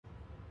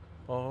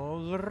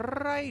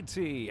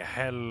Alrighty,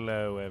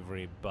 hello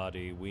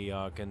everybody. We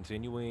are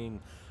continuing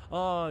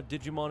our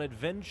Digimon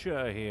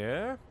adventure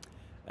here.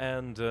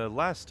 And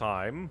last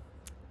time,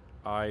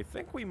 I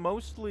think we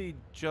mostly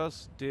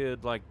just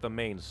did like the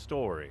main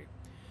story,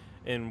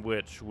 in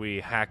which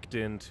we hacked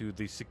into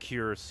the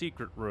secure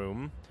secret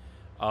room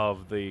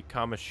of the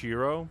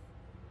Kamishiro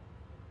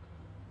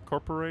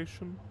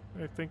Corporation.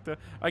 I think that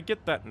I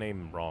get that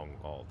name wrong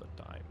all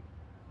the time,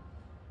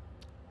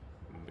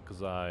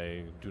 because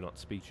I do not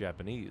speak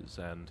Japanese,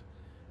 and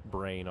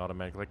brain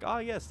automatically like, ah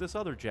yes, this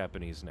other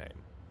Japanese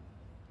name.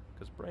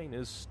 Because brain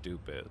is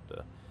stupid.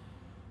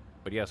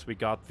 But yes, we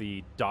got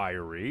the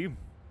diary.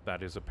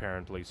 That is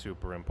apparently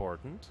super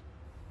important.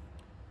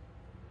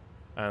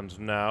 And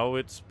now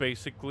it's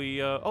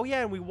basically, oh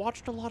yeah, and we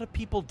watched a lot of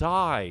people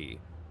die.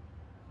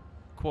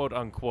 Quote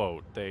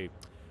unquote. They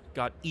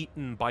got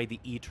eaten by the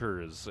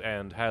eaters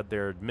and had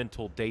their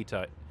mental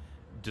data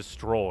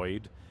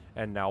destroyed.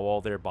 And now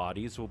all their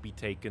bodies will be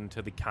taken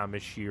to the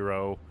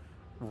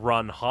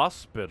Kamishiro-run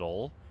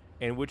hospital,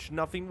 in which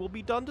nothing will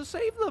be done to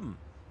save them.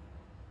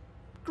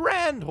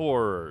 Grand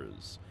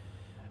horrors!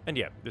 And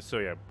yeah, so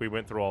yeah, we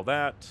went through all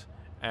that,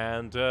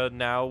 and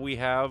now we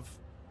have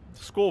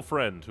the school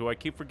friend, who I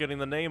keep forgetting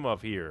the name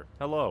of here.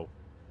 Hello.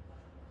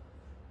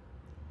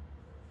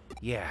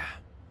 Yeah.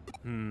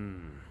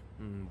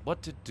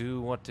 What to do,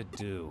 what to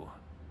do.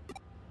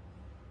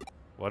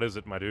 What is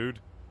it, my dude?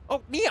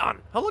 Oh,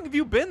 Neon! How long have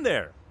you been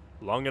there?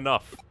 Long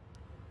enough.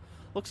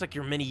 Looks like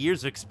your many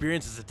years of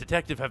experience as a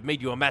detective have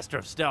made you a master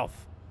of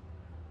stealth.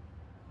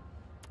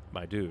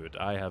 My dude,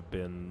 I have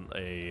been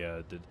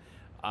a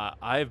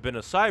I've been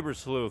a cyber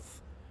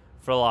sleuth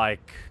for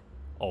like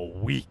a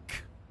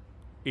week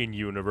in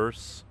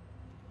universe.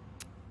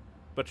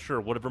 But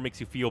sure, whatever makes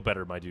you feel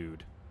better, my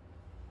dude.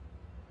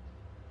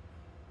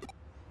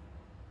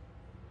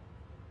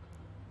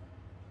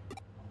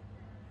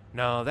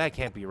 No, that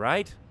can't be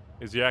right.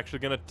 Is he actually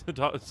gonna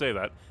say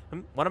that?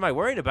 What am I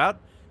worried about?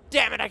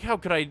 Damn it! How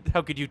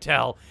could you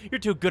tell? You're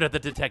too good at the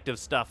detective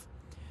stuff.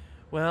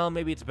 Well,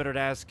 maybe it's better to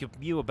ask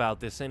you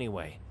about this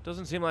anyway.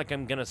 Doesn't seem like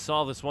I'm gonna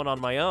solve this one on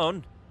my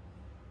own.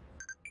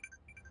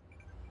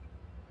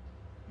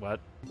 What?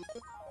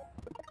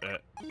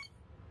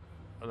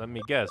 Let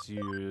me guess.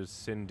 You're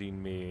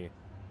sending me.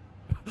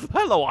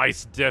 Hello,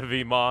 Ice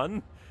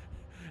Devimon.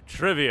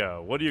 Trivia.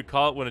 What do you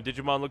call it when a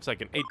Digimon looks like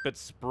an 8-bit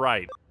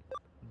sprite?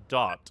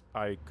 Dot.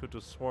 I could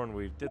have sworn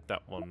we did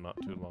that one not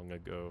too long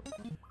ago.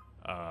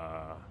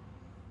 I'm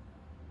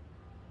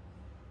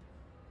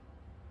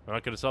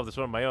not gonna solve this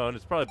one on my own.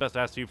 It's probably best to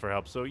ask you for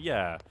help, so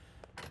yeah.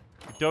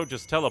 Don't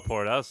just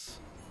teleport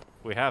us.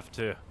 We have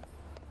to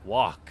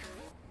walk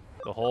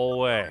the whole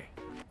way.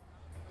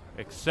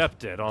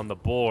 Accept it on the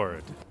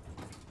board.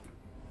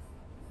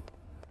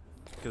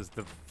 Because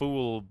the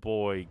fool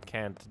boy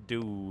can't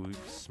do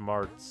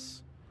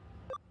smarts.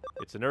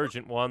 It's an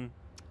urgent one.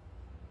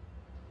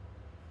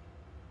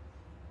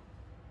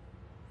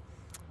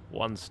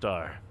 1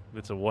 star.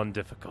 It's a 1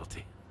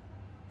 difficulty.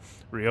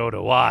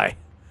 Ryota, why?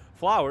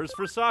 Flowers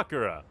for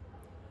Sakura.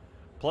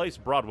 Place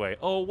Broadway.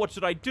 Oh, what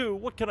should I do?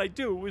 What can I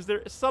do? Is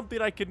there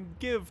something I can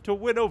give to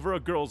win over a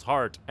girl's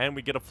heart? And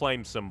we get a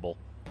flame symbol.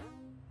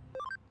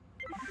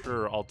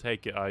 Sure, I'll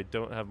take it. I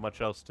don't have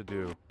much else to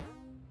do.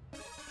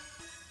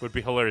 Would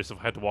be hilarious if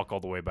I had to walk all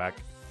the way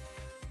back.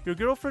 Your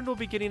girlfriend will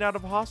be getting out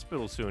of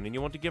hospital soon, and you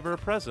want to give her a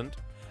present?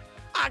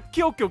 Ah,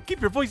 Kyoko, keep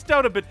your voice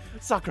down a bit.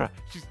 Sakura,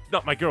 she's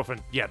not my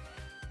girlfriend yet.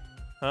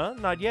 Huh?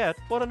 Not yet?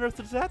 What on earth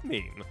does that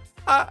mean?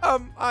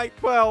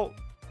 Well...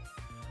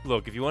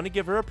 Look, if you want to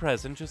give her a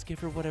present, just give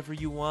her whatever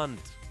you want.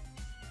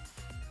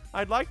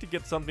 I'd like to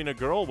get something a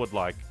girl would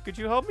like. Could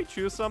you help me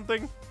choose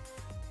something?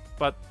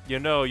 But, you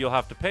know, you'll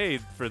have to pay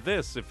for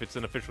this if it's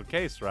an official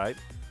case, right?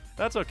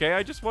 That's okay,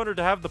 I just wanted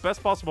to have the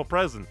best possible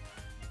present.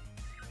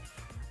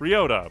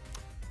 Ryota.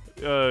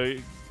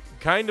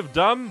 Kind of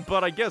dumb,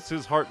 but I guess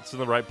his heart's in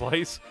the right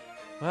place.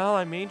 Well,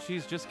 I mean,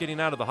 she's just getting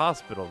out of the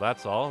hospital,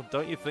 that's all.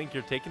 Don't you think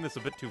you're taking this a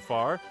bit too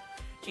far?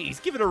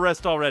 Jeez, give it a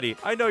rest already.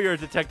 I know you're a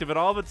detective and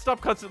all, but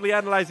stop constantly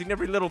analyzing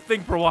every little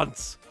thing for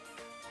once.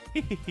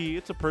 Hehehe,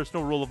 it's a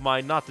personal rule of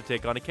mine not to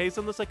take on a case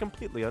unless I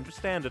completely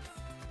understand it.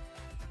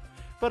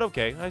 But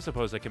okay, I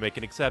suppose I can make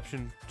an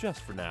exception,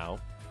 just for now.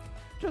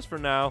 Just for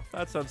now.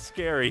 That sounds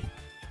scary.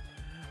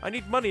 I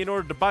need money in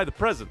order to buy the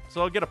present,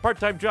 so I'll get a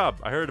part-time job.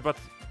 I heard about...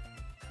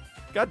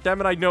 God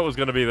damn it, I knew it was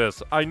going to be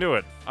this. I knew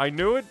it. I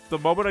knew it the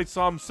moment I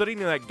saw him sitting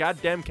in that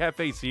goddamn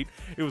cafe seat.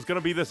 It was going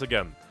to be this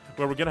again.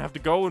 Where we're going to have to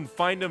go and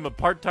find him a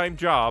part-time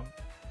job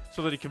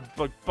so that he can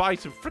like, buy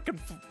some frickin'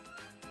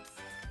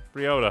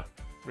 Ryota.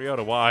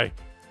 Ryota, why?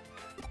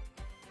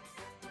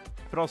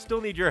 But I'll still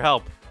need your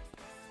help.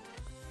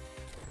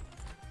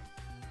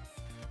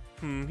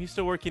 He's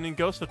still working in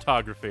ghost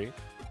photography.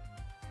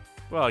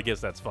 Well, I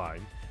guess that's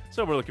fine.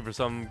 So we're looking for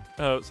something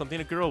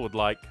a girl would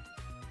like.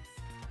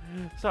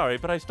 Sorry,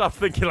 but I stopped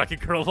thinking like a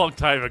girl a long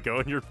time ago,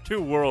 and you're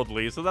too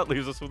worldly, so that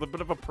leaves us with a bit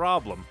of a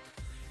problem.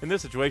 In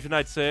this situation,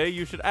 I'd say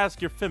you should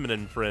ask your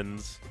feminine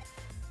friends.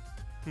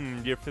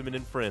 Your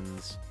feminine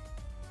friends.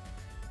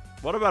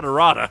 What about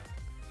errata?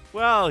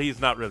 Well, he's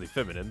not really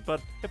feminine,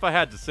 but if I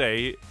had to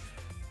say,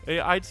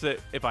 I'd say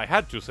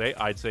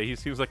he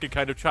seems like a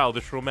kind of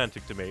childish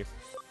romantic to me.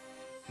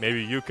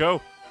 Maybe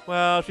Yuko?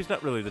 Well, she's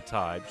not really the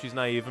type. She's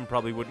naive and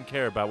probably wouldn't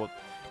care about what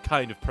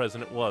kind of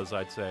present it was,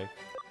 I'd say.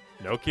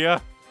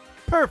 Nokia?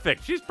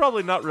 Perfect! She's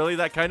probably not really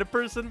that kind of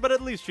person, but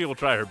at least she will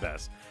try her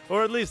best.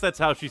 Or at least that's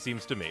how she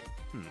seems to me.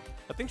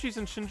 I think she's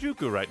in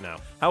Shinjuku right now.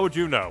 How would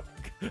you know?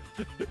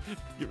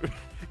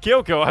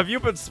 Kyoko, have you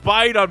been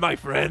spying on my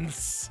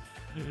friends?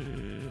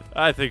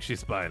 I think she's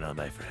spying on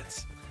my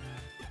friends.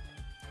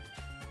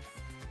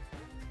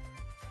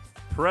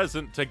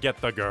 Present to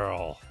get the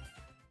girl.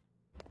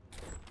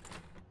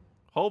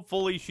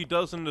 Hopefully she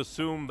doesn't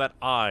assume that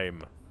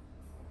I'm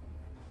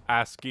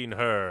asking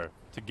her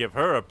to give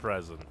her a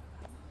present.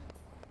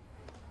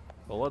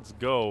 Well, let's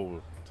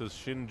go to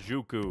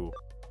Shinjuku.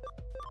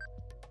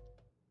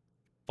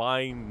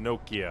 Find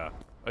Nokia.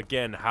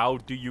 Again, how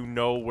do you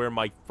know where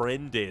my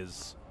friend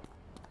is?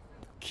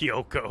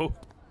 Kyoko.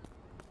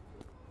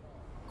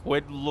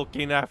 Quit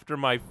looking after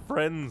my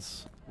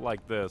friends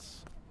like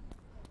this.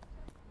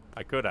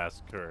 I could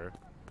ask her,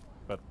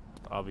 but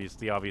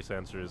the obvious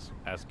answer is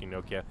asking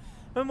Nokia.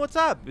 What's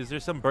up? Is there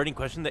some burning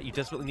question that you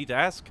desperately need to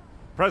ask?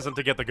 Present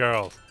to get the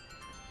girl.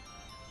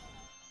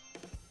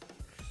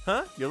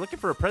 Huh? You're looking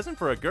for a present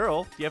for a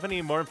girl? Do you have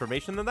any more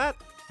information than that?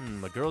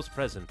 A girl's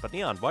present. But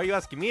Neon, why are you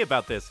asking me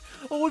about this?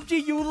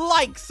 OMG, you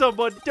like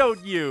someone,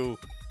 don't you?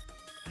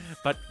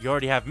 But you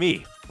already have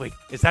me. Wait,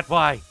 is that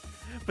why?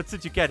 But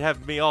since you can't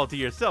have me all to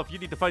yourself, you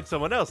need to find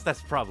someone else.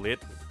 That's probably it.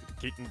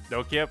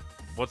 Nokia,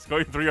 what's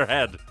going through your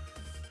head?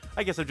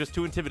 I guess I'm just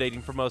too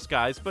intimidating for most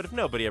guys, but if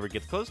nobody ever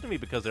gets close to me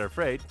because they're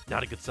afraid,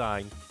 not a good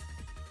sign.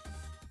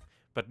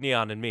 But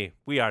Neon and me,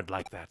 we aren't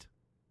like that.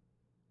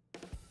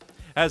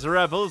 As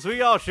rebels,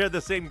 we all share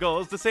the same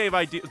goals, the same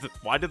ideas.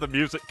 Why did the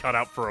music cut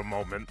out for a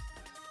moment?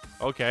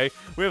 Okay,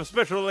 we have a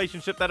special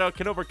relationship that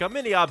can overcome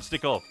any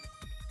obstacle.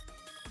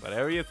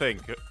 Whatever you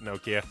think,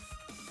 Nokia.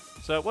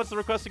 So, what's the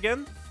request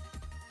again?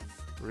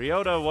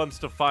 Ryota wants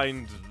to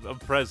find a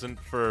present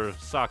for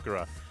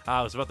Sakura.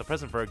 Ah, it was about the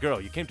present for a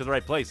girl. You came to the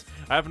right place.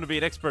 I happen to be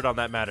an expert on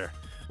that matter.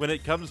 When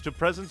it comes to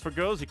presents for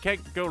girls, you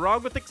can't go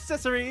wrong with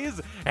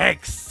accessories.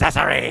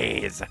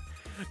 Accessories!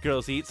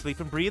 Girls eat, sleep,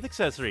 and breathe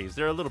accessories.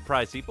 They're a little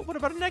pricey, but what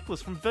about a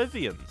necklace from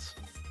Vivian's?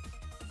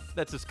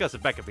 Let's discuss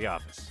it back at the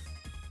office.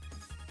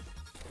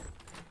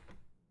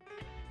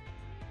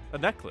 A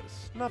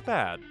necklace? Not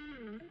bad.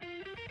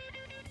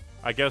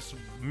 I guess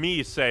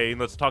me saying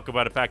let's talk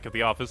about it back at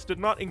the office did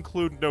not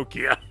include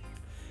Nokia.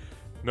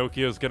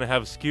 Nokia's gonna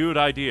have a skewed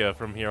idea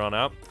from here on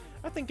out.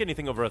 I think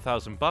anything over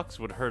 $1,000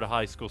 would hurt a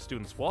high school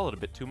student's wallet a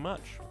bit too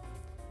much.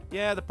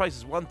 Yeah, the price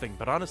is one thing,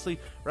 but honestly,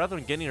 rather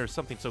than getting her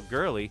something so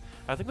girly,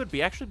 I think it would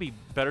actually be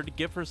better to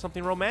give her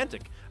something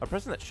romantic. A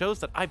present that shows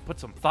that I put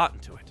some thought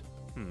into it.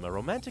 A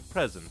romantic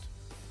present.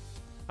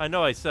 I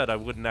know I said I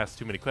wouldn't ask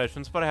too many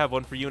questions, but I have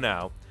one for you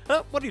now.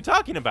 Huh? What are you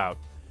talking about?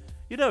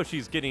 You know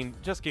she's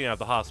just getting out of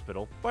the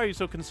hospital. Why are you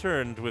so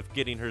concerned with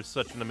getting her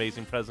such an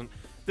amazing present?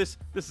 This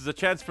is a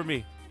chance for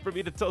me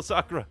to tell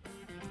Sakura.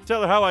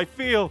 Tell her how I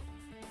feel.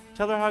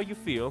 Tell her how you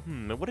feel.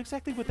 What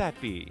exactly would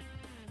that be?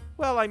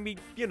 Well, I mean,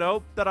 you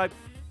know, that I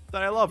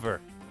love her.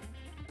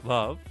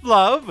 Love?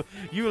 Love?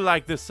 You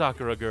like this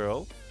Sakura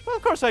girl? Well,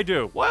 of course I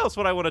do. Why else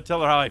would I want to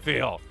tell her how I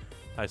feel?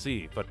 I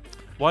see, but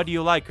why do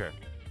you like her?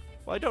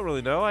 Well, I don't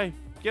really know. I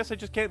guess I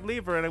just can't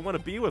leave her and I want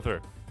to be with her.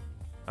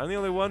 I'm the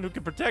only one who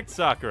can protect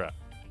Sakura.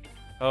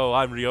 Oh,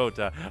 I'm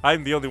Ryota.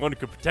 I'm the only one who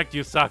can protect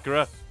you,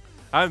 Sakura.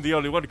 I'm the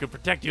only one who can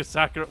protect you,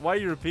 Sakura. Why are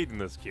you repeating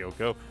this,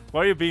 Kyoko?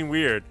 Why are you being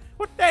weird?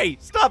 What? Hey,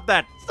 stop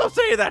that! Stop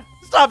saying that!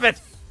 Stop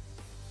it!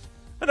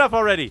 Enough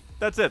already.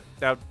 That's it.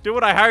 Now, do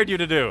what I hired you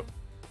to do.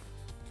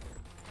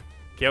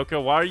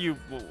 Kyoko, why are you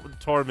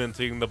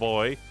tormenting the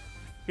boy?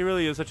 He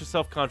really is such a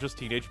self-conscious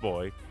teenage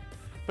boy.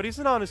 But he's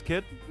an honest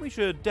kid. We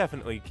should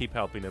definitely keep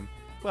helping him.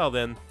 Well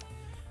then,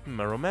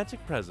 a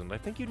romantic present. I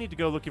think you need to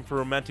go looking for a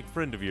romantic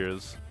friend of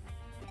yours.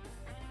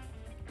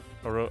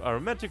 A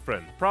romantic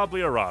friend.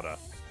 Probably Arata.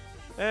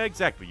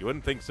 Exactly, you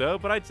wouldn't think so,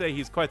 but I'd say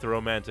he's quite the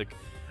romantic.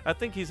 I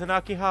think he's in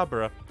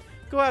Akihabara.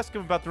 Go ask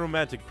him about the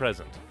romantic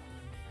present.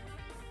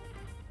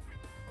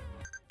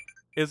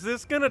 Is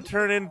this gonna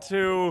turn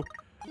into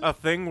a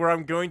thing where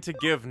I'm going to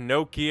give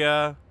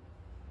Nokia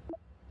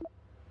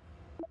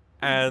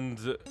and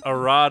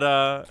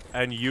Arata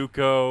and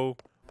Yuko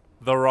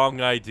the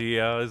wrong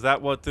idea? Is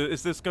that what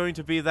is this going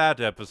to be that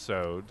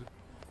episode?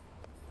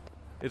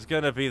 It's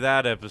gonna be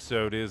that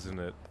episode, isn't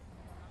it?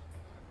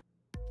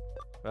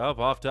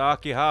 Well, off to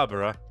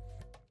Akihabara.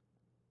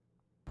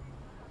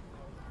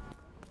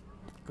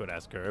 Could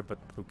ask her, but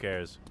who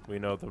cares? We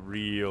know the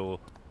real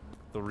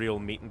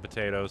meat and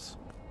potatoes.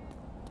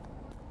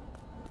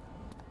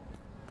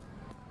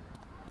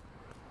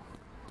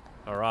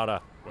 Arata,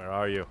 where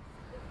are you?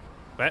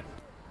 What?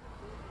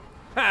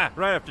 Ha!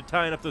 Right after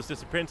tying up those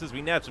disappearances,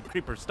 we nabbed some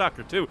creeper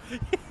stalker too.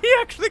 He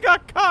actually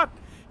got caught!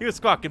 He was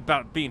squawking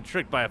about being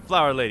tricked by a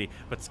flower lady,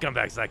 but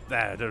scumbags like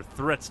that are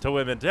threats to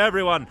women, to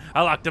everyone.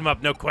 I locked him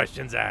up, no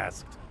questions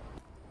asked.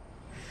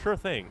 Sure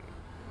thing.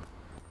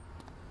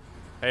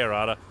 Hey,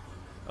 Arata.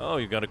 Oh,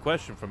 you got a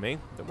question for me?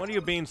 Then what are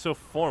you being so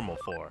formal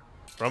for?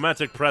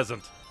 Romantic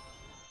present.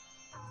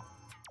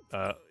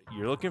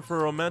 You're looking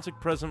for a romantic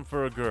present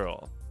for a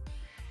girl.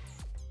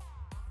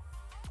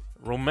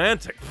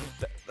 Romantic?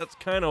 That's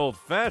kind of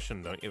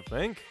old-fashioned, don't you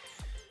think?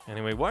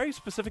 Anyway, why are you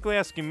specifically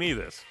asking me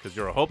this? Because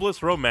you're a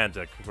hopeless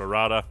romantic,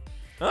 Arata.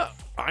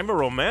 I'm a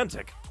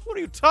romantic? What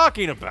are you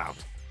talking about?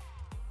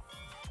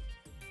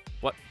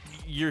 What?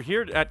 You're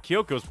here at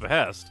Kyoko's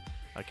behest.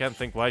 I can't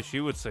think why she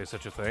would say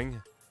such a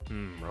thing.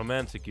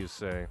 Romantic, you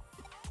say.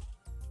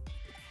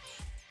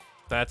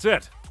 That's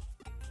it.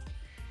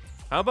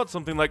 How about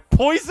something like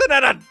poison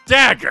and a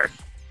dagger?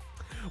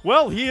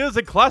 Well, he is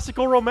a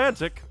classical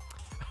romantic.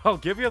 I'll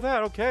give you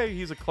that, okay?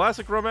 He's a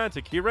classic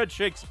romantic. He read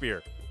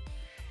Shakespeare.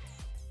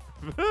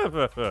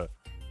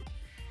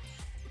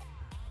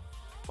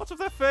 What's with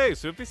that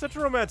face? It would be such a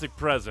romantic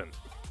present.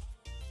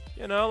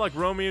 You know, like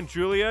Romeo and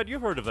Juliet.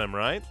 You've heard of them,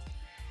 right?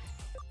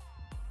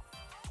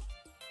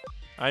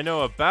 I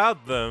know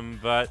about them,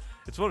 but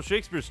it's one of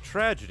Shakespeare's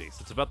tragedies.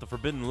 It's about the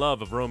forbidden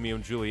love of Romeo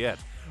and Juliet.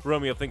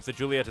 Romeo thinks that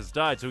Juliet has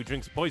died, so he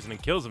drinks poison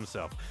and kills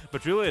himself.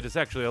 But Juliet is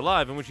actually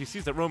alive, and when she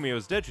sees that Romeo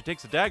is dead, she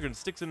takes a dagger and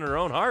sticks it in her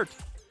own heart.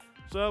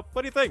 So,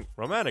 what do you think?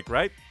 Romantic,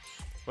 right?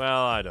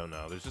 Well, I don't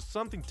know. There's just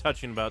something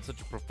touching about such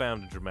a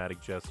profound and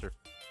dramatic gesture.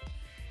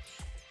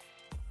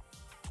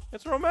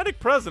 It's a romantic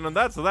present, and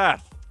that's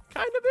that.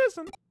 Kind of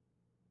isn't.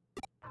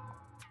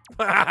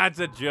 It's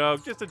a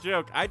joke. Just a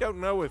joke. I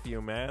don't know with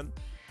you, man.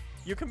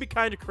 You can be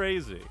kind of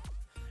crazy.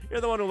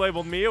 You're the one who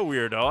labeled me a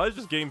weirdo. I was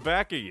just getting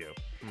back at you.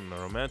 A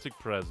romantic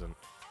present.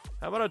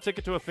 How about a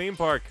ticket to a theme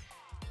park?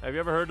 Have you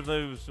ever heard of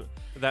those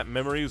that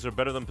memories are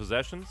better than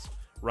possessions?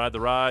 Ride the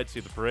ride, see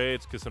the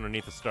parades, kiss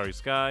underneath the starry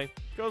sky.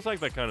 Girls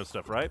like that kind of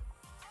stuff, right?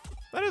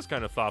 That is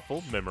kind of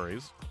thoughtful.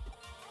 Memories.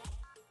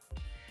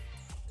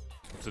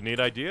 It's a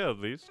neat idea, at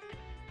least.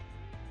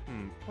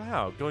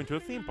 Wow, going to a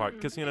theme park,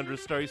 kissing under a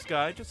starry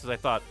sky, just as I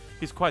thought.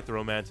 He's quite the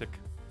romantic.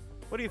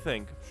 What do you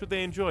think? Should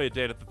they enjoy a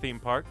date at the theme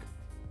park?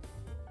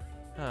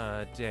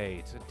 A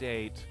date.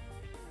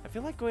 I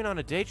feel like going on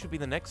a date should be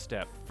the next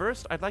step.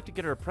 First, I'd like to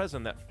get her a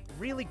present that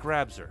really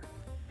grabs her.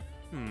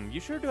 You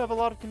sure do have a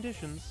lot of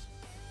conditions.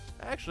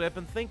 Actually, I've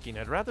been thinking,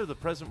 I'd rather the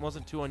present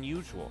wasn't too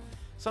unusual.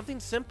 Something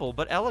simple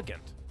but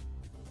elegant.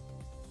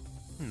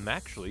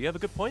 Actually, you have a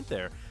good point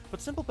there.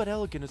 But simple but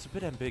elegant is a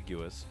bit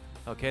ambiguous.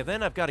 Okay,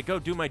 then I've got to go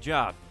do my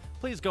job.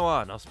 Please go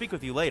on. I'll speak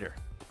with you later.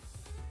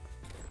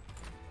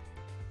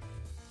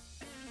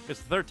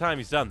 It's the third time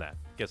he's done that.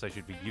 Guess I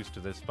should be used to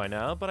this by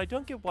now, but I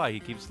don't get why he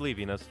keeps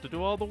leaving us to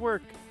do all the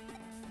work.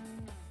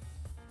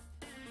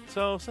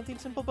 So, something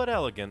simple but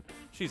elegant.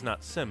 She's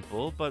not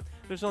simple, but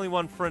there's only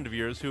one friend of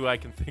yours who I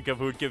can think of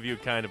who would give you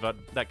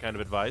that kind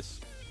of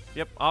advice.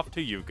 Yep, off to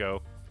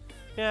Yuko.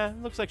 Yeah,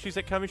 looks like she's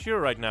at Kamishiro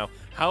right now.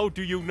 How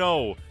do you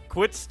know?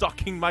 Quit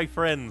stalking my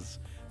friends.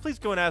 Please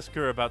go and ask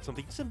her about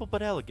something simple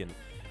but elegant.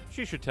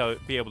 She should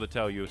be able to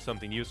tell you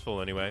something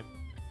useful anyway.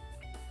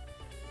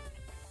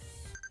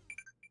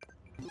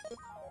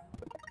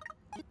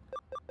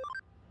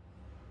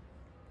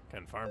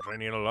 Can farm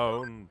training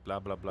alone, blah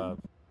blah blah.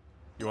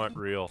 You aren't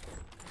real.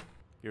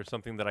 You're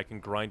something that I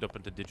can grind up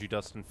into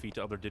Digidust and feed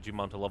to other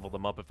Digimon to level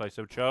them up if I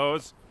so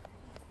chose.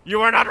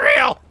 You are not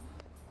real!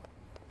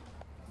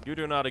 You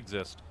do not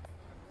exist.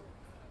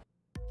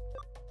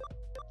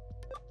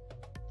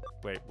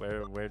 Wait,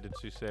 where did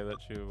she say that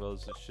she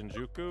was?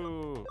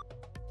 Shinjuku?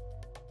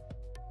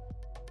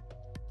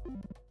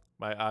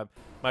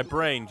 My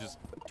brain just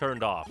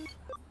turned off.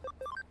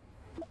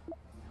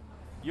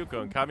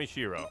 Yuko and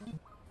Kamishiro.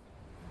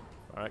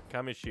 Alright,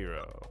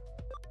 Kamishiro.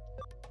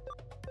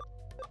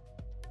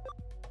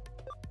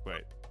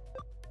 Wait.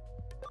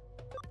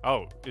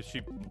 Oh, is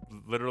she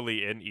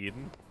literally in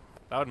Eden?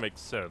 That would make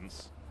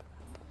sense.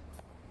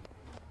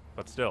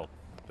 But still,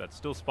 that's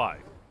still spy.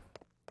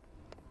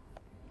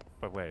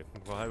 But wait,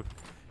 well,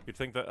 you'd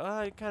think that,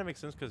 it kind of makes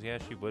sense because, yeah,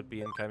 she would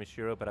be in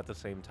Kamishiro, but at the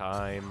same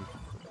time,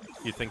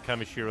 you'd think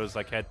Kamishiro's,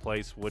 like, head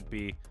place would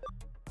be,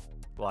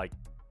 like,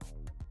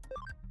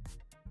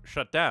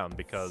 shut down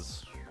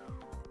because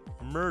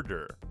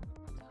murder.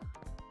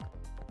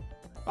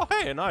 Oh,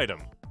 hey, an item.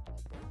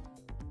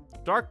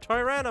 Dark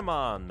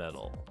Tyrannomon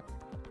medal.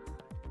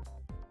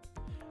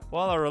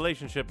 While our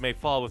relationship may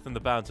fall within the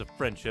bounds of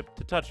friendship,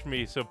 to touch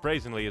me so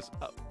brazenly is...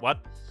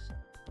 what?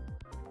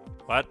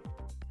 What?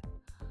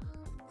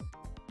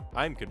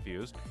 I'm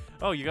confused.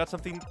 Oh, you got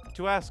something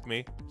to ask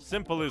me?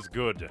 Simple is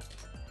good.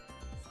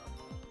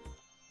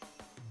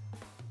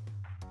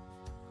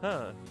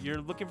 Huh,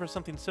 you're looking for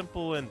something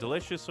simple and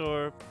delicious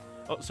or...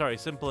 Oh, sorry,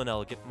 simple and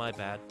elegant, my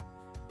bad.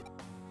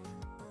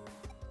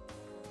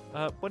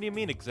 What do you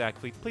mean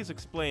exactly? Please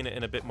explain it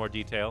in a bit more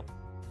detail.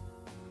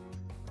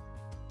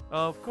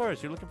 Of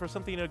course, you're looking for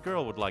something a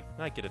girl would like.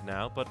 I get it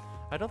now, but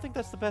I don't think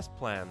that's the best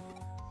plan.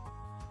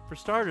 For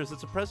starters,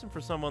 it's a present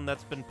for someone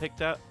that's been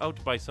picked out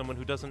by someone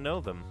who doesn't know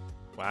them.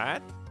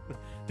 What?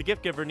 The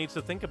gift giver needs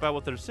to think about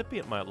what the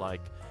recipient might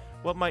like.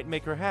 What might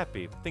make her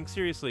happy. Think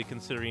seriously,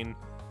 consider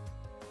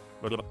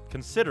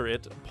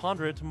it,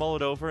 ponder it, mull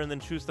it over, and then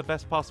choose the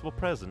best possible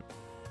present.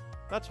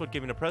 That's what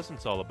giving a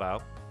present's all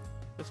about.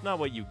 It's not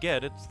what you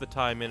get, it's the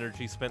time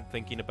energy spent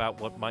thinking about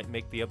what might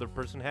make the other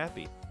person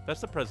happy.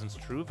 That's the present's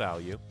true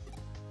value.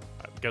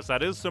 I guess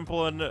that is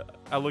simple and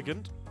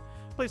elegant.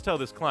 Please tell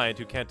this client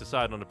who can't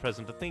decide on a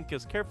present to think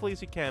as carefully as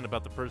he can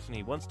about the person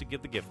he wants to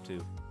give the gift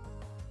to.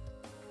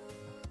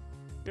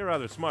 You're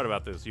rather smart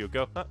about this,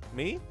 Yuko.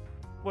 Me?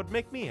 What'd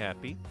make me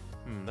happy?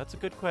 That's a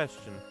good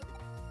question.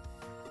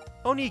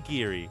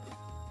 Onigiri.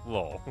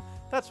 Lol.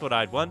 That's what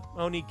I'd want.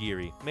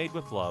 Onigiri. Made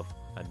with love.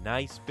 A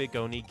nice big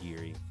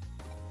onigiri.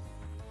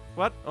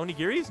 What?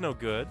 Onigiri's no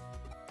good.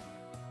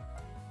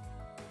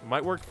 It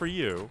might work for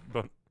you,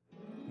 but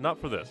not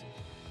for this.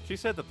 She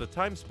said that the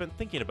time spent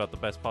thinking about the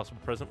best possible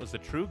present was the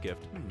true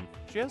gift.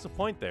 She has a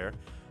point there.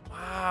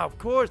 Wow, of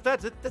course,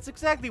 that's it. That's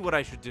exactly what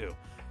I should do.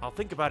 I'll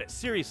think about it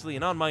seriously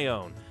and on my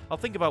own. I'll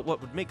think about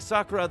what would make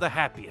Sakura the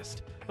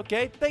happiest.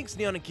 Okay, thanks,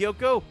 Neon and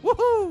Kyoko.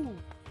 Woohoo!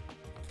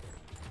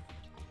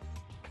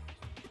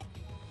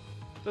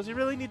 Does he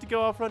really need to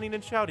go off running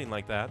and shouting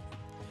like that?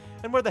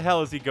 And where the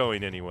hell is he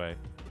going anyway?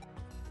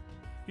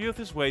 Youth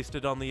is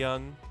wasted on the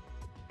young.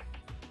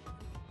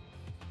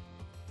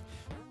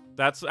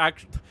 That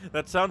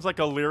sounds like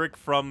a lyric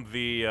from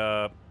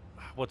the,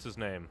 what's his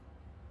name?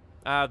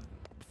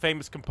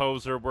 Famous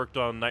composer, worked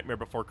on Nightmare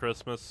Before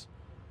Christmas.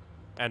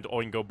 And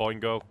Oingo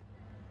Boingo.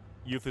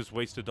 Youth is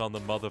wasted on the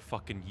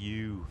motherfucking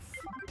youth.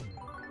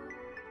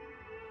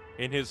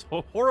 In his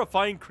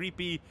horrifying,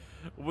 creepy,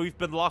 we've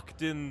been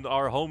locked in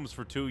our homes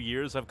for 2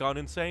 years, I've gone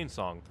insane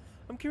song.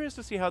 I'm curious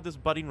to see how this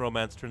budding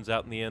romance turns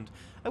out in the end.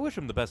 I wish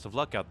him the best of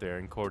luck out there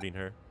in courting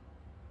her.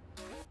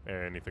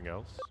 Anything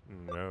else?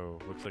 No.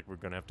 Looks like we're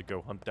gonna have to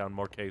go hunt down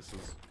more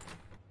cases.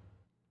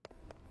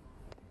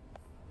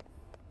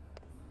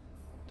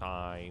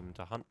 Time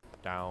to hunt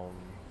down.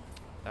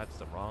 That's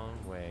the wrong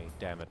way.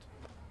 Damn it.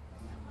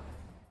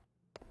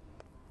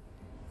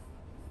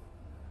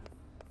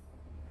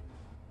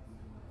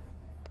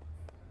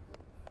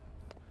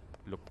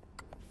 Look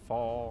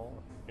for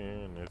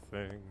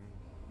anything.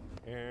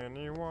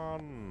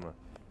 Anyone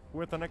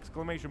with an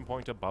exclamation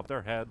point above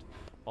their head.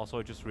 Also,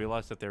 I just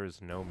realized that there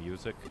is no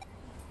music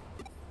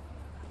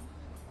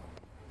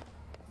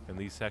in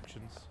these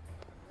sections.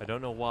 I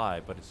don't know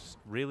why, but it's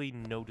really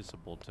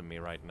noticeable to me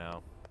right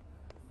now.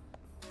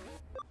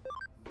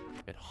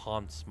 It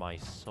haunts my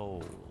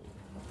soul.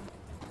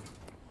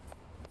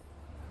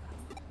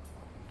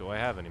 Do I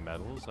have any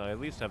medals? I at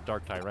least have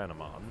Dark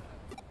Tyrannomon.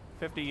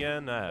 50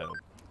 yen? No.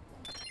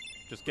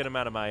 Just get them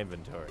out of my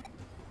inventory.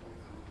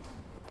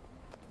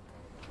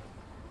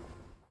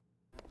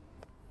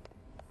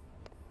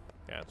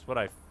 Yeah, it's what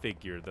I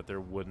figured, that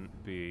there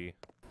wouldn't be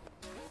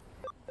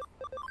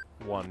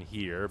one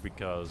here,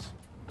 because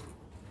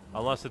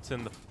unless it's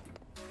in the...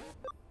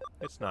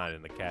 It's not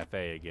in the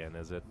cafe again,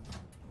 is it?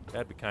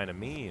 That'd be kind of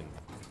mean.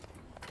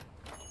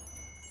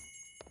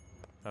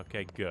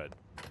 Okay, good.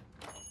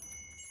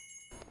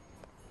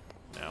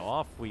 Now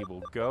off we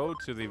will go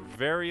to the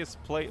various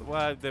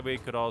well, then we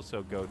could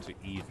also go to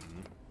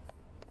Eden.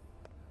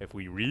 If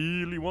we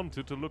really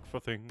wanted to look for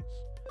things.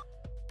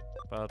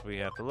 But we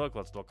have to look.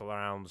 Let's look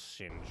around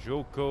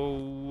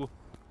Shinjuku.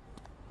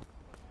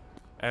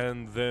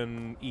 And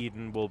then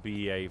Eden will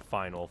be a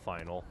final.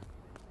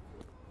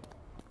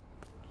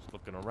 Just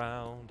looking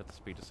around at the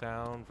speed of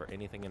sound for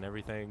anything and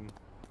everything.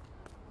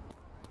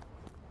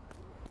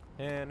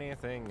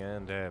 Anything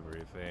and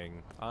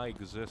everything. I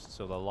exist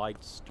so the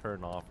lights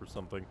turn off or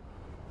something.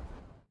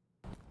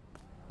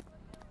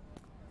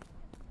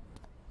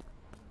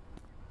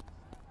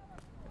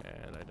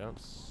 And I don't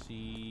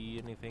see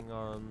anything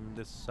on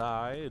this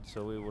side,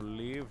 so we will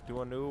leave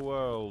to a new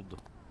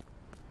world.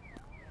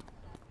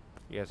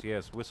 Yes,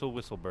 yes. Whistle,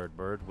 whistle, bird,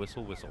 bird.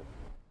 Whistle, whistle.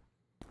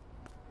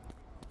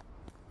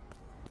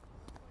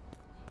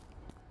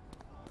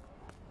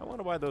 I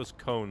wonder why those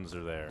cones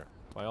are there.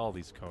 Why all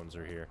these cones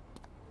are here.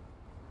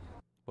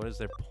 What is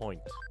their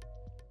point?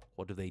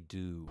 What do they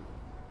do?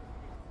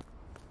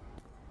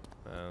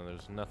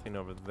 There's nothing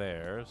over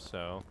there,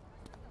 so...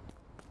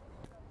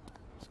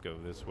 Let's go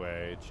this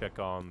way. Check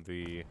on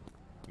the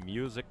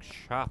music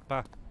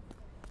shop.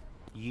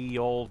 Ye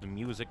old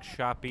music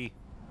shoppy.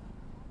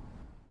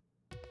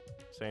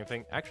 Same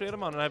thing. Actually,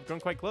 Edamon and I have grown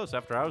quite close.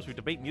 After hours, we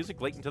debate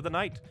music late into the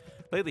night.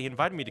 Lately, he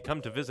invited me to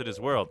come to visit his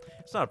world.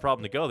 It's not a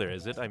problem to go there,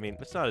 is it? I mean,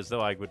 it's not as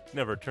though I would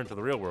never return to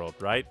the real world,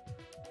 right?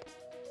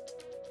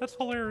 That's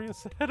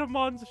hilarious.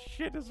 Edamon's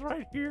shit is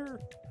right here.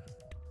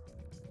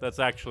 That's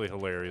actually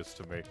hilarious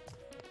to me.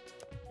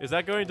 Is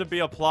that going to be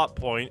a plot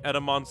point?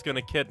 Edamon's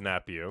gonna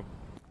kidnap you.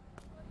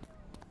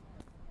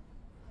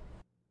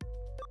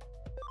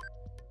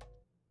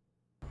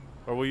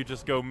 Or will you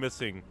just go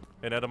missing?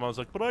 And Edamon's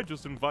like, but I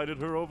just invited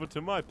her over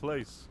to my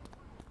place.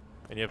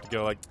 And you have to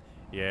go like,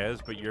 yes,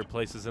 but your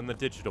place is in the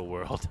digital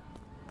world.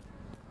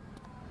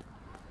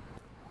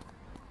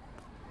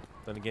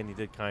 Then again, he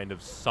did kind of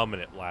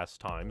summon it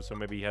last time, so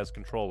maybe he has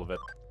control of it.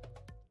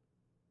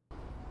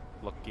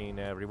 Looking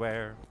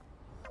everywhere.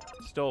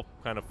 Still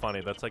kind of funny.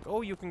 That's like,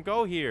 oh, you can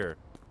go here.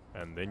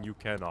 And then you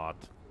cannot.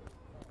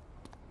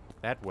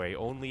 That way,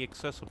 only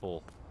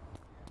accessible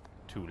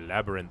to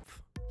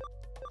Labyrinth.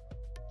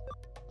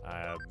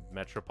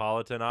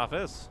 Metropolitan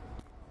office.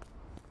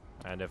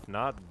 And if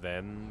not,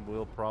 then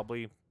we'll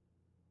probably...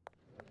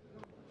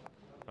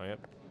 Oh,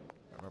 yep.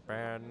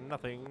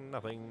 Nothing.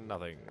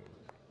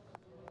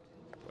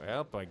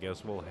 Well, I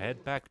guess we'll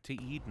head back to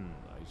Eden,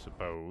 I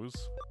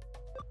suppose.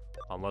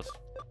 Unless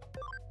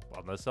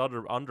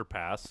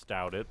underpass,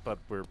 doubt it, but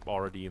we're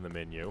already in the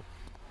menu.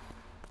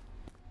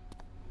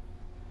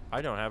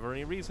 I don't have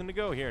any reason to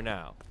go here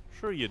now.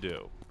 Sure you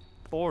do.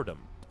 Boredom.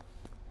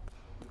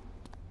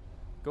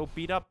 Go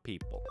beat up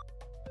people.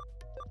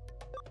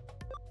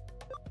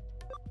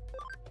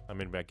 I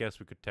mean, I guess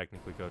we could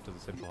technically go to the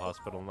central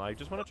hospital, and I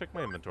just want to check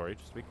my inventory,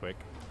 just to be quick.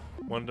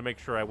 Wanted to make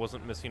sure I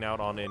wasn't missing out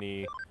on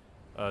any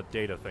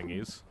data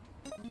thingies.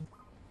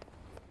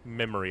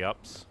 Memory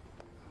ups.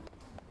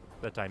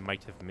 That I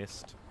might have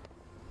missed.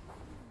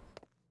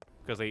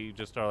 Because they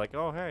just are like,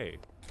 oh, hey,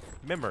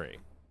 memory.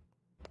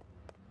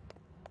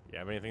 You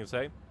have anything to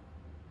say?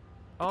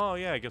 Oh,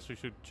 yeah, I guess we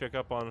should check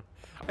up on...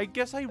 I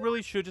guess I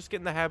really should just get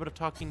in the habit of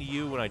talking to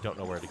you when I don't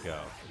know where to go.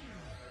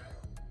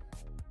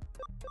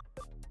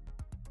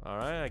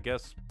 Alright, I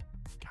guess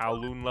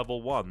Kowloon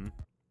level 1.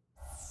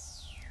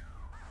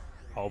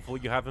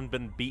 Hopefully you haven't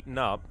been beaten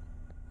up.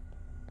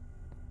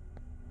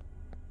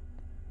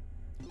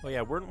 Oh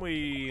yeah, weren't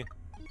we...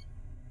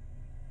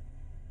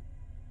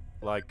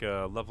 like,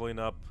 leveling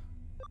up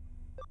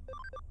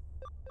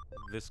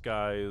this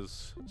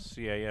guy's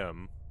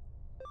CAM.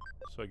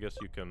 So I guess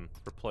you can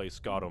replace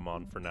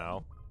Gatomon for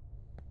now.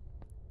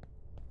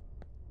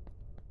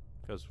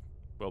 Because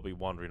we'll be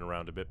wandering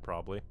around a bit,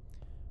 probably.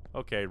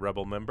 Okay,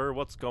 Rebel member,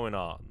 what's going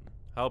on?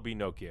 How'll be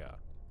Nokia?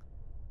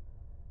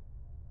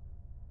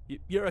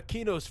 You're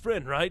Akino's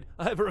friend, right?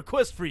 I have a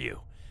request for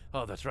you.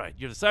 Oh, that's right.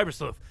 You're the Cyber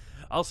Sleuth.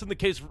 I'll send the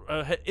case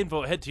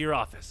info ahead to your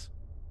office.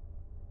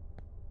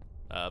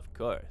 Of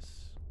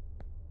course.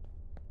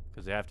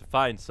 Because they have to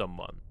find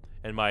someone.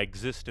 And my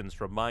existence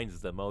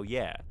reminds them, oh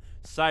yeah,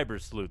 Cyber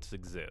Sleuths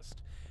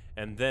exist.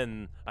 And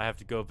then I have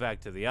to go back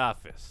to the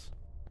office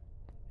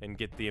and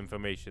get the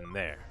information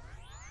there.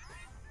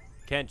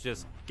 Can't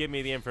just give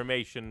me the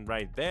information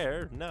right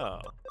there,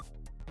 no.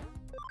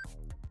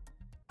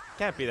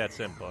 Can't be that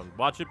simple.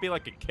 Watch it be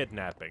like a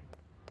kidnapping.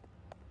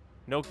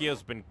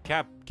 Nokia's been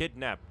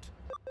kidnapped.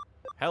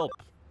 Help.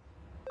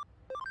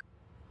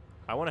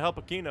 I want to help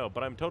Akino,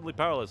 but I'm totally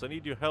powerless. I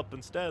need your help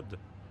instead.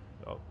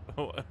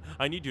 Oh,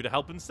 I need you to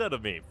help instead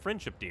of me.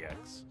 Friendship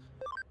DX.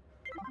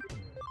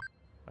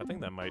 I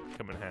think that might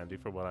come in handy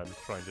for what I'm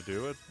trying to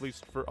do, at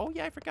least for... Oh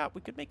yeah, I forgot.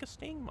 We could make a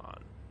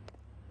Stingmon.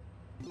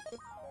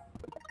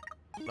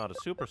 Not a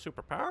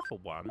super powerful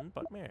one,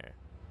 but meh.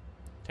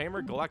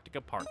 Tamer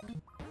Galactica Park.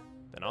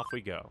 Then off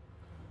we go.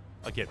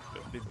 Again,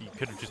 you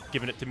could have just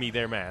given it to me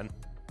there, man.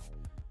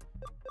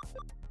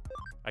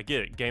 I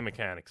get it, game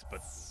mechanics,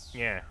 but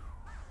yeah.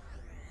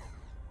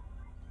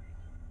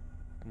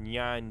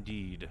 Yeah,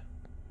 indeed.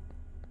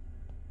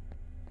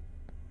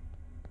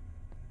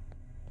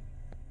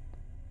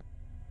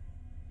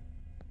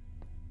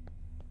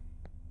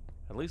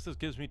 At least this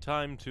gives me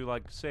time to,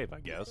 like, save,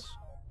 I guess.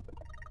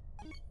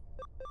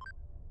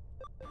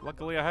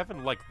 Luckily, I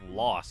haven't, like,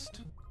 lost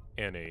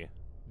any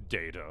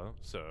data,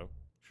 so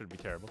shouldn't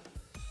be terrible.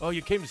 Oh,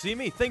 you came to see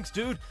me? Thanks,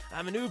 dude.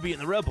 I'm a newbie in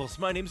the Rebels.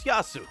 My name's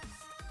Yasu.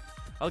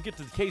 I'll get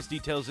to the case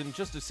details in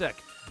just a sec,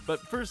 but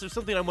first there's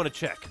something I want to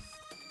check.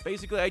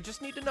 Basically, I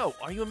just need to know,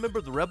 are you a member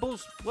of the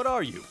Rebels? What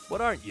are you?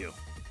 What aren't you?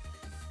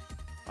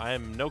 I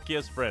am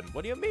Nokia's friend.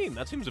 What do you mean?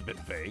 That seems a bit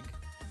vague.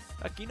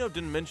 Akino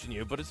didn't mention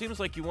you, but it seems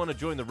like you want to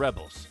join the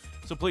Rebels.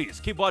 So please,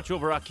 keep watch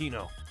over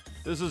Akino.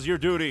 This is your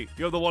duty.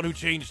 You're the one who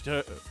changed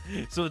her,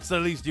 so it's the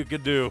least you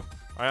can do.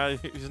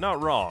 He's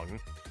not wrong.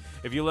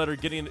 If you let her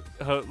get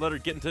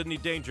into any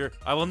danger,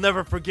 I will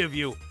never forgive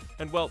you.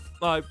 And well,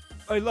 I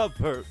love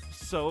her,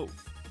 so...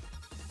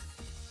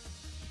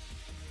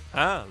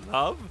 Huh?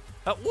 Love?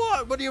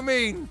 What? What do you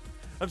mean?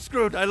 I'm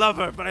screwed. I love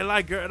her, but I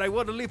like her, and I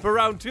want to leave her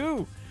around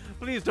too.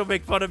 Please don't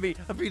make fun of me.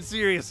 I'm being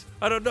serious.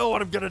 I don't know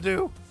what I'm gonna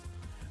do.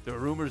 There are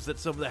rumors that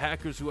some of the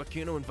hackers who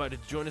Akino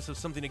invited to join us have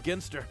something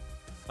against her.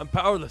 I'm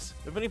powerless.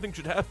 If anything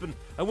should happen,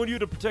 I want you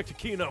to protect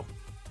Akino.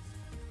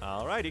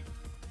 Alrighty.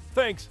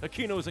 Thanks.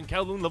 Akino is in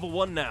Kowloon level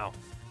 1 now.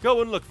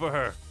 Go and look for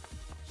her.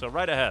 So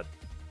right ahead.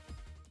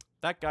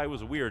 That guy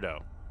was a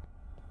weirdo.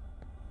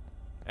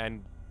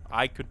 And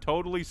I could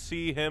totally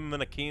see him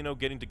and Akino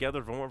getting together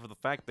if it weren't for the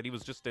fact that he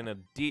was just in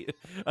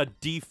a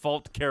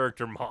default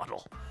character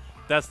model.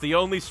 That's the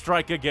only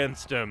strike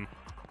against him.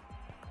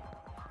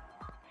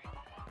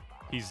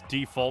 He's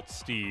default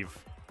Steve.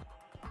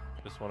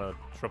 Just want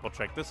to triple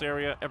check this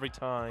area every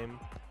time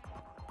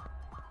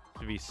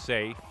to be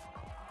safe.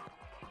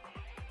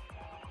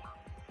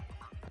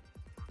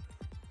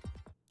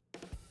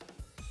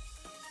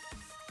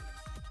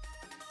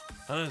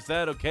 Is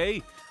that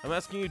okay? I'm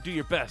asking you to do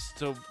your best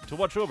to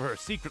watch over her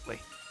secretly.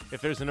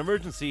 If there's an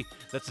emergency,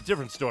 that's a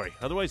different story.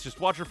 Otherwise,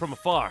 just watch her from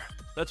afar.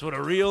 That's what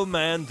a real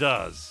man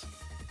does.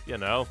 You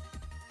know.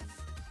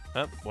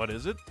 Huh? What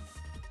is it?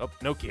 Oh,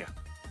 Nokia.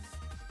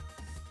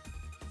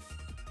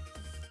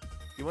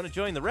 You want to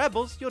join the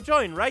rebels? You'll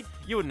join, right?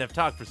 You wouldn't have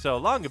talked for so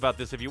long about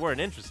this if you weren't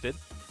interested.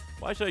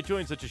 Why should I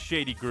join such a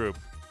shady group?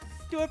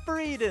 Do it for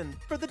Eden,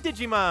 for the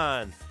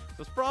Digimon.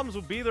 Those problems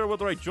will be there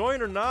whether I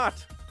join or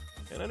not.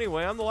 And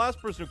anyway, I'm the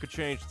last person who could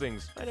change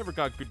things. I never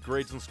got good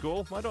grades in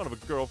school. I don't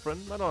have a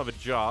girlfriend. I don't have a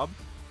job.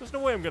 There's no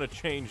way I'm going to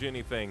change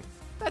anything.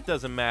 That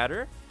doesn't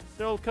matter.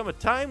 There'll come a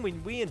time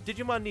when we and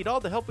Digimon need all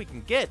the help we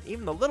can get,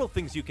 even the little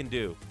things you can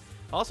do.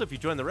 Also, if you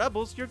join the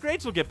rebels, your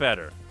grades will get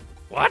better.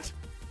 What?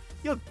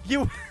 You...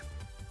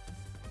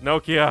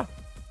 Nokia,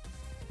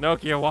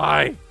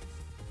 why?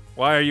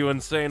 Why are you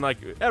insane like...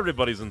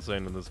 Everybody's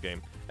insane in this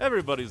game.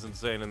 Everybody's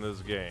insane in this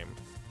game.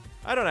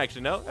 I don't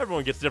actually know.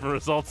 Everyone gets different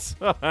results.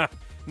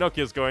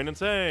 Nokia's going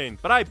insane.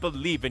 But I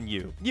believe in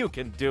you. You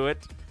can do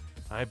it.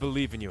 I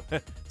believe in you.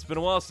 It's been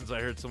a while since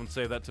I heard someone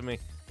say that to me.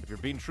 If you're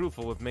being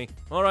truthful with me.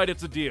 All right,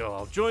 it's a deal.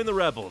 I'll join the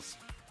rebels.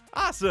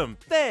 Awesome.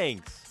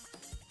 Thanks.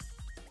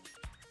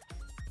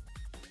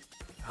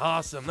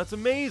 Awesome. That's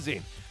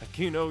amazing.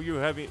 Akino,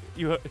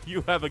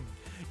 you have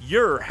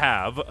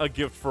a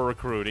gift for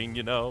recruiting,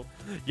 you know.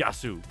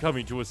 Yasu,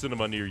 coming to a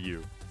cinema near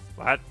you.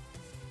 What?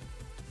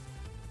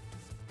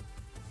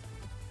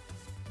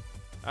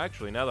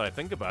 Actually, now that I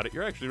think about it,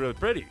 you're actually really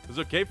pretty. Is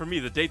it okay for me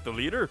to date the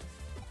leader?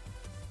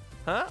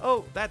 Huh?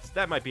 Oh,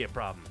 that might be a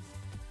problem.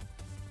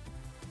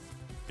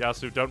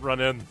 Yasu, don't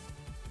run in.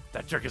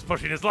 That jerk is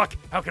pushing his luck.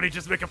 How can he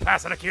just make a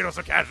pass at Akino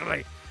so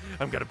casually?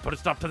 I'm gonna put a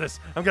stop to this.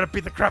 I'm gonna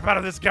beat the crap out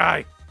of this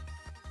guy.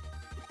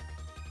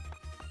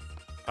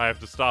 I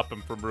have to stop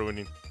him from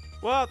ruining.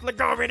 What? Let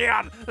go of me,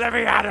 Neon! Let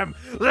me at him!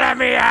 Let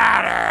me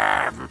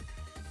at him!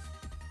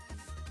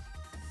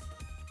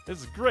 This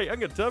is great. I'm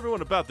gonna tell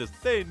everyone about this.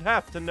 They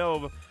have to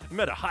know I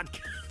met a hot...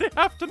 They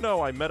have to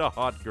know I met a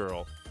hot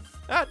girl.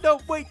 Ah, no,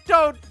 wait,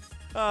 don't!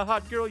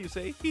 Hot girl, you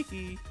say? Hee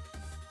hee.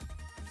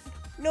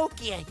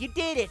 Nokia, you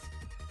did it!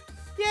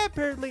 Yeah,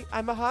 apparently,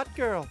 I'm a hot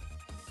girl.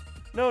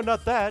 No,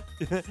 not that.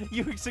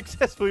 You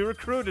successfully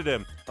recruited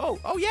him.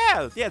 Oh,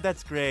 yeah! Yeah,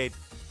 that's great.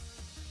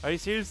 Are you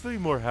seriously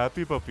more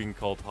happy about being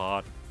called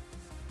hot?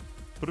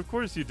 But of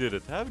course you did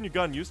it. Haven't you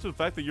gotten used to the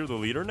fact that you're the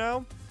leader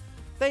now?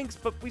 Thanks,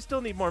 but we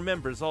still need more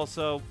members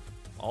also.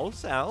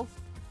 Also?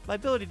 My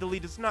ability to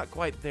lead is not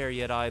quite there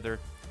yet either.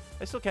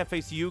 I still can't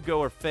face Yugo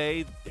or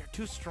Faye. They're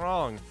too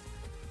strong.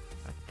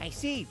 I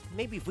see.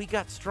 Maybe if we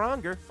got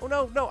stronger. Oh,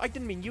 no, I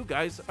didn't mean you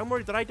guys. I'm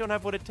worried that I don't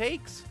have what it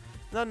takes.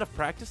 Not enough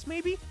practice,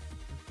 maybe?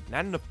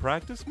 Not enough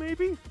practice,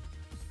 maybe?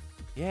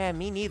 Yeah,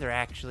 me neither,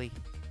 actually.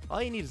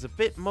 All you need is a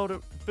bit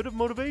of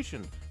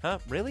motivation. Huh?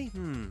 Really?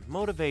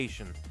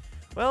 Motivation.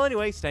 Well,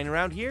 anyway, standing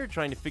around here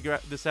trying to figure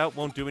this out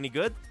won't do any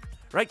good.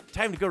 Right,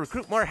 time to go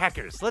recruit more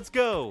hackers. Let's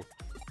go.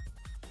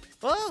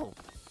 Oh.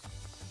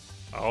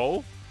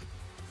 Oh?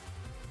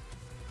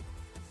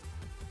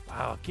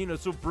 Wow,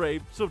 Akino's so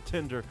brave, so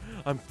tender.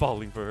 I'm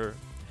falling for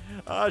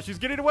her. She's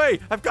getting away.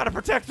 I've got to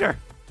protect her.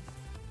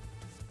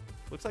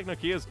 Looks like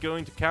Nokia's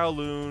going to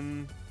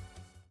Kowloon.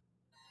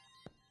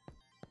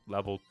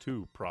 Level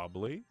 2,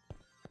 probably.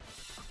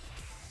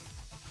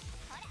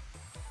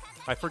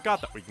 I forgot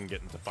that we can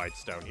get into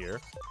fights down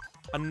here.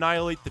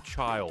 Annihilate the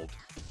child.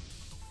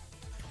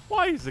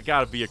 Why has it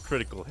gotta be a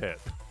critical hit?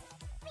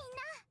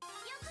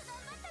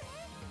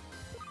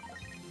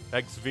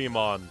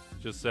 XVmon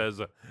just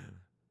says,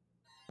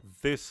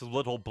 this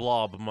little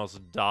blob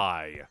must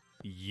die.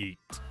 Yeet.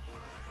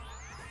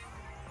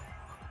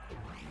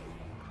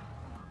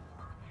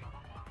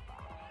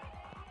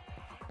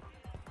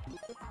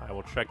 I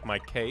will check my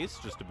case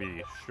just to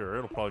be sure.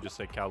 It'll probably just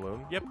say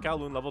Kowloon. Yep,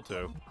 Kowloon level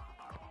 2.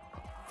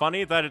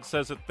 Funny that it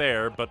says it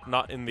there, but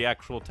not in the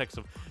actual text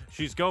of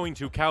she's going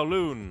to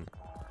Kowloon.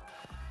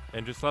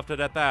 And just left it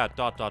at that. ...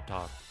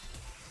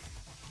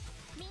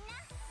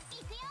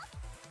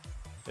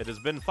 It has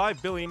been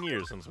 5 billion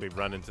years since we've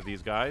run into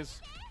these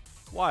guys.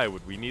 Why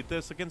would we need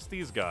this against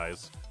these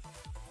guys?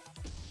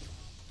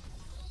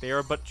 They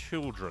are but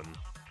children.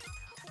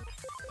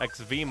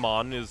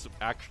 XVmon is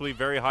actually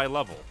very high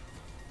level.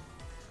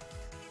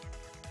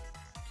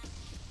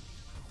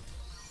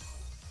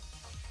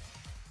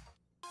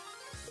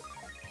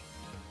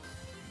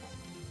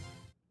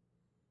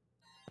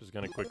 Just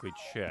gonna quickly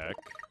check.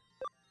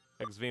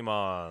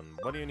 XVmon,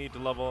 what do you need to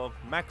level up?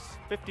 Max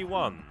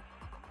 51.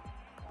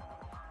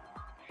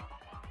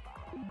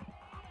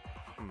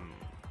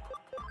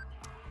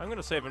 I'm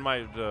gonna save in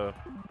my,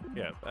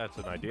 yeah, that's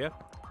an idea.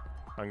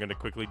 I'm gonna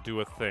quickly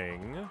do a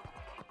thing.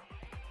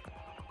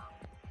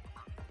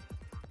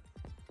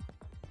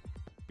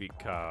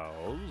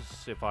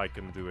 Because if I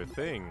can do a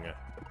thing,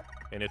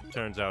 and it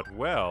turns out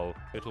well,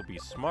 it'll be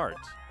smart,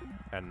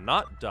 and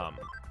not dumb.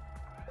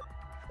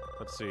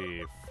 Let's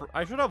see,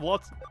 I should have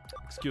lots,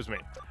 excuse me,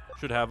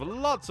 should have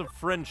lots of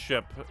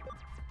friendship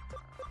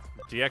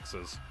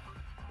DXs.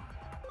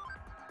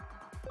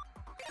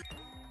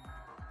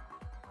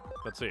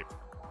 Let's see.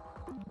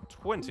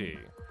 20.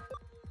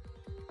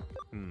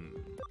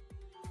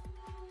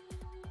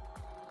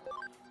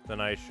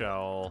 Then I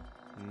shall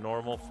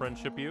normal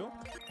friendship you.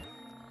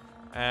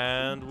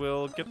 And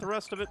we'll get the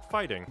rest of it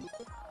fighting.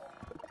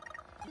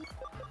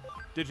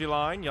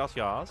 Digiline, yas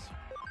yas.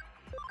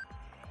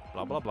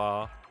 Blah, blah,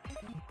 blah.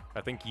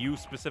 I think you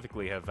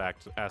specifically have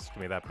asked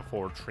me that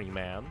before, Tree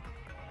Man.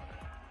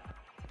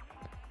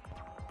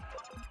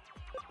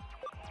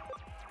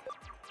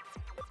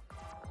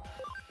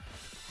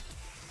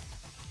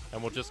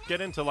 And we'll just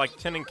get into, like,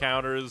 10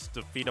 encounters,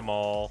 defeat them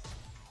all.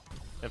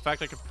 In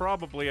fact, I could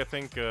probably, I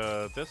think,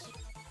 this.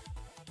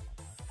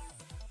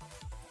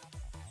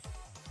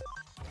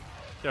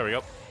 There we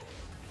go.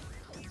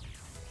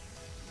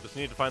 Just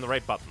need to find the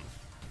right button.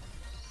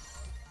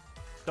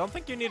 Don't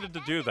think you needed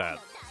to do that,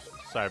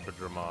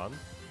 Cyberdramon.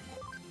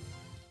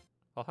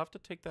 I'll have to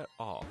take that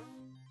off.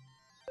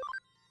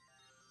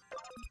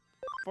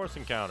 Force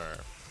encounter.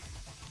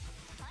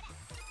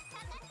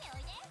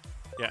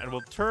 Yeah, and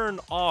we'll turn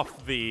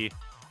off the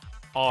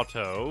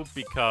auto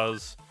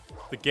because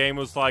the game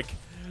was like,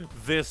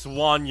 this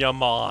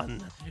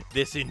Wanyamon,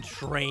 this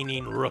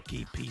entraining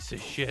rookie piece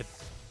of shit,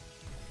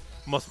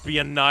 must be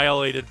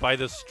annihilated by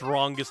the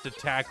strongest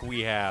attack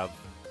we have.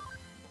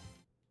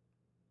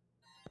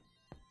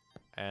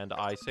 And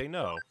I say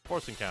no.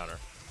 Force encounter.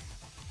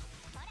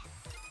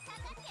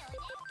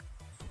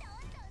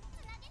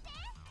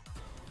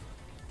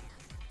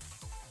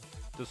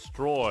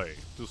 Destroy.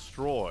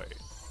 Destroy.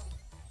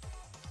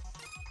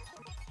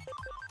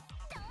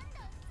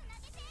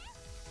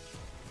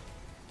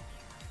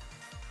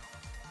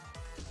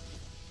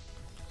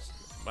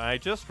 I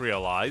just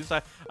realized,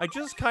 I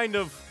just kind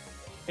of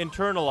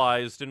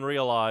internalized and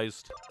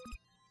realized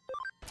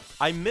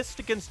I missed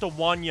against a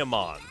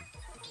Wanyamon.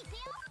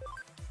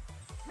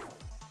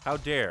 How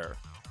dare.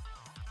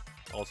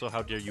 Also,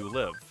 how dare you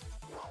live?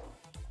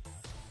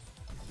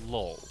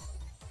 Lol.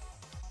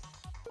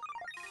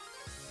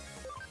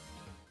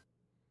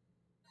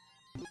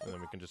 And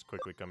then we can just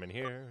quickly come in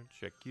here,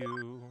 check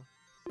you.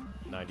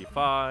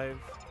 95.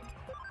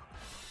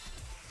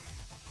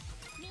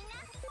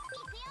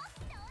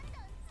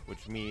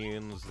 Which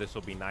means this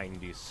will be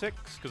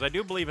 96, because I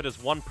do believe it is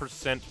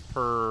 1%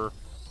 per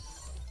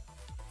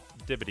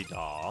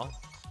dibbity-daw.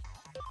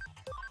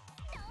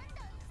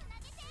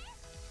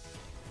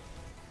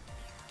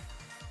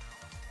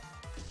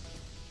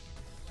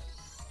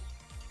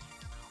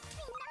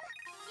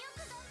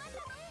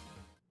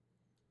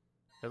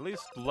 At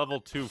least level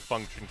 2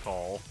 function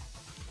call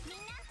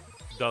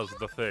does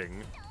the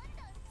thing.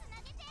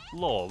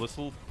 Lol, this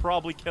will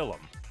probably kill him.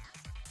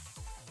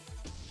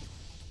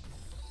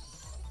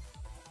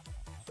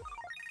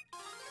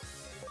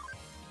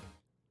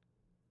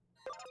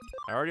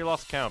 I already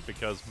lost count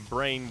because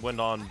brain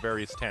went on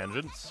various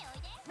tangents.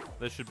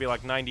 This should be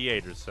like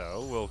 98 or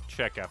so. We'll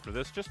check after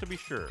this just to be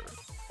sure.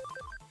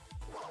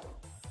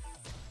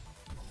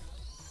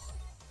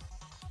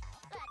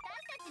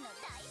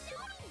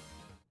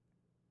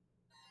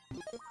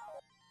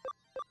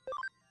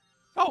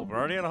 Oh, we're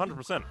already at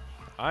 100%.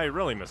 I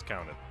really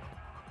miscounted.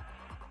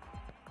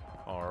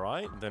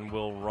 Alright, then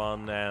we'll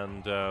run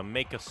and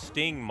make a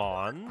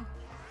Stingmon.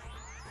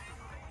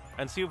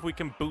 And see if we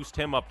can boost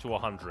him up to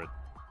 100.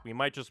 We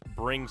might just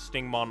bring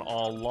Stingmon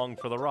all along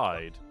for the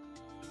ride.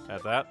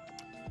 At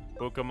that.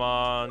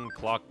 Pokemon,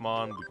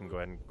 Clockmon, we can go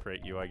ahead and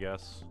create you, I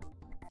guess.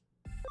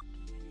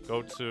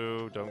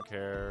 Gotu, don't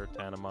care.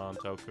 Tanamon,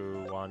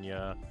 Toku,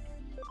 Wanya.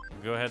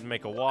 Go ahead and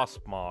make a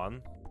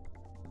Waspmon.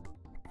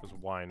 Because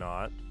why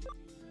not?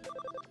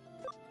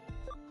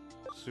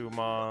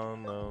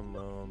 Sumon,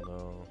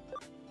 no.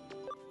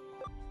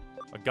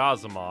 A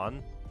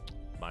Gazamon.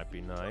 Might be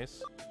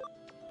nice.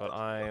 But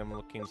I am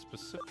looking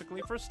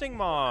specifically for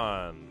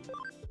Stingmon.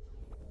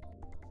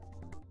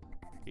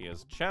 He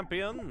is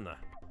champion.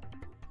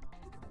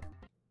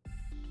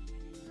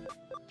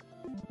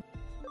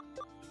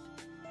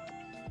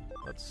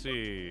 Let's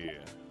see.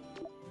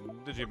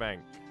 Digibank.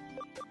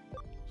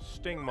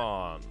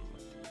 Stingmon.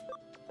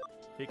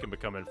 He can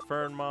become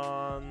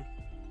Infernmon.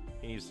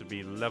 He needs to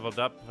be leveled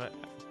up.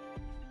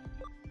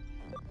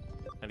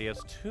 And he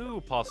has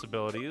 2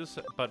 possibilities,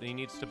 but he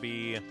needs to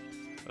be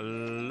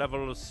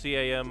level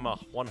CAM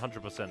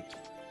 100%.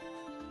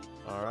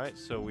 Alright,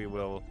 so we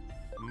will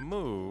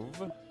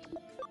move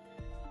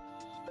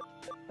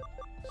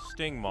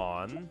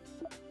Stingmon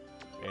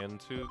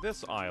into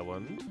this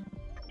island.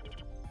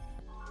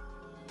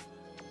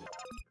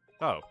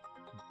 Oh.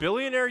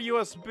 Billionaire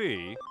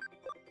USB?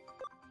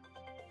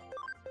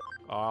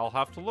 I'll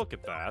have to look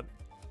at that.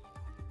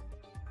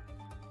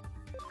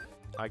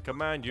 I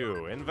command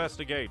you,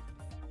 investigate.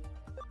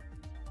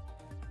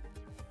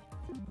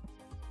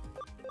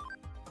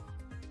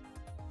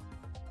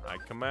 I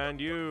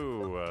command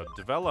you,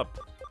 develop.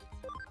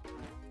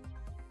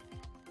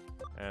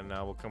 And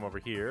now we'll come over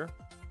here.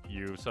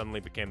 You suddenly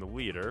became the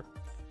leader.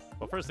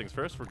 Well, first things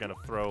first, we're gonna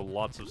throw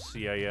lots of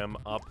CAM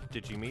up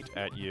Digimeat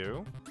at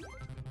you.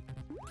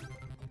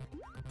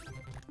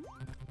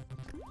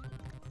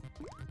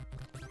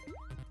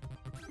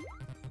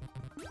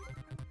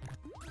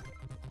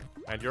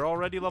 And you're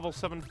already level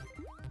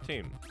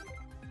 17.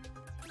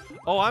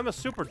 Oh, I'm a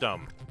super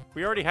dumb.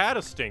 We already had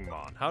a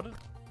Stingmon.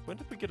 When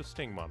did we get a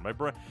Stingmon? My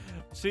brain.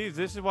 See,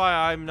 this is why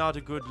I'm not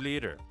a good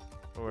leader.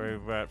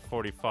 We're at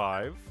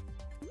 45.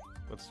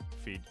 Let's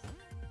feed.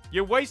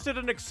 You wasted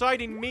an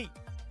exciting meat.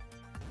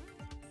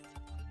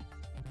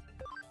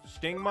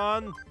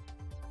 Stingmon.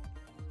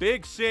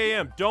 Big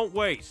CM, don't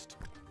waste.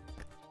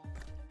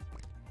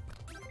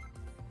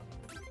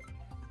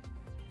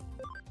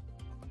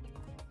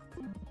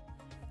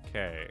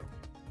 Okay.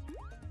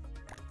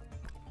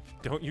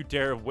 Don't you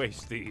dare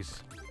waste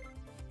these.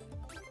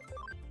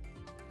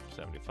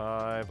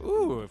 75.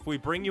 Ooh, if we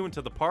bring you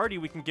into the party,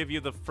 we can give you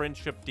the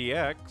Friendship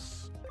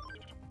DX.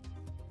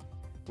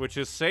 Which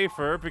is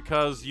safer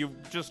because you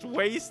just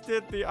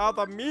wasted the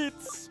other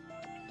meats.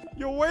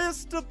 You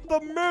wasted the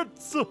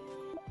meats.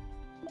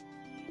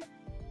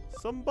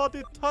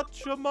 Somebody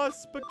touch my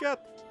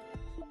spaghetti.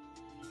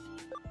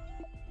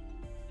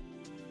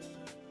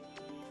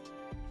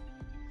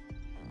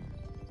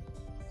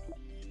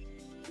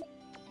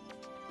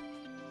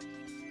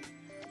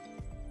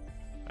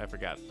 I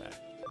forgot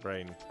that.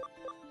 Brain.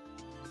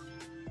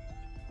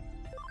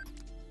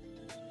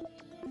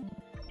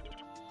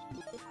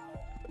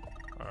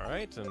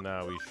 Alright, and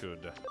now we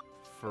should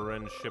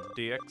Friendship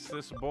DX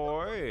this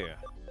boy.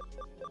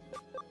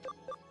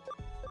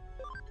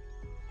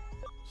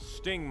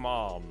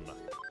 Stingmon.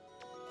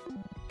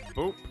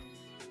 Boop.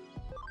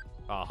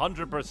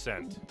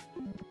 100%.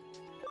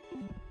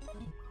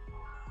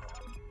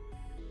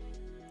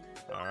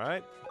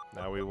 Alright.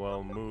 Now we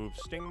will move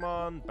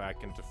Stingmon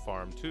back into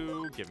Farm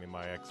 2. Give me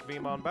my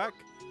XVmon back.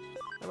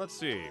 And let's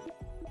see.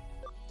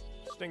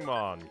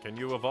 Stingmon, can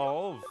you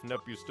evolve?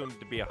 Nope, you still need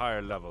to be a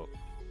higher level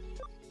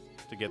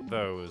to get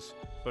those.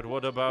 But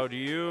what about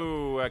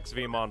you,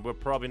 XVmon? We're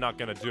probably not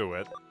gonna do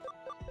it.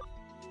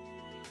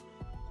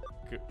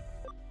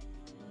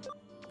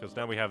 Because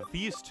now we have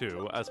these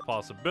two as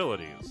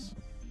possibilities.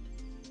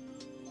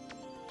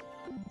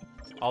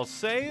 I'll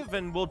save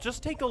and we'll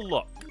just take a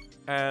look.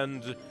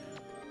 And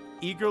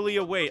eagerly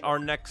await our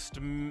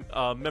next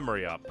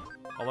memory up.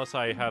 Unless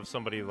I have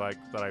somebody like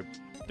that I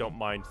don't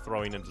mind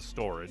throwing into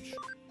storage.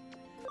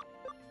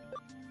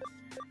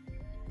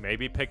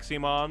 Maybe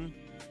Piximon.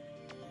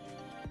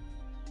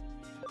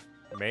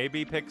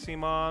 Maybe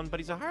Piximon, but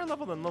he's a higher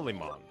level than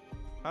Lilymon.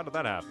 How did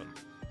that happen?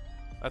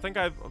 I think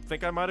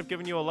I might have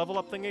given you a level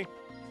up thingy.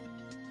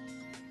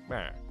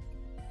 Meh.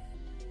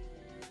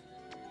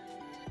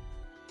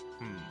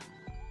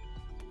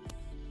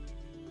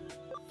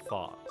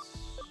 Thoughts.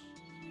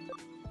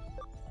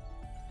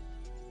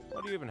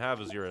 What do you even have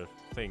as your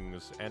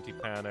things?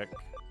 Anti-panic.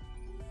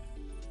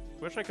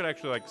 Wish I could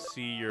actually, like,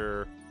 see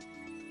your,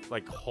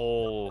 like,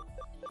 whole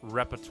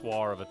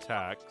repertoire of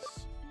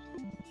attacks.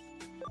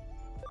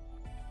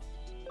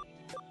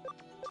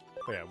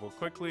 But yeah, we'll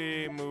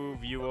quickly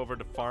move you over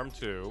to Farm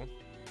 2.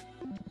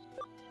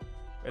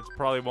 It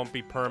probably won't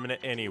be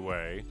permanent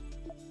anyway.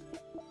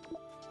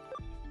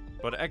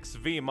 But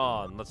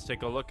XVmon, let's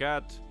take a look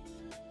at...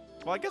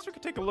 Well, I guess we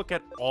could take a look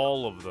at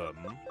all of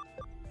them.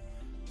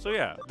 So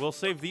yeah, we'll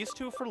save these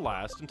two for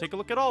last and take a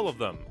look at all of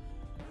them.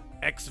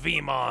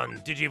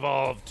 XVmon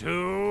Digivolve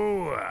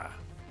 2!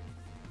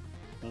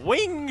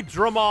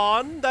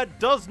 Wingdramon that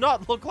does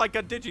not look like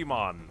a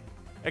Digimon.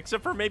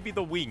 Except for maybe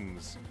the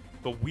wings.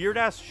 The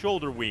weird-ass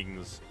shoulder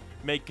wings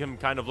make him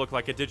kind of look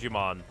like a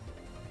Digimon.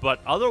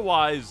 But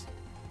otherwise,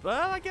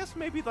 well, I guess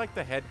maybe like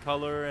the head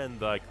color and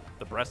like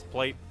the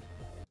breastplate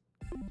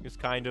is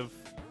kind of...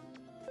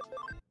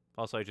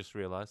 Also, I just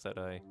realized that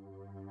I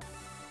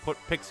put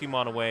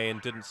Piximon away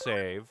and didn't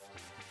save.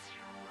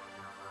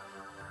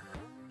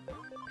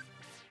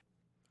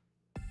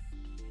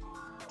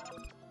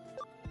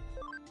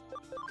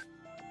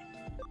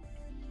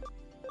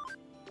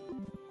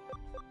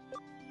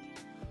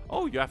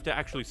 Oh, you have to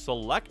actually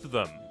select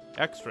them.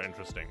 Extra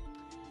interesting.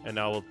 And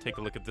now we'll take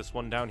a look at this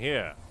one down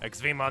here.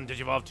 XVmon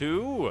Digivolve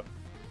 2.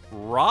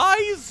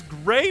 Rise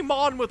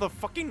Greymon with a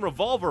fucking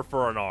revolver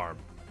for an arm.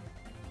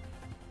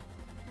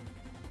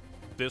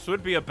 This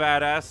would be a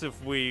badass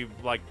if we,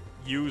 like,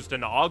 used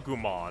an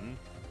Agumon.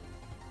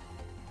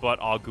 But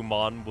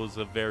Agumon was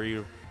a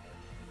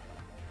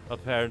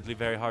apparently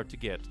very hard to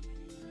get.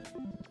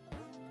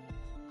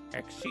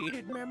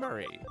 Exceeded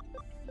memory.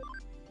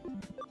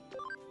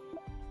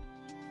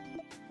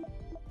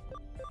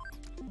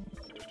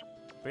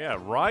 But yeah,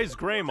 Rise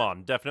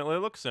Greymon definitely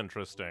looks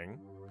interesting.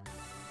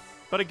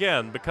 But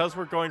again, because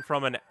we're going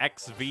from an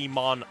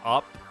XVmon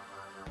up,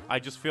 I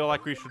just feel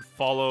like we should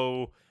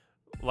follow,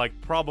 like,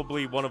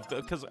 probably one of the...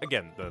 Because,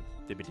 again, the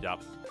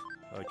Dibbidi-Dop.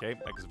 Okay,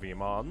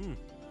 XVmon.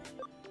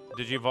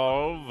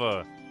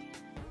 Digivolve.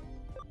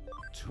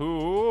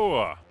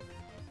 2.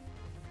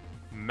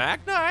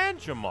 Magna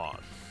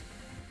Angemon.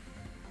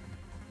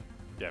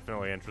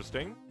 Definitely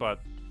interesting, but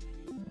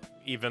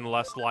even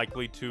less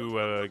likely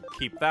to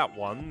keep that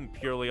one,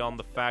 purely on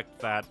the fact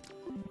that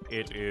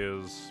it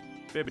is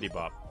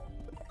Bibbidi-Bop.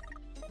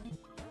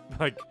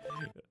 Like,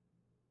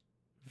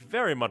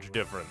 very much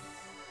different.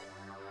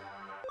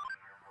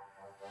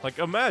 Like,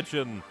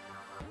 imagine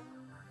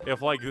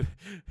if, like,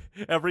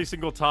 every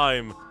single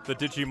time the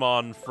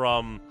Digimon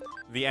from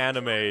the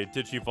anime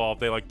Digivolve,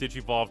 they, like,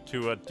 Digivolve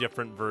to a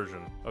different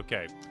version.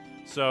 Okay,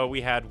 so we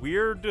had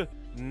weird,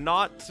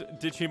 not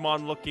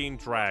Digimon-looking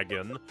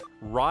dragon,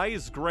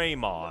 Rise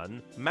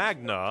Greymon,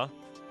 Magna,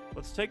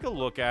 Let's take a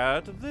look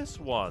at this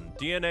one.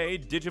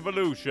 DNA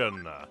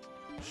Digivolution.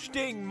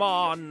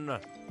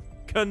 Stingmon.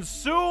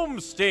 Consume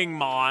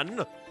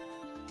Stingmon.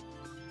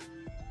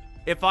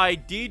 If I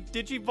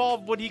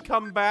Digivolve, would he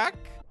come back?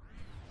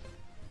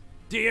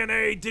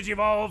 DNA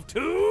Digivolve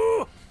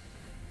 2?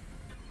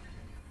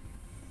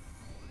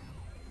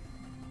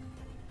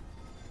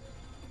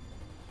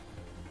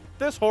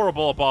 This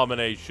horrible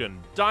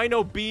abomination.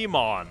 Dino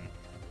Beamon.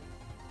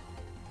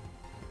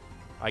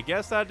 I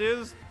guess that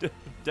is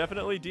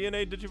definitely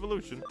DNA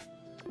Digivolution.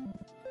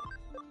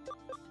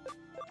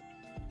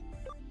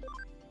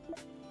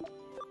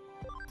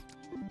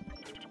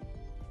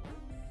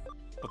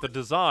 But the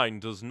design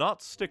does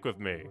not stick with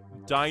me.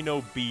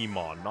 Dino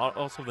Beamon.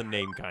 Also, the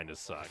name kind of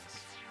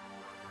sucks.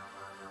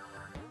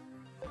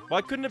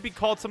 Why couldn't it be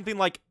called something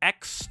like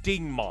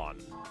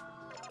Extingmon?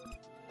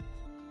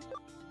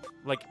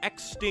 Like,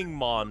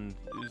 Extingmon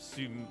is,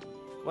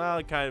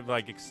 well, kind of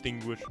like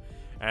extinguish.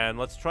 And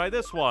let's try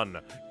this one.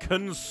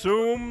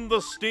 Consume the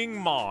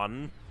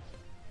Stingmon.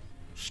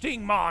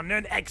 Stingmon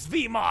and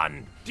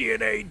XVmon.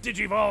 DNA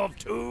Digivolve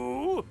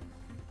 2.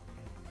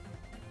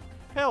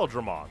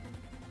 Paildramon.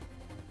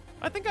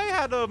 I think I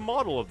had a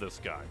model of this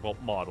guy. Well,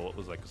 model. It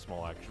was like a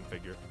small action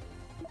figure.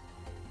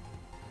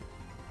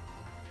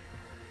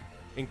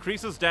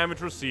 Increases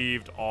damage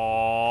received.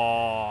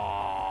 Oh.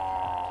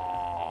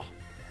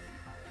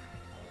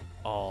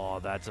 Oh,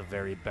 that's a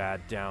very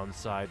bad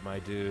downside, my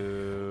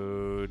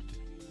dude.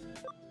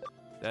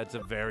 That's a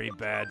very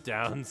bad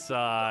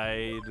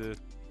downside.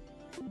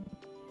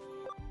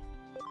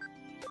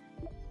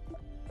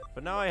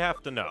 But now I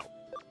have to know.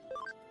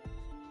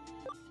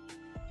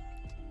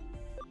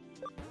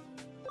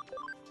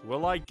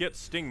 Will I get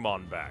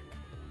Stingmon back?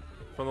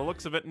 From the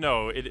looks of it,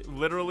 no. It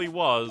literally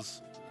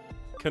was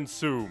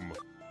consume.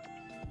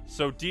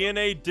 So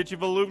DNA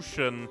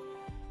Digivolution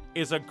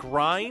is a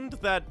grind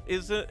that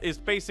is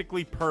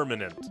basically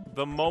permanent.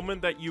 The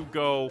moment that you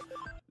go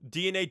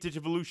DNA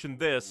Digivolution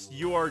this,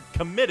 you are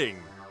committing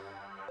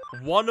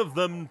one of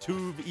them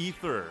to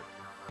ether.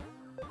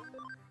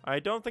 I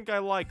don't think I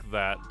like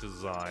that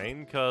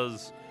design,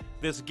 because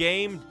this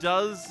game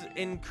does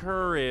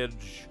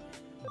encourage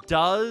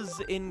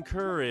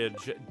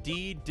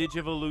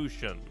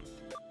de-digivolution.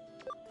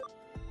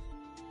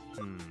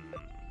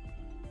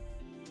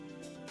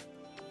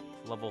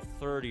 Level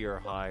 30 or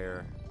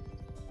higher.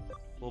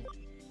 Well,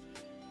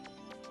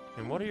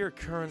 and what are your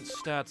current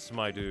stats,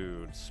 my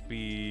dude?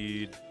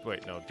 Speed...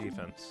 Wait, no,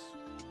 defense.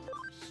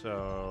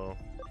 So...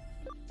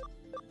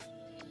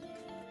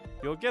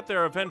 You'll get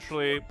there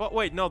eventually, but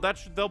wait, no,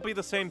 they'll be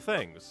the same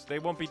things. They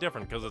won't be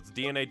different, because it's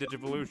DNA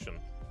Digivolution.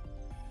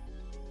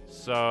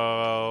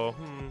 So...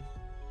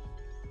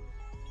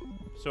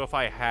 So if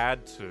I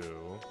had to,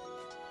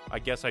 I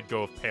guess I'd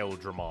go with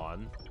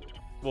Paildramon.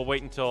 We'll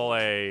wait until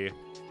a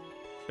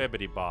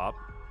Bibbidi Bop.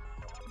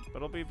 But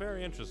it'll be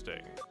very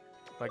interesting.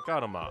 Like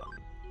Gatomon.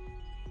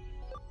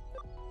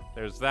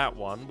 There's that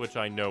one, which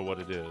I know what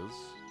it is.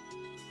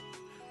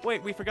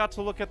 Wait, we forgot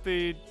to look at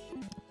the...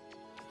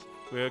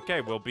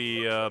 Okay, we'll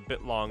be a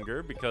bit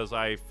longer because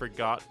I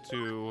forgot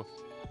to...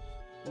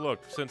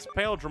 Look, since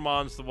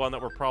Paildramon's the one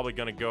that we're probably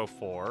going to go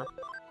for,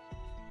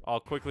 I'll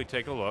quickly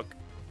take a look.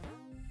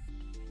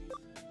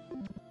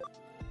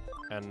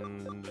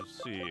 And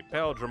let's see.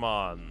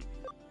 Paildramon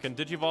can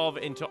digivolve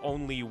into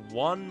only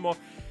one more...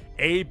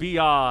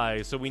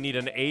 ABI! So we need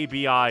an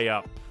ABI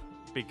up.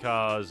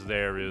 Because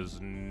there is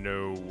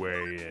no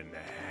way in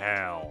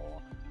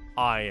hell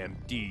I am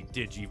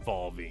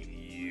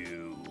de-digivolving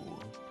you.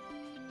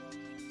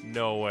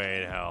 No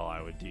way in hell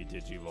I would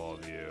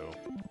de-digivolve you.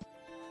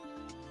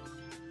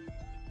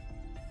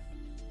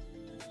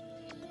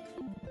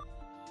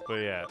 But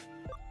yeah,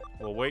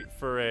 we'll wait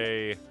for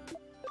a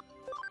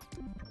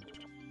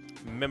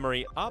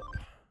memory up,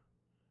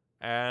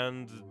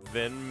 and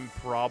then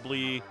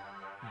probably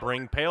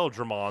bring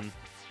Paildramon.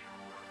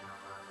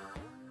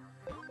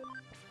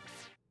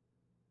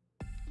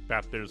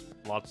 That there's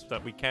lots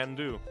that we can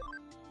do.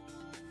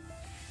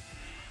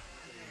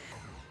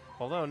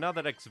 Although, now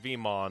that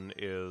XVmon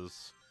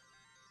is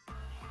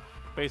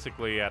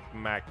basically at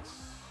max...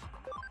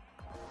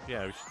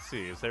 Yeah, we should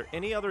see. Is there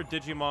any other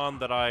Digimon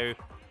that I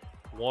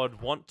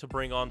would want to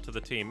bring onto the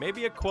team?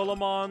 Maybe a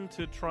Quillamon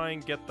to try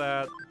and get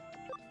that...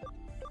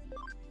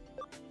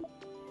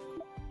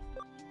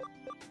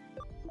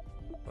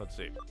 Let's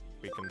see.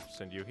 We can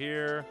send you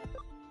here.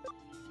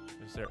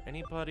 Is there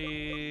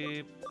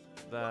anybody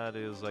that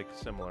is, like,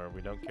 similar?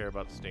 We don't care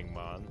about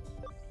Stingmon.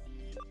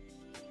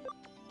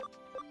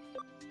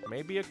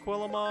 Maybe a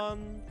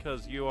Quillamon,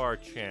 because you are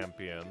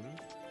champion.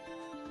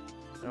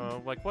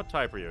 Like, what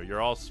type are you?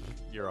 You're also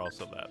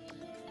that.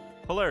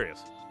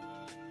 Hilarious.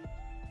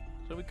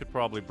 So we could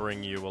probably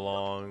bring you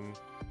along.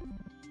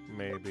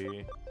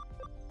 Maybe.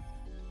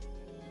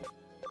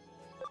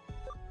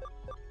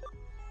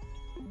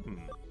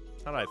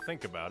 Now that I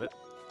think about it,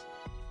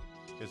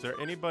 is there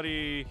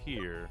anybody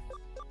here?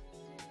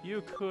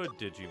 You could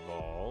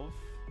digivolve,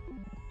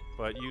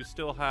 but you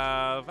still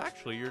have...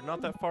 Actually, you're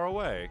not that far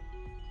away.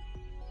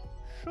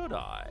 Should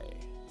I?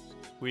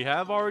 we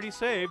have already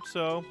saved,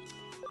 so...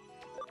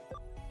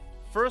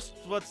 First,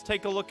 let's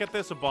take a look at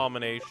this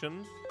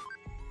abomination.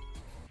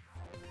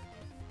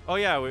 Oh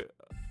yeah,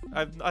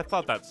 I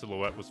thought that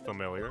silhouette was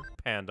familiar.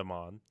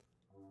 Pandamon.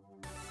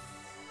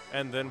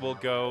 And then we'll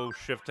go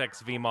Shift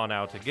X Vmon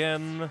out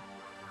again.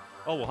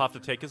 Oh, we'll have to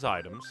take his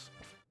items.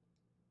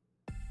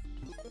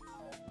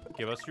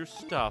 Give us your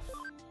stuff.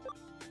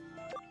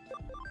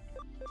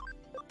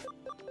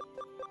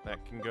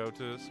 That can go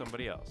to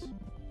somebody else.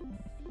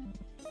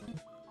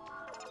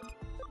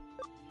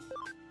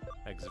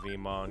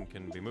 XVmon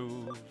can be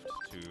moved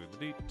to the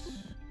delete.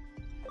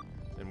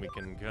 Then we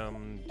can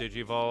come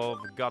Digivolve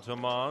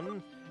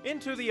Gatomon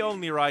into the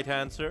only right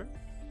answer.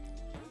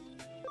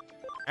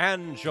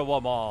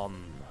 Angelomon.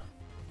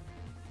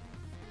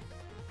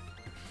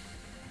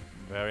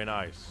 Very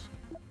nice.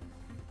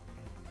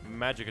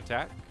 Magic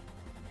attack.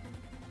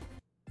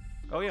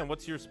 Oh yeah, and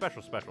what's your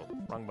special?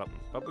 Wrong button.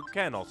 But we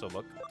can also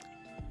look.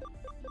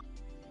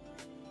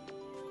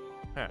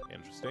 Huh,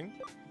 interesting.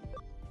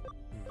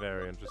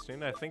 Very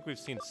interesting. I think we've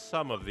seen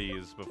some of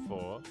these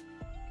before.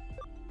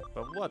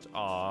 But what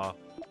are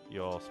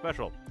your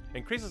special?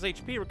 Increases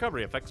HP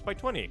recovery effects by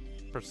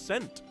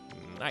 20%.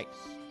 Nice.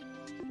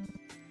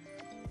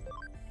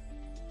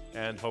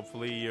 And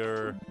hopefully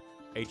your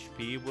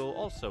HP will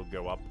also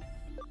go up.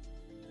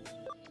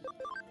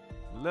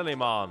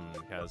 Lilymon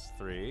has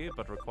 3,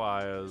 but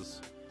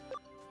requires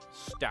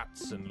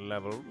stats and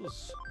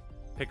levels.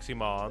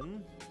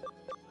 Piximon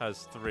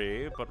has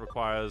 3, but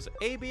requires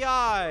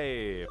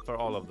ABI for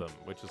all of them,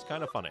 which is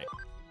kind of funny.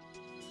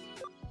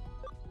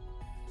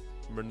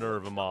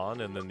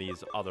 Minervamon, and then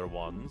these other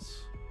ones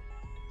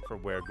for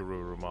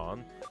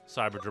Weregarurumon.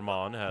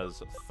 Cyberdramon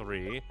has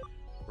 3.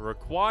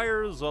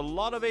 Requires a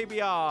lot of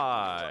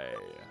ABI.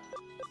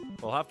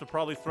 We'll have to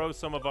probably throw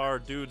some of our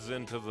dudes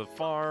into the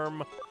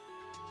farm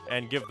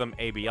and give them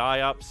ABI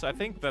ups. I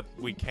think that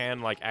we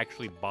can, like,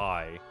 actually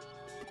buy.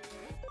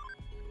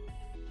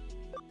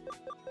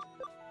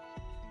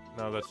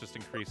 No, that just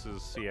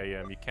increases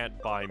CAM. You can't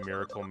buy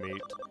Miracle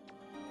Meat.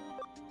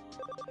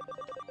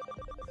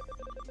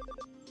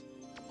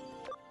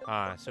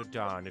 Ah, so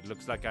darn. It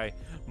looks like I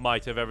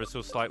might have ever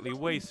so slightly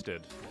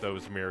wasted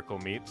those Miracle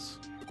Meats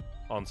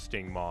on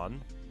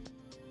Stingmon.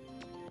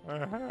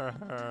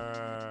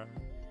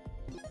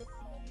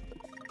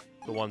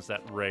 The ones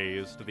that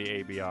raised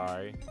the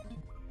ABI.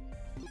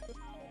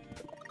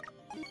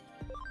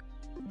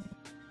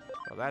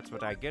 Well, that's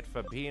what I get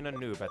for being a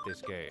noob at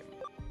this game.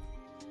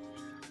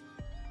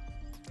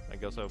 I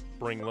guess I'll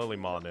bring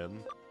Lilymon in.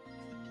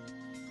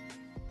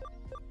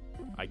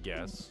 I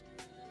guess.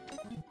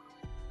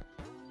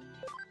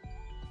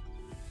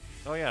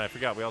 Oh yeah, I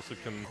forgot. We also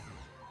can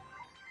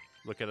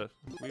look at it.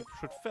 We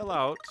should fill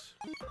out.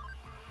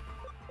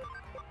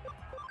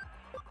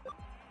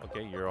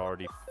 Okay, you're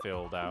already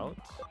filled out.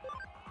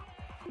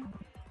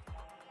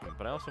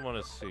 But I also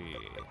want to see,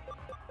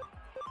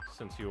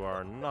 since you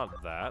are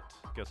not that,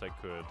 guess I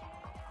could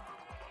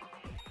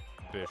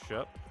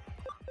Bishop.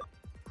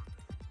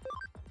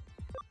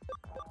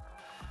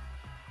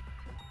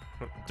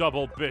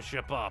 Double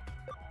Bishop up.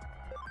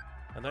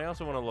 And I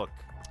also want to look.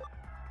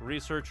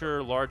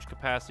 Researcher, large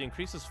capacity,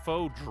 increases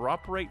foe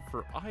drop rate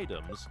for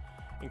items,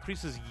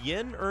 increases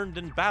yen earned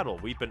in battle.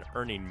 We've been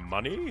earning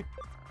money?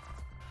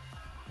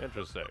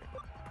 Interesting.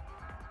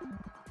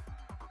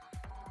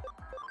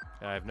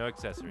 I have no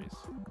accessories,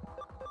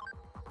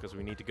 because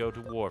we need to go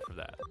to war for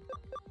that.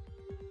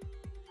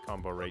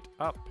 Combo rate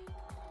up.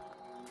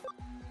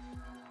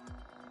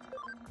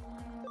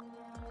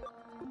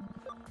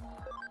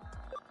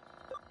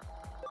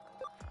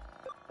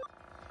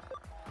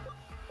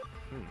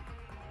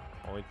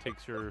 Only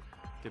takes your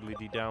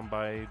diddly-dee down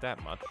by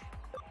that much.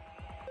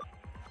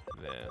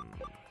 Then...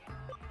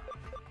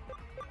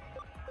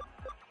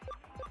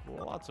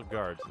 lots of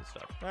guards and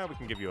stuff. We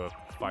can give you a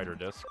fighter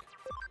disc.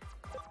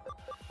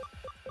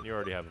 And you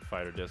already have a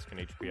fighter disc and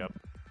HP up.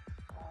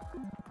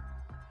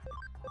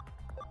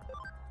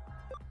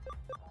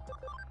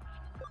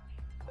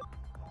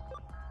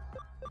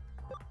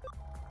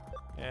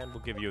 And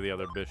we'll give you the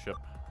other bishop.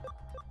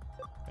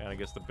 And I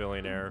guess the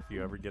billionaire if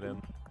you ever get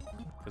in.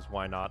 Because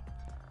why not?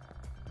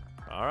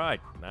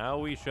 Alright, now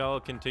we shall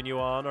continue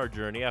on our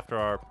journey after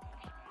our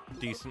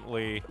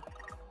decently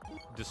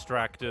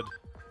distracted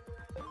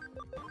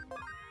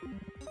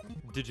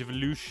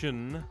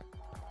Digivolution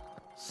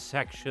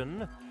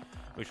section.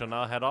 We shall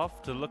now head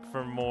off to look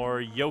for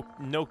more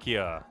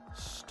Nokia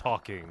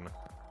stalking.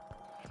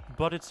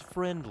 But it's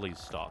friendly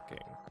stalking.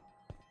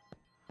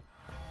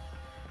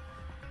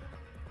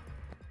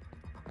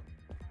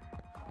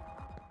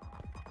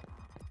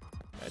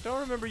 I don't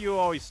remember you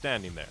always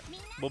standing there.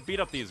 We'll beat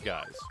up these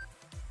guys.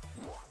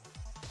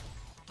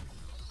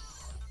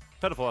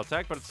 Pitiful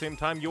attack, but at the same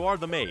time, you are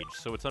the mage,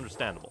 so it's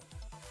understandable.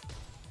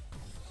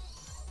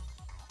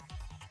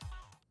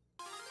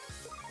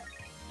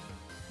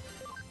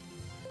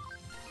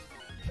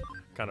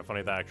 Kind of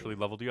funny that actually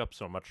leveled you up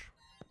so much.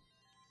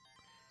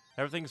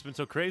 Everything's been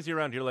so crazy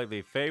around here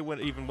lately. Faye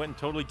even went and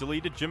totally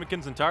deleted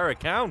Jimikin's entire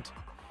account.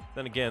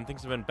 Then again,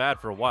 things have been bad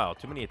for a while.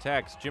 Too many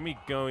attacks. Jimmy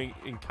going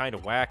in kind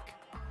of whack.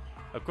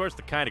 Of course,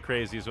 the kind of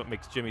crazy is what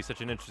makes Jimmy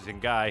such an interesting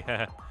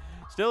guy.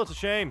 Still, it's a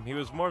shame. He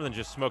was more than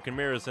just smoke and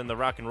mirrors and the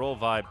rock and roll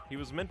vibe. He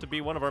was meant to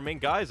be one of our main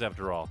guys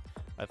after all.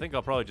 I think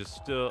I'll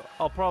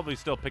probably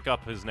still pick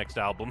up his next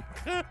album.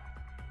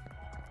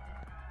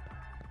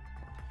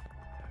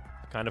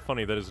 Kind of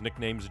funny that his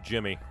nickname's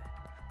Jimmy.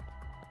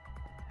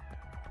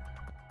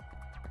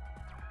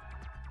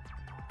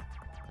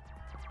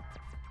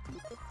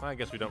 I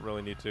guess we don't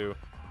really need to.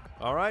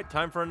 All right,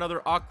 time for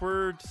another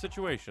awkward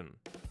situation.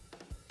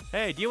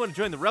 Hey, do you want to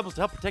join the rebels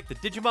to help protect the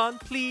Digimon,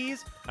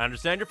 please? I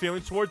understand your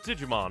feelings towards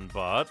Digimon,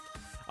 but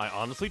I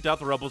honestly doubt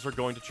the rebels are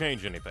going to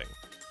change anything.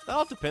 That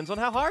all depends on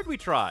how hard we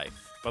try.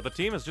 But the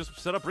team has just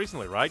set up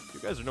recently, right? You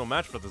guys are no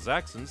match for the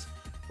Zaxxons.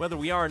 Whether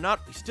we are or not,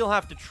 we still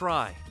have to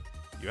try.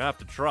 You have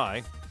to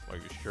try? Are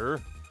you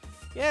sure?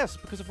 Yes,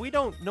 because if we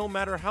don't, no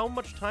matter how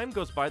much time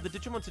goes by, the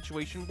Digimon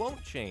situation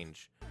won't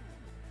change.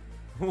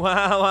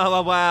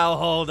 Wow,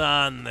 hold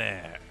on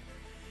there.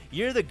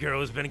 You're the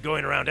girl who's been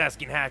going around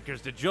asking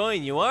hackers to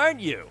join you,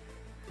 aren't you?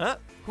 Huh?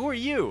 Who are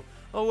you?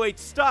 Oh, wait,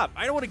 stop.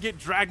 I don't want to get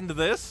dragged into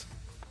this.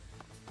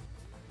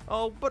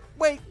 Oh, but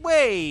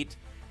wait.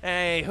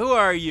 Hey, who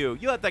are you?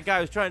 You let that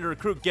guy who's trying to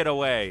recruit get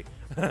away.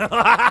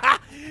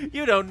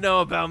 You don't know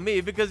about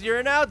me because you're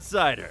an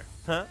outsider.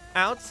 Huh?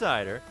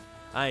 Outsider?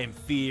 I am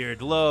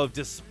feared, loathed,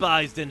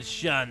 despised, and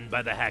shunned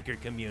by the hacker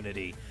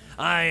community.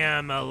 I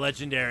am a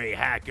legendary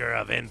hacker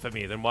of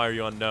infamy. Then why are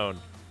you unknown?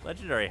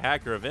 Legendary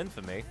hacker of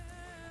infamy?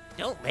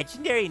 Don't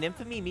legendary and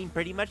infamy mean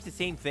pretty much the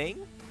same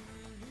thing?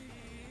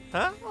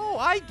 Huh? Oh,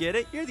 I get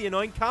it. You're the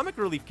annoying comic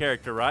relief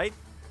character, right?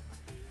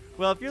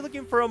 Well, if you're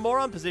looking for a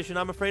moron position,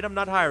 I'm afraid I'm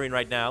not hiring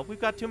right now. We've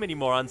got too many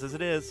morons as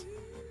it is.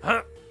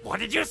 Huh? What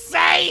did you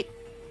say?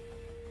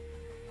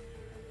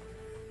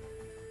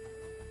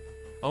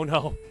 Oh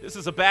no, this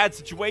is a bad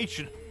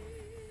situation.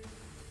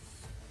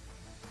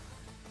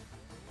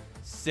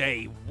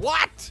 Say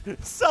what?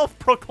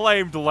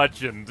 Self-proclaimed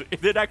legend.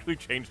 It actually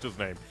changed his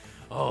name.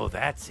 Oh,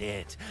 that's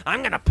it.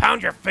 I'm gonna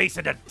pound your face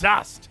into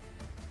dust.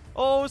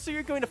 Oh, so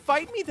you're going to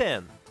fight me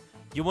then?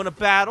 You want to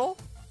battle?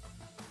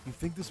 You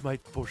think this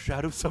might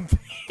foreshadow something?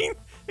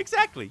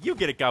 Exactly. You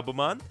get it,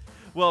 Gabumon.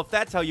 Well, if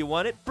that's how you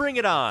want it, bring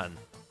it on.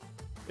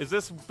 Is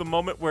this the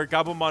moment where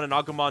Gabumon and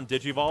Agumon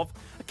digivolve?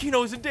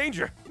 Akino is in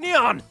danger.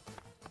 Neon!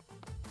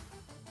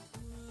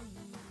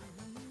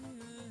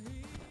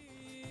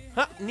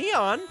 Huh?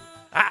 Neon?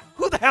 Ah,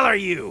 who the hell are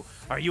you?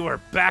 Are you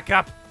her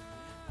backup?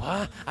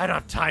 What? I don't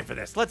have time for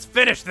this. Let's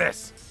finish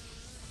this.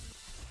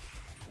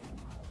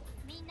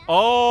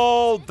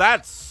 Oh,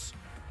 that's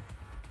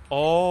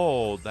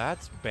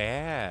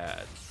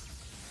bad.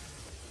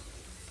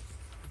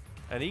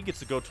 And he gets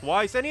to go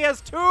twice, and he has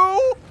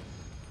two?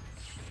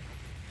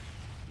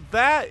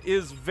 That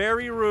is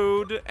very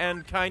rude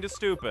and kind of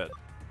stupid.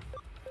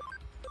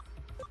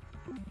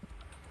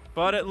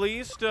 But at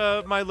least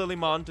my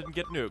Lilymon didn't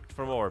get nuked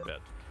from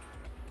orbit.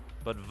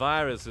 But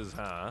viruses,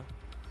 huh?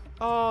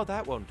 Oh,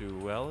 that won't do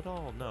well at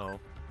all, no.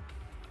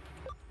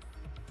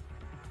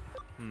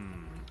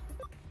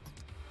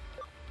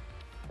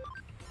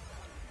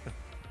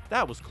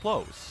 That was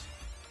close.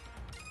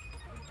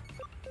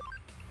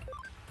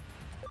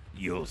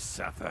 You'll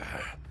suffer.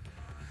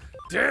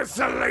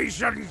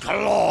 Desolation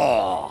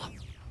Claw!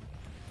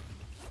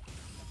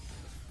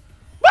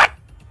 What?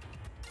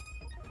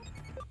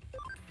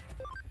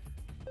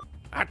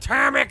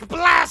 Atomic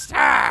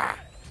Blaster!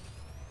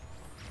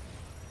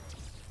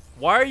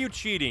 Why are you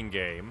cheating,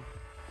 game?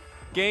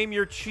 Game,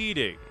 you're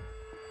cheating.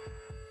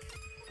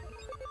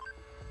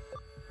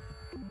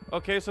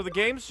 Okay, so the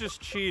game's just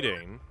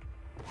cheating.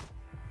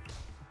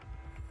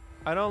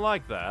 I don't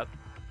like that.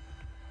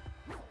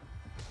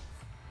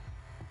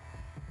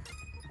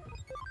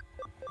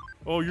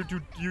 Oh, you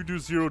do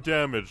 0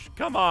 damage.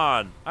 Come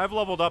on! I've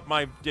leveled up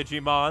my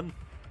Digimon.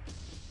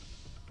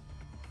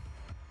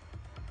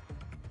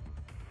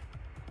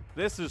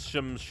 This is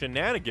some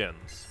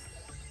shenanigans.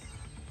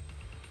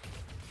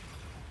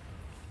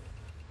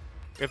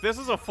 If this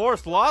is a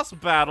forced loss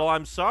battle,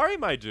 I'm sorry,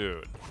 my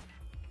dude.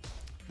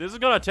 This is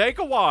gonna take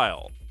a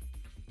while.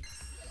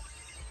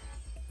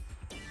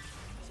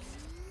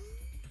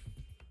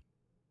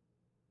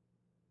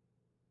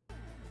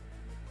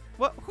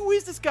 What? Who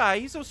is this guy?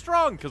 He's so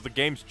strong. Because the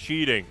game's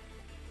cheating.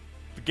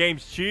 The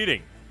game's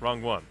cheating.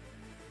 Wrong one.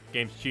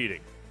 Game's cheating.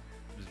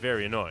 It's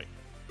very annoying.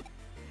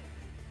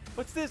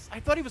 What's this? I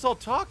thought he was all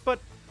talk, but...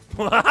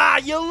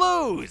 You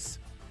lose!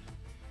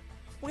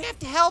 We have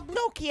to help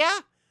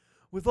Nokia!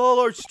 With all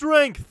our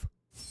strength!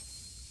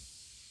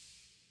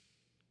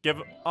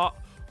 Give...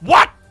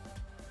 what?!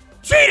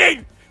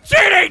 Cheating!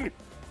 Cheating!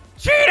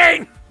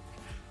 Cheating!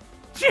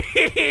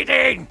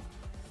 Cheating!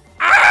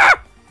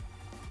 Ah!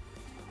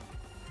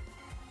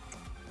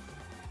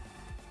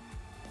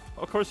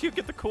 Of course, you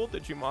get the cool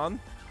Digimon.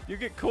 You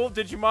get cool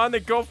Digimon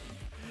that go...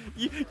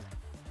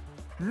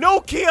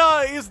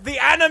 Nokia is the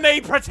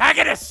anime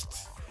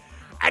protagonist!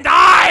 And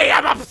I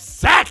am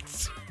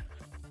upset!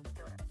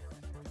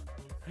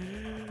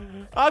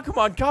 Oh, come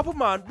on,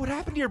 Gabumon. What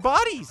happened to your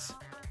bodies?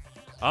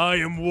 I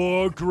am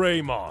War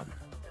Greymon.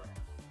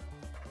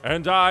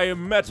 And I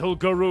am Metal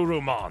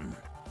Garurumon.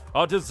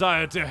 Our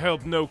desire to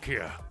help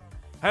Nokia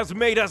has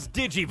made us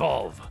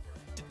Digivolve.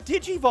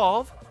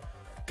 Digivolve?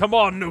 Come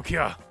on,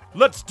 Nokia.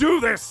 Let's do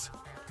this!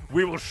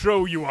 We will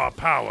show you our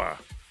power.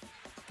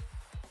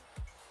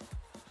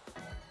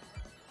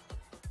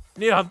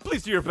 Neon,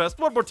 please do your best.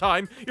 One more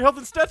time. Your health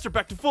and stats are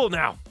back to full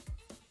now.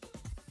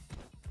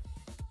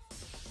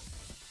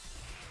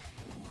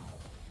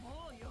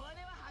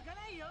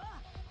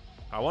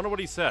 I wonder what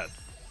he said.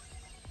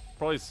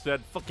 Probably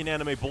said fucking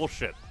anime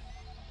bullshit.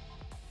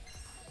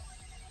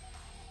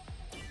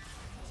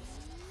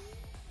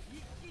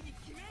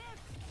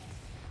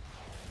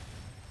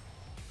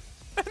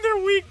 And they're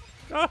weak.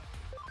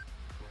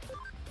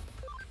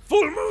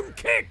 Full moon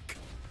kick.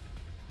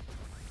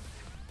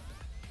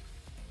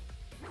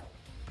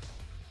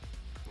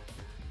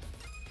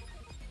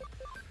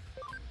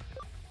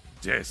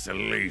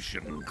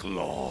 Desolation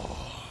claw.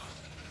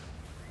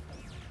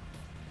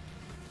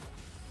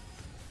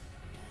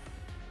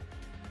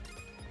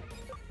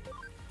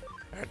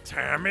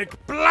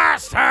 Atomic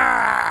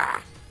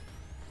blaster.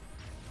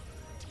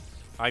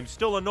 I'm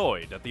still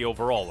annoyed at the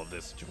overall of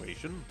this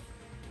situation.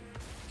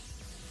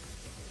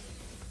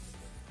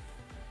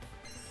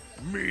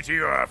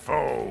 Meteor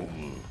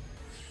foam.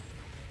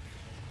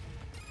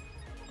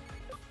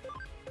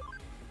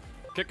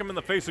 Kick him in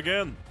the face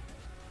again.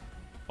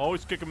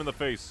 Always kick him in the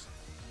face.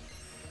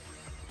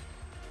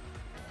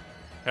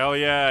 Hell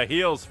yeah,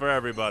 heals for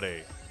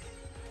everybody.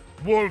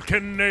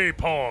 Vulcan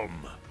napalm.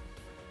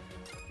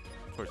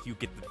 Of course, you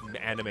get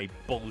the anime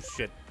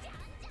bullshit.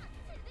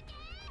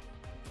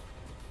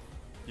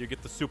 You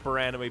get the super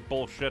anime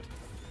bullshit.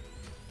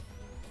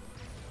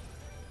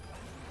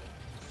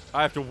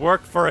 I have to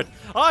work for it.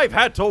 I've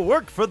had to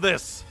work for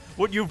this.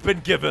 What you've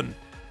been given.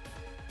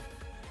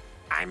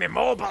 I'm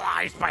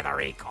immobilized by the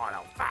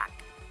recoil. Fuck.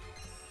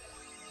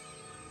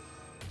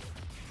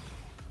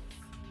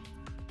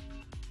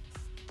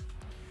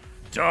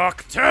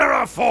 Dark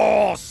Terra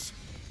Force.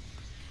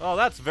 Oh,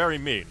 that's very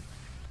mean.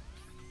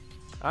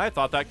 I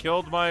thought that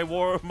killed my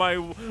war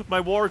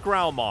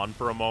Growlmon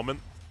for a moment.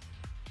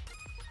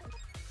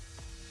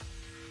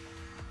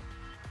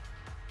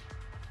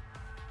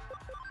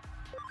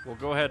 We'll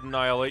go ahead and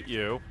annihilate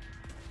you.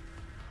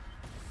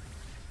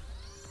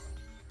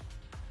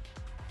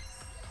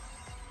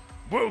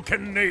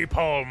 Vulcan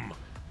napalm.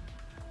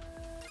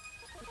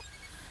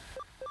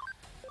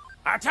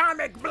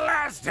 Atomic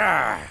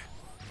blaster.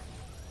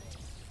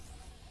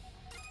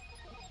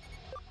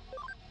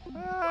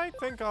 I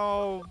think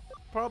I'll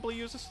probably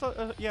use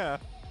a yeah.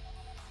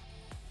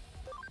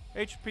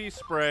 HP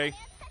spray.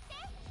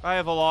 I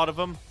have a lot of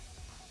them.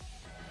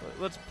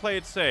 Let's play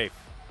it safe.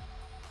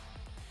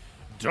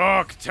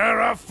 Dark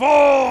Terra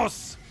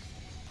Force!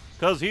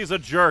 'Cause he's a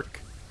jerk.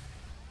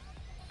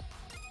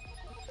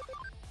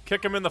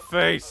 Kick him in the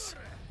face.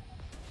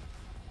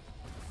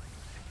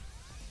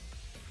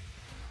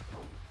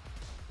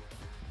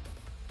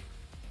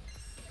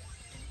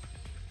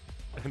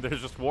 And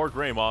there's just War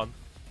Greymon.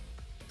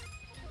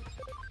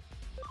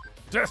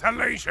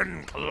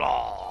 Desolation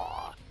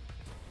Claw!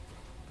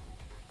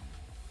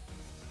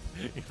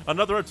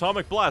 Another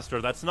atomic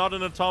blaster. That's not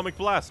an atomic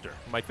blaster.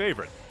 My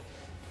favorite.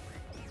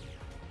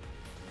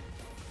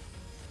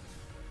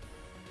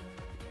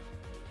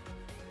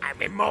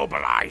 I'm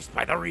immobilized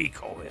by the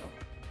recoil.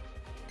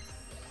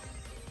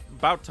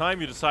 About time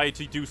you decided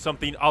to do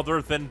something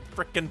other than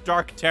frickin'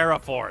 Dark Terra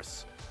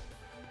Force.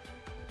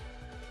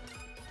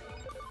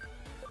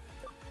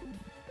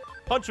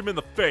 Punch him in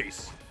the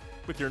face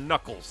with your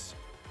knuckles.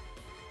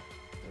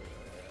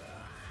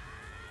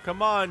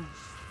 Come on,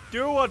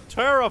 do a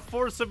Terra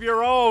Force of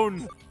your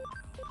own.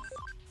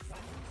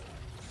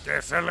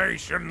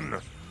 Desolation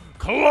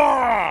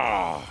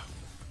Claw!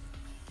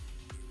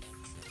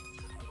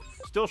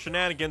 Still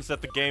shenanigans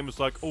that the game is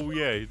like, oh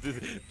yeah,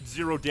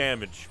 0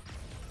 damage.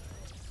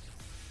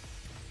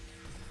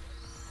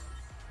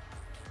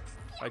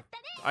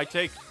 I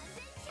take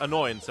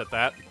annoyance at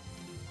that.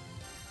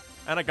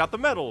 And I got the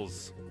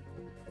medals.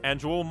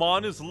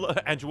 Anguomon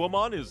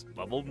is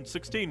level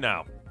 16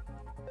 now.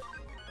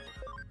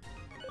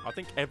 I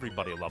think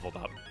everybody leveled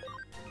up.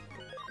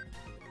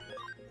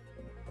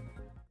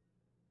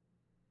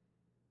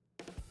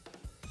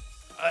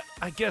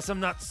 I guess I'm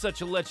not such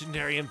a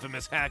legendary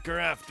infamous hacker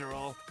after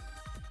all.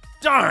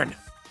 Darn!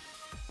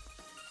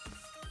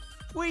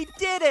 We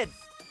did it!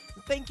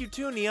 Thank you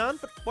too, Neon,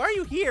 but why are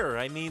you here?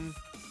 I mean...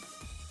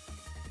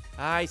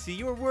 I see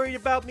you were worried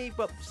about me,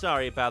 but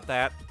sorry about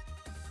that.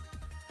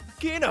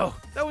 Kino,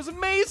 that was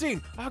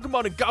amazing!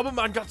 Agumon and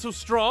Gabumon got so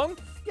strong!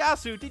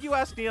 Yasu, did you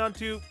ask Neon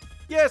to...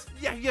 Yes,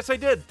 I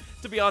did.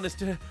 To be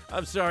honest,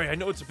 I'm sorry. I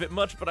know it's a bit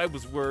much, but I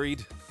was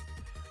worried.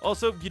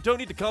 Also, you don't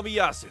need to call me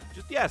Yasu.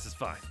 Just Yas is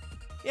fine.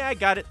 Yeah, I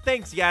got it.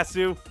 Thanks,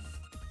 Yasu.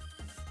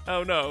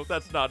 Oh no,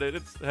 that's not it.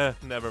 It's,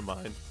 never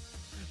mind.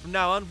 From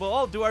now on, we'll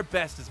all do our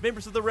best as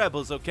members of the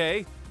Rebels,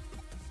 okay?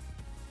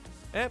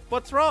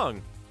 What's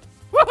wrong?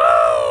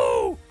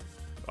 Woohoo!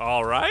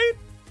 All right.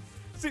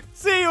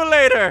 See you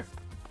later.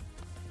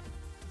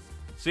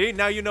 See,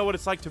 now you know what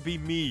it's like to be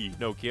me,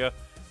 Nokia.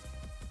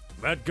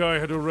 That guy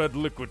had a red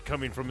liquid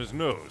coming from his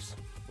nose.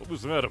 What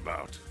was that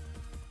about?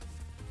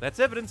 That's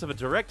evidence of a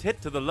direct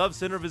hit to the love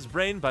center of his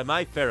brain by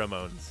my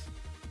pheromones.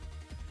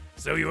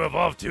 So you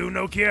evolved too,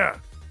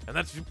 Nokia? And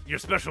that's your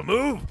special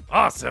move?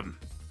 Awesome!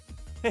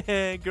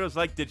 Girls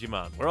like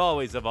Digimon. We're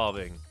always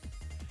evolving.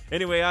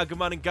 Anyway,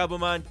 Agumon and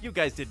Gabumon, you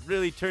guys did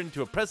really turn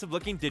into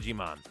impressive-looking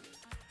Digimon.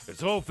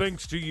 It's all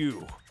thanks to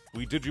you.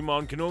 We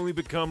Digimon can only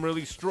become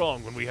really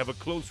strong when we have a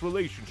close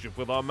relationship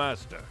with our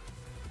master.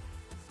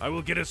 I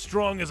will get as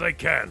strong as I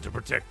can to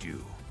protect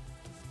you.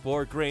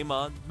 For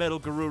Greymon, Metal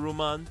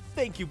Garurumon,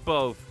 thank you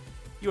both.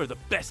 You are the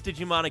best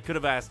Digimon I could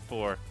have asked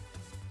for.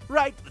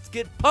 Right, let's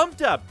get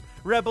pumped up.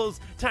 Rebels,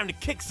 time to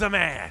kick some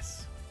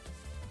ass.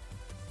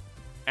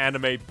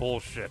 Anime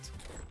bullshit.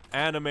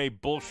 Anime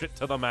bullshit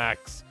to the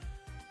max.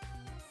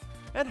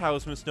 And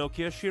how's Miss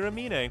Nokia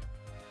Shiramine?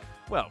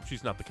 Well,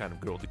 she's not the kind of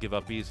girl to give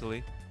up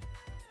easily.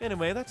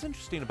 Anyway, that's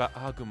interesting about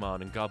Agumon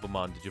and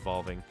Gabumon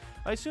digivolving.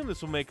 I assume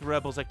this will make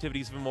Rebels'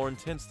 activities even more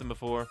intense than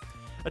before.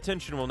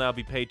 Attention will now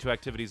be paid to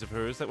activities of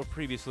hers that were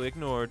previously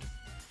ignored.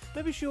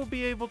 Maybe she will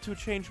be able to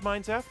change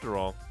minds after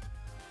all.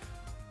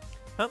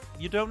 Huh?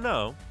 You don't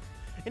know?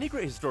 Any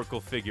great historical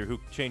figure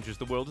who changes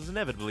the world is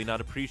inevitably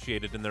not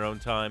appreciated in their own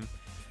time.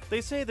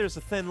 They say there's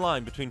a thin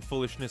line between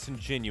foolishness and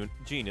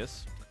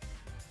genius.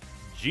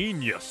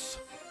 Genius!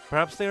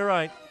 Perhaps they are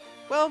right.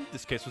 Well,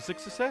 this case was a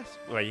success.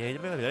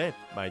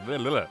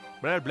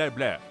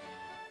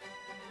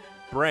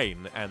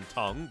 Brain and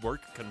tongue work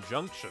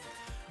conjunction.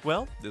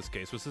 Well, this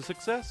case was a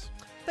success.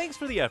 Thanks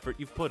for the effort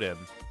you've put in.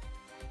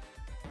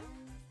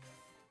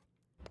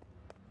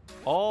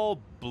 All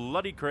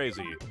bloody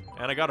crazy.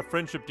 And I got a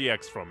Friendship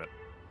DX from it.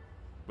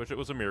 Wish it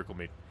was a Miracle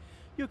Meat.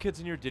 You kids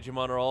and your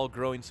Digimon are all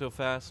growing so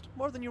fast.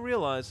 More than you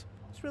realize.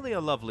 It's really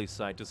a lovely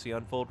sight to see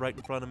unfold right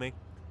in front of me.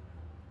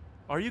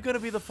 Are you going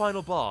to be the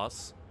final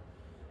boss?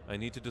 I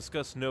need to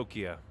discuss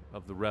Nokia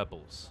of the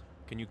Rebels.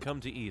 Can you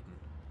come to Eden?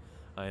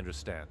 I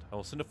understand. I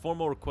will send a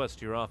formal request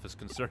to your office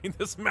concerning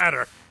this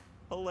matter.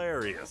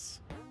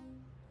 Hilarious.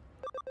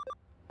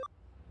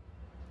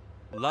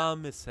 La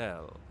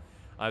Misselle.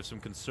 I have some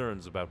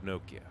concerns about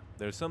Nokia.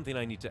 There's something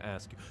I need to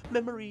ask you.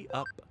 Memory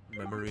up.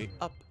 Memory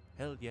up.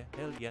 Hell yeah,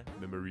 hell yeah.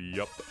 Memory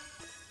up.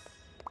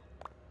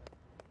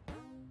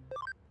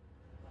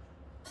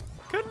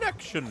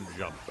 Connection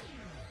jump.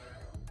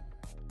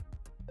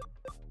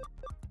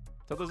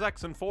 To the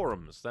Zexan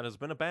forums that has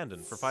been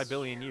abandoned for 5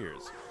 billion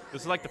years.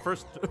 This is like the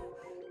first...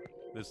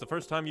 this is the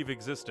first time you've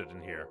existed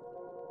in here.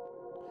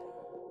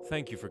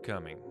 Thank you for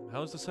coming.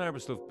 How's the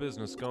Cyber Sleuth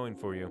business going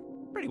for you?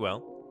 Pretty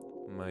well.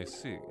 I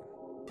see.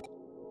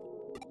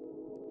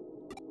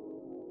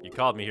 You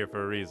called me here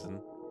for a reason.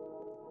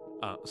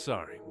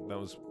 Sorry. That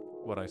was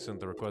what I sent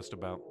the request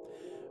about.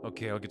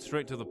 Okay, I'll get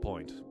straight to the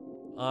point.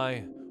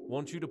 I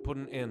want you to put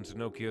an end to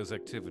Nokia's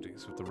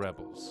activities with the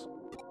Rebels.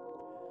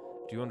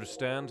 Do you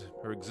understand?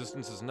 Her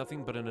existence is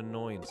nothing but an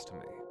annoyance to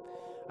me.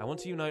 I want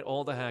to unite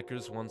all the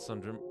hackers once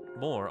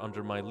more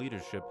under my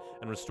leadership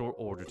and restore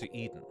order to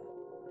Eden.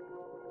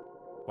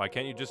 Why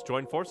can't you just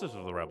join forces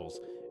with the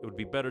Rebels? It would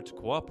be better to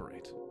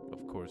cooperate.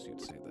 Of course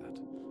you'd say that.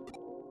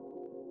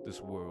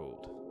 This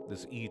world,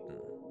 this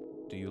Eden,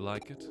 do you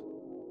like it?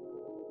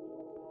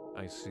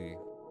 I see.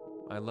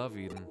 I love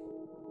Eden.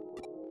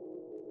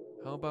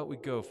 How about we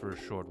go for a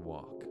short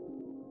walk?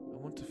 I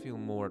want to feel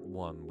more at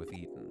one with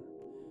Eden.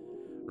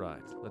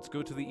 Right, let's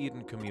go to the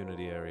Eden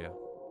community area.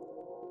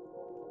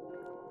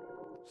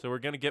 So we're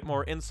gonna get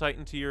more insight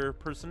into your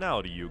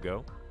personality,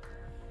 Yugo.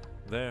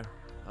 There.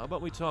 How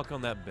about we talk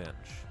on that bench?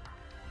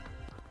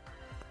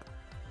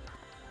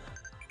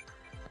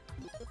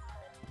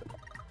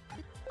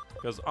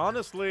 Because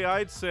honestly,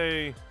 I'd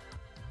say...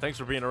 Thanks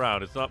for being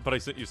around. It's not, but I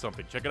sent you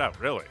something. Check it out,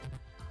 really.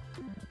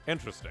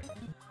 Interesting.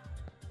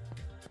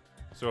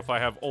 So if I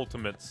have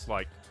ultimates,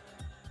 like...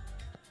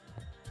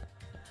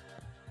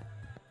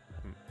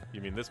 You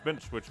mean this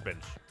bench? Which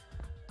bench?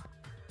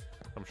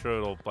 I'm sure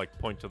it'll, like,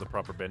 point to the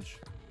proper bench.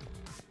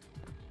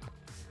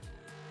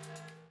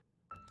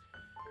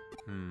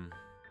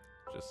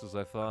 Just as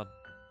I thought.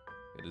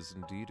 It is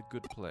indeed a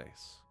good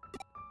place.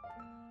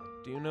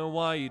 Do you know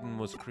why Eden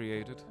was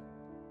created?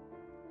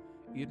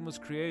 Eden was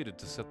created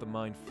to set the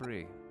mind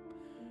free.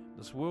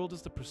 This world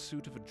is the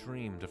pursuit of a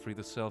dream to free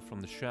the self from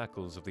the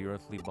shackles of the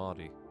earthly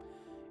body.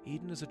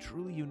 Eden is a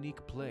truly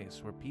unique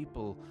place where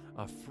people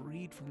are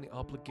freed from the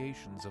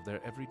obligations of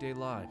their everyday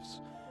lives,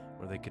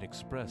 where they can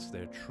express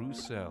their true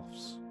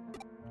selves.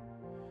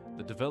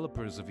 The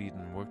developers of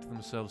Eden worked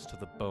themselves to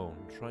the bone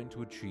trying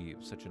to achieve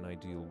such an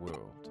ideal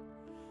world.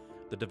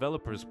 The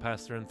developers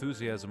passed their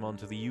enthusiasm on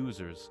to the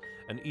users,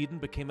 and Eden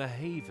became a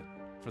haven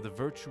for the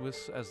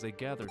virtuous as they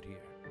gathered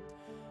here.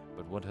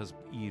 But what has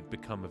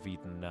become of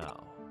Eden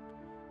now?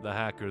 The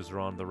hackers are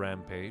on the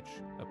rampage,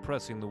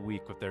 oppressing the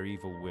weak with their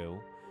evil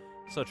will.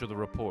 Such are the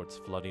reports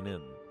flooding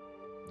in.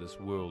 This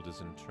world is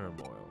in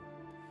turmoil.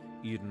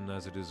 Eden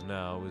as it is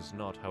now is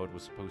not how it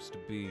was supposed to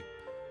be.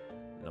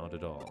 Not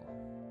at all.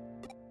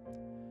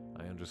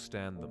 I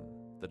understand them.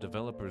 The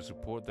developers who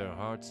poured their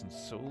hearts and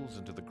souls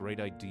into the great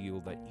ideal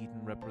that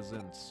Eden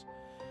represents.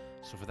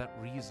 So for that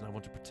reason, I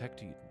want to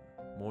protect Eden.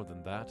 More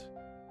than that,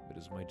 it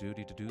is my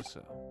duty to do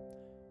so.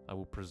 I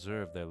will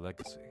preserve their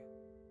legacy.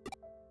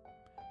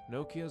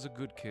 Nokia is a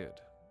good kid.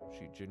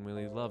 She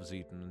genuinely loves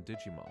Eden and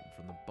Digimon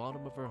from the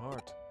bottom of her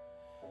heart.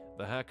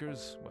 The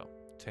hackers, well,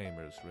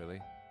 tamers really,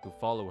 who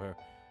follow her,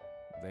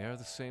 they are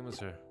the same as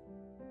her.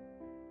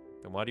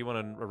 Then why do you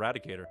want to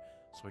eradicate her?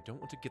 So I don't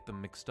want to get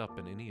them mixed up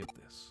in any of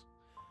this.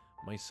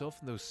 Myself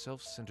and those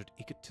self-centered,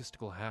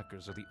 egotistical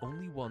hackers are the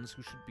only ones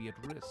who should be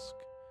at risk.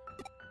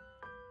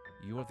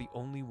 You are the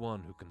only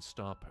one who can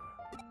stop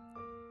her.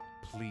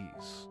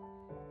 Please,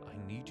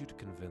 I need you to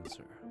convince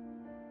her.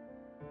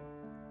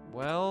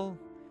 Well,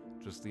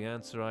 just the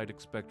answer I'd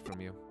expect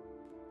from you.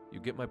 You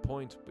get my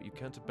point, but you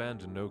can't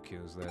abandon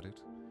Nokia, is that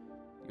it?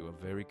 You are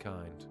very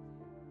kind.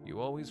 You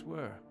always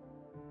were.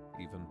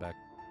 Even back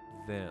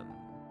then.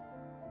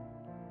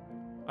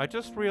 I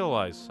just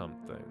realized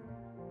something.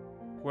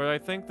 Where I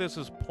think this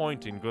is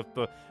pointing with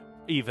the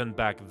even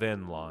back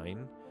then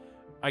line.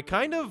 I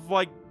kind of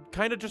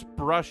just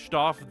brushed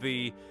off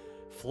the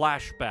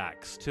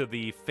flashbacks to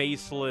the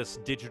faceless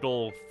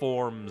digital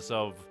forms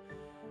of,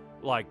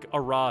 like,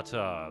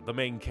 Arata, the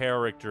main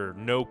character,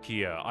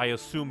 Nokia, I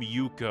assume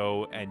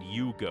Yuko, and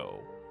Yugo.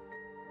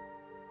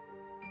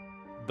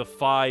 The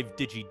 5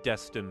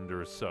 Digidestined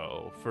or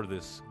so for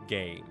this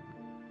game.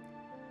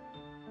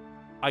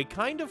 I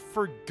kind of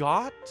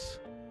forgot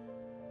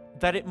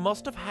that it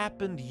must have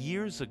happened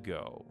years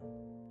ago.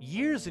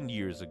 Years and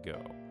years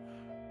ago.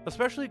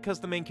 Especially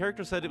because the main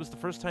character said it was the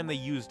first time they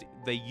used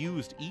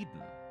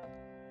Eden.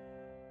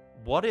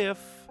 What if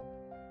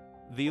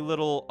the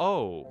little,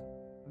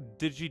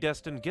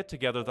 Digidestined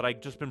get-together that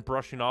I've just been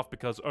brushing off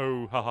because,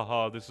 oh, ha ha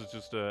ha, this is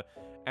just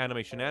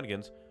anime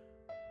shenanigans.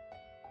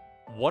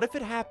 What if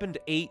it happened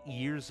 8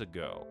 years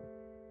ago?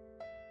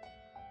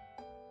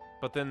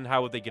 But then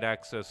how would they get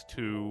access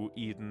to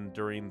Eden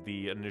during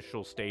the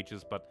initial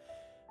stages? But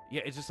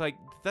yeah, it's just like,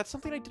 that's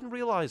something I didn't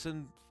realize,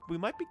 and we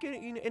might be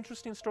getting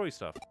interesting story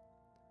stuff.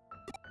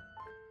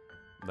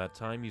 That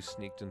time you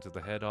sneaked into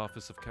the head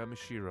office of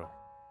Kamishiro.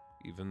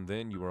 Even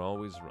then, you were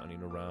always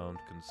running around,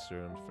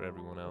 concerned for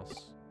everyone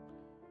else.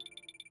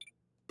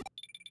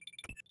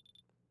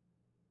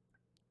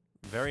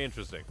 Very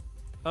interesting.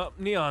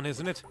 Neon,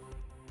 isn't it?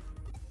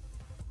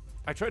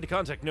 I tried to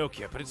contact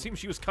Nokia, but it seems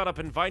she was caught up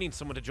inviting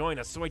someone to join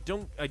us, so I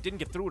didn't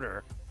get through to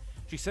her.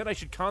 She said I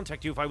should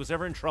contact you if I was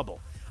ever in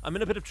trouble. I'm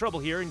in a bit of trouble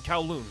here in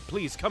Kowloon.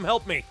 Please, come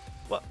help me.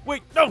 What?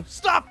 Wait, no,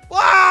 stop!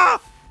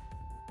 Ah!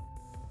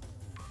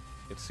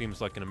 It seems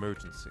like an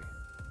emergency.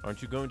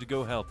 Aren't you going to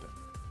go help him?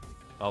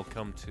 I'll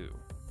come too.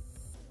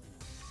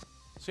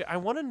 See, I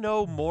want to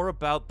know more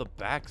about the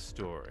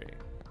backstory.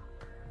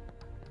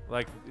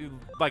 Like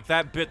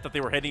that bit that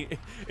they were heading...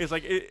 It's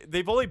like,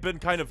 they've only been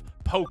kind of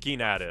poking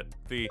at it.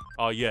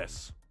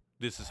 Yes,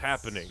 this is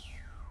happening.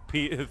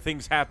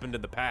 Things happened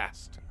in the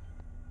past.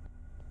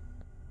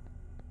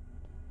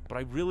 But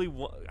I really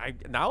want...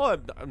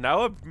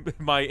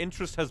 my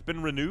interest has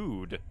been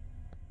renewed.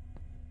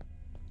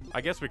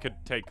 I guess we could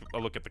take a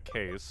look at the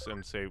case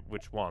and say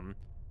which one.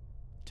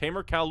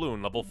 Tamer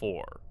Kowloon, level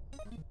 4.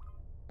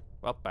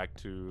 Well, back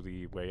to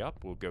the way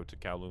up. We'll go to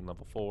Kowloon,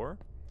 level 4.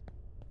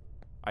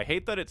 I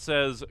hate that it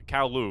says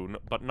Kowloon,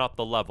 but not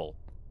the level.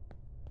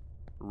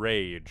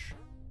 Rage.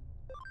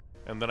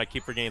 And then I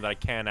keep forgetting that I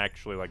can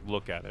actually, like,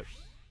 look at it.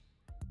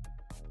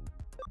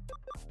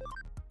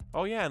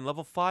 Oh yeah, and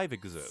level 5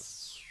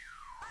 exists.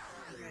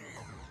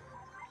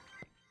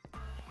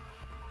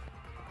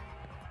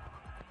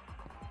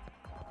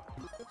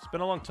 It's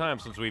been a long time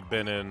since we've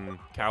been in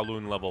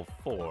Kowloon level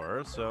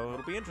 4, so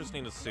it'll be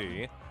interesting to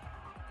see.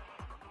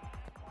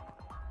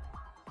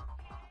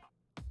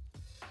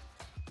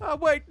 Oh,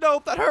 wait,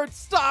 no, that hurts,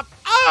 stop!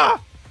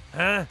 Ah!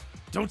 Huh?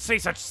 Don't say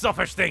such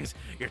selfish things!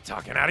 You're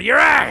talking out of your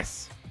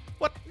ass!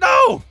 What?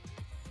 No!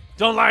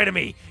 Don't lie to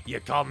me! You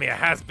called me a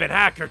has-been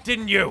hacker,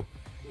 didn't you?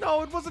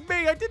 No, it wasn't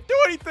me, I didn't do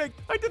anything!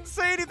 I didn't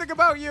say anything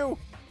about you!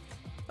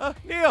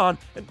 Neon,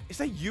 is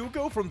that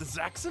Yugo from the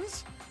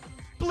Zaxxons?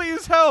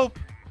 Please help!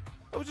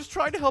 I was just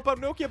trying to help out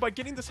Nokia by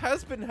getting this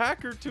has-been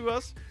hacker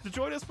to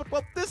join us, but,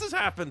 well, this has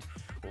happened!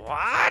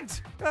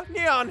 What?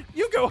 Neon,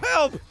 Yugo,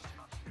 help!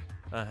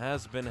 A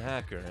has-been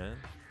hacker, eh?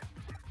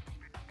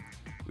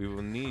 We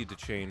will need to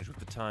change with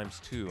the times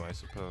too, I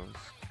suppose.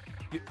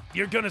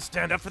 You're gonna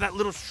stand up for that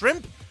little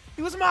shrimp?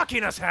 He was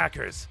mocking us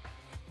hackers!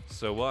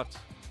 So what?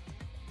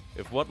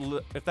 If what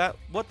that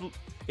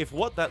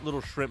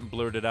little shrimp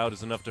blurted out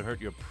is enough to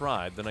hurt your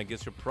pride, then I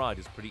guess your pride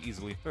is pretty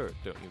easily hurt,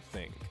 don't you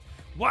think?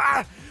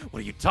 What? What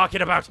are you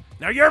talking about?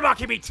 Now you're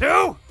mocking me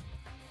too?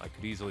 I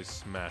could easily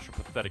smash a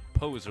pathetic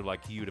poser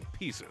like you to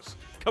pieces.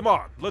 Come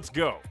on, let's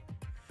go.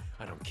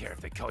 I don't care if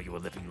they call you a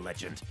living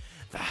legend.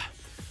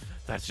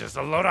 That's just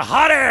a load of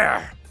hot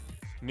air!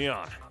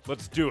 Neon,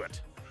 let's do it.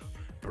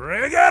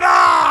 Bring it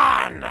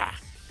on!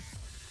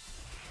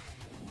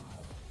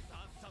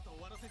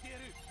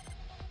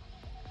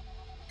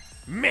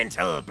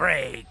 Mental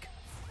break!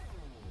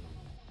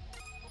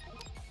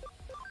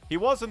 He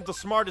wasn't the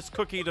smartest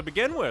cookie to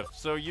begin with,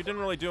 so you didn't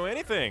really do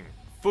anything,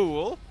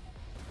 fool.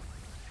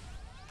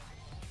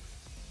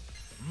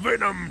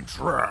 Venom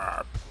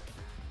Trap.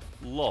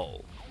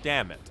 Lol.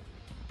 Damn it.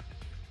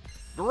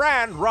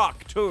 Grand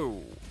Rock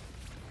 2.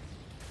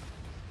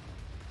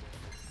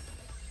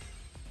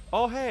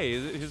 Oh, hey,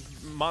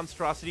 his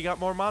monstrosity got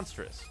more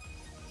monstrous.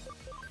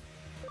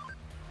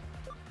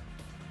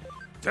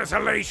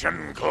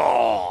 Desolation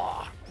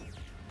Claw.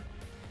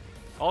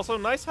 Also,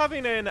 nice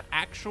having an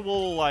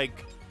actual,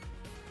 like,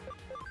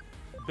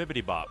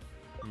 bibbidi-bop.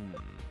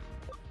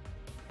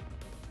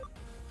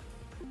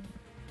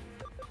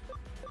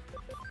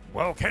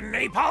 Welcome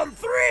Napalm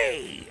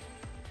 3.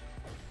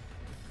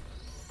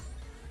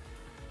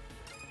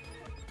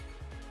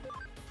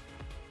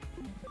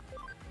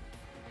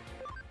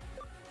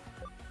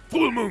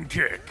 Full Moon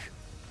Kick.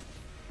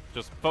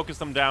 Just focus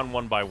them down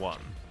one by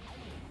one.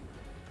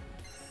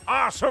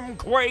 Awesome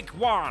Quake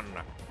 1.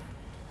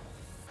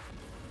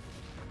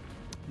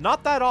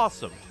 Not that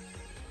awesome.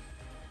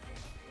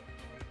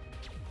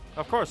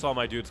 Of course all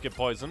my dudes get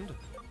poisoned.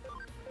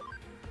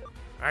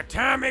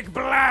 Atomic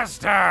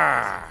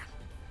Blaster.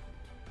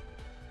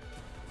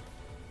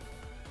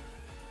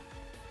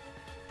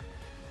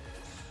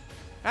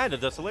 And a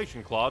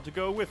Desolation Claw to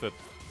go with it.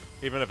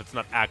 Even if it's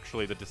not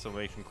actually the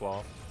Desolation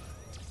Claw.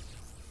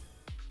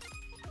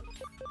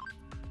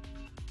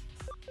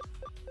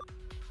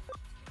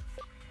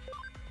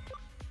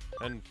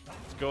 And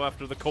let's go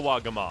after the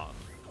Kawagamon.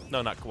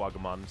 No, not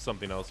Kawagamon,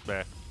 something else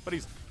there. But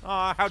he's...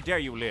 Ah, how dare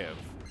you live?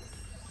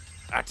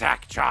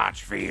 Attack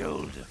Charge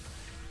Field.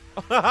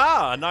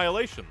 Haha!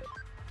 Annihilation.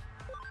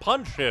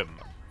 Punch him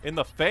in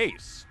the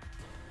face.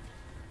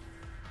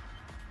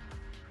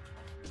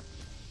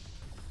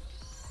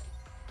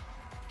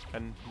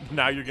 And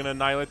now you're gonna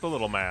annihilate the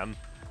little man.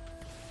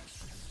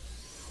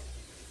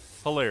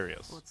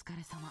 Hilarious.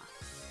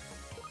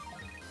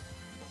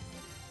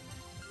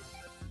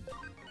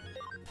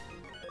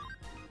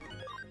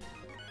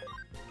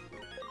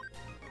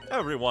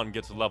 Everyone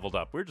gets leveled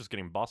up. We're just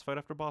getting boss fight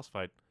after boss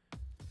fight.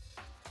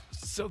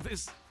 So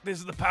this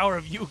is the power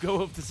of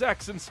Yugo of the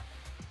Zaxxons.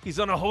 He's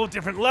on a whole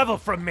different level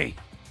from me.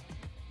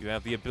 You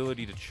have the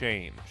ability to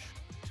change,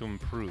 to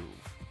improve.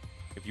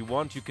 If you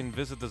want, you can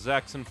visit the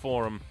Zaxxon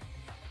Forum.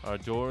 Our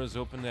door is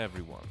open to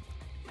everyone.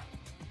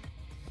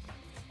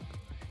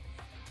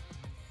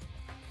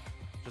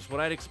 Just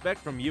what I'd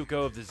expect from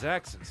Yuko of the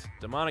Zaxxons.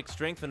 Demonic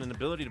strength and an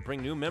ability to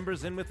bring new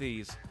members in with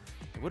ease.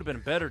 It would have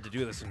been better to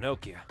do this in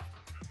Nokia.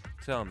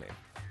 Tell me,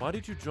 why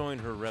did you join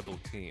her rebel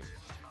team?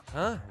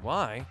 Huh?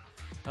 Why?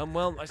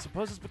 Well, I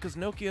suppose it's because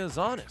Nokia is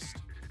honest.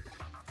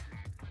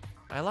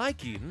 I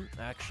like Eden.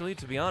 Actually,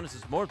 to be honest,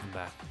 it's more than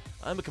that.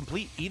 I'm a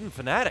complete Eden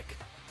fanatic.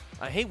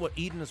 I hate what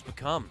Eden has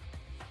become.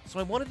 So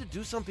I wanted to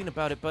do something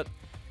about it, but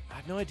I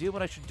had no idea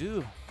what I should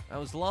do. I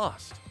was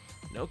lost.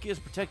 Nokia is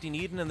protecting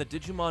Eden and the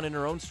Digimon in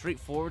her own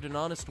straightforward and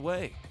honest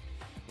way.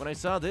 When I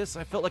saw this,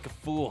 I felt like a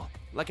fool.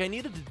 Like I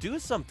needed to do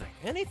something.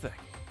 Anything.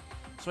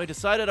 So I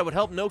decided I would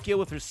help Nokia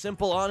with her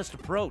simple, honest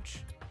approach.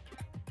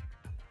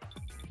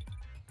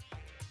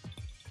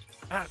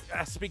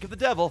 Speak of the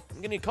devil,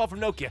 I'm getting a call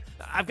from Nokia.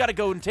 I've got to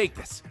go and take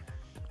this.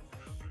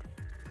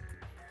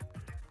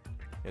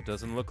 It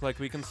doesn't look like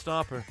we can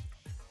stop her.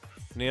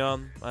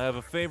 Neon, I have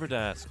a favor to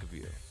ask of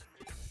you.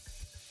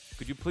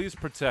 Could you please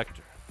protect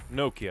her?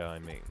 Nokia, I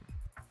mean.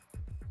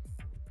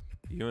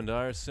 You and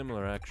I are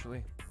similar,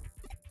 actually.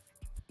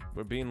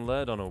 We're being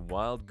led on a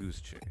wild goose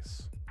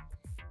chase.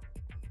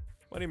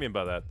 What do you mean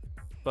by that?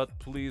 But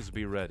please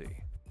be ready.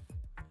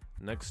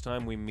 Next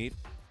time we meet,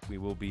 we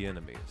will be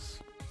enemies.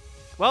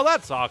 Well,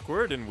 that's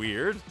awkward and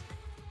weird.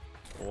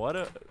 What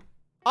a...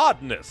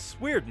 oddness,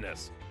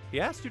 weirdness. He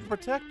asked you to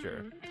protect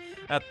her.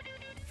 At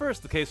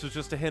first, the case was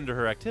just to hinder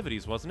her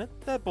activities, wasn't it?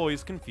 That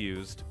boy's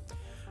confused.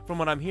 From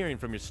what I'm hearing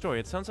from your story,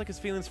 it sounds like his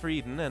feelings for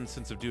Eden and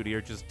sense of duty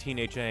are just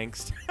teenage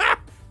angst.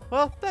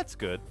 Well, that's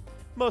good.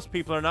 Most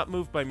people are not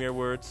moved by mere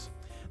words.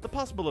 The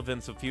possible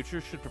events of future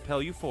should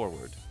propel you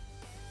forward.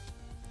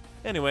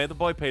 Anyway, the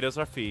boy paid us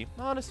our fee.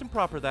 Honest and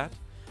proper, that.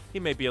 He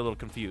may be a little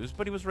confused,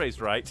 but he was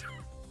raised right.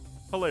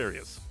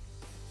 Hilarious.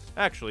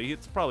 Actually,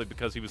 it's probably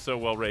because he was so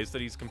well raised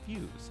that he's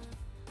confused.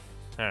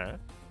 Huh?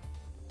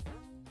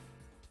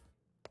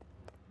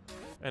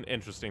 An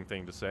interesting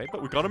thing to say,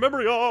 but we got a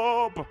memory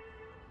up!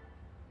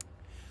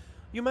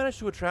 You managed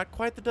to attract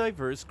quite the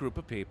diverse group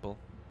of people.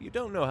 You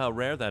don't know how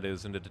rare that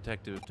is in a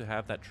detective to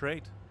have that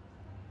trait.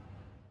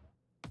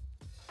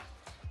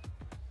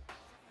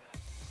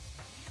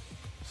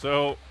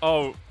 So,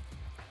 oh,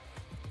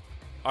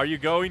 are you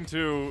going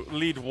to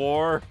lead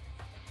war?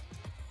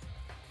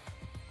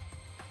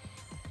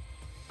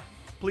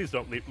 Please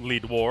don't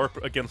lead war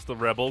against the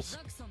rebels.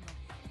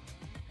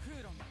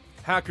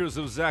 Hackers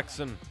of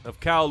Zaxxon, of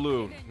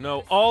Kowloon,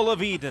 no, all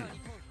of Eden.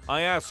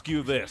 I ask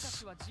you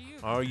this.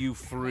 Are you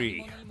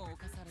free?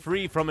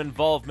 Free from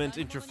involvement,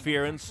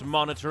 interference,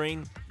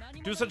 monitoring?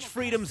 Do such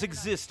freedoms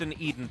exist in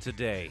Eden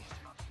today?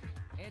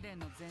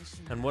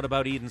 And what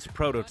about Eden's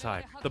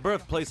prototype? The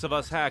birthplace of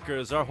us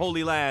hackers, our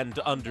holy land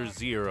under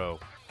zero.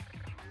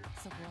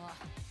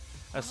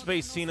 A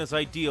space seen as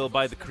ideal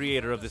by the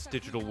creator of this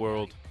digital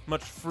world.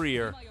 Much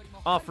freer,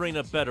 offering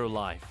a better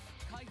life.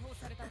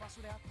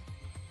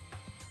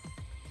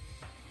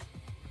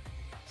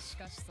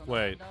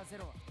 Wait.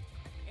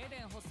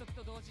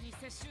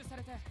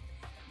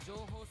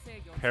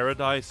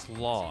 Paradise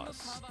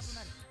Lost.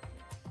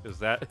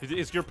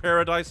 Is your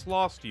paradise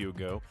lost,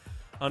 Hugo?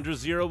 Under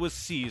Zero was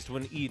seized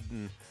when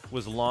Eden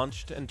was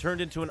launched and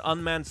turned into an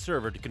unmanned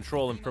server to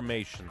control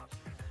information.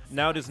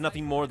 Now it is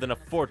nothing more than a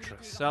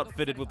fortress,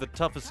 outfitted with the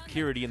toughest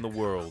security in the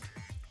world.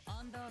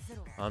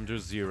 Under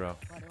Zero,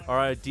 our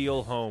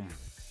ideal home,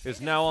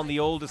 is now on the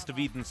oldest of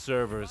Eden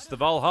servers, the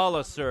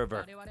Valhalla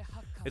server.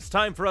 It's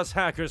time for us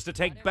hackers to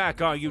take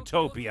back our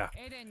utopia,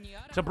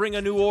 to bring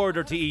a new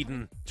order to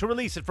Eden, to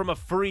release it from a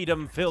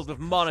freedom filled with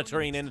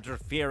monitoring and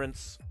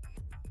interference.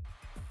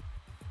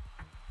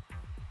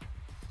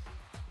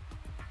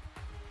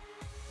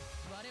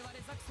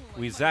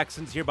 We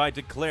Zaxxons hereby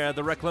declare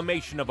the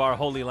reclamation of our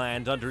holy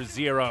land under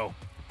Zero.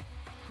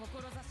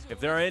 If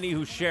there are any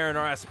who share in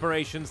our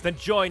aspirations, then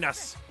join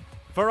us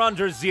for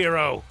Under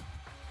Zero.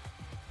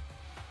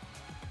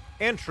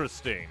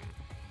 Interesting.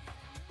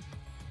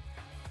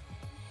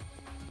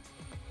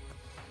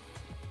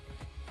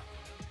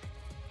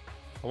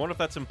 I wonder if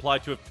that's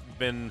implied to have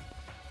been,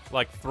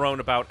 like, thrown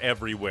about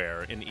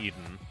everywhere in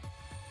Eden.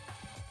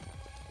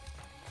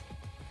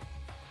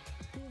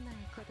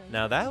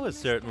 Now that was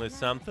certainly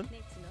something.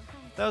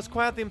 That was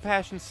quite the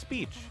impassioned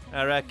speech.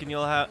 I reckon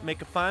you'll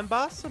make a fine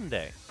boss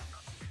someday.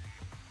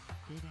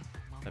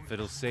 If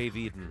it'll save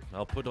Eden,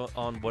 I'll put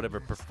on whatever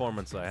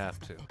performance I have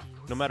to,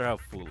 no matter how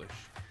foolish.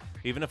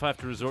 Even if I have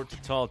to resort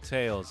to tall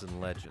tales and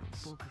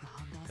legends.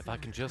 If I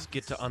can just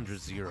get to Under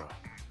Zero,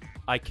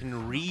 I can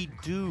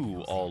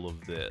redo all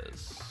of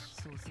this.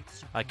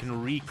 I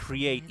can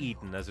recreate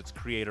Eden as its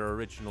creator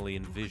originally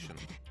envisioned.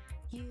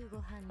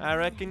 I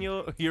reckon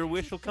your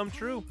wish will come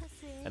true,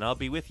 and I'll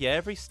be with you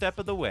every step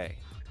of the way.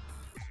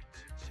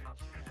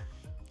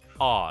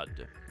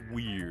 Odd.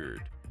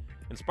 Weird.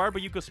 Inspired by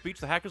Yuko's speech,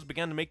 the hackers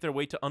began to make their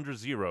way to Under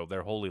Zero,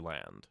 their holy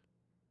land.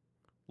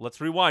 Let's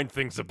rewind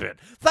things a bit.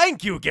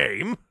 Thank you,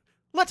 game!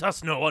 Let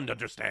us know and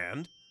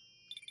understand.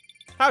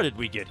 How did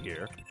we get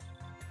here?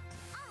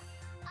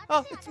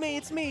 Oh, it's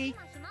me.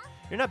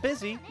 You're not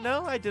busy?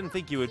 No, I didn't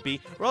think you would be.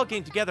 We're all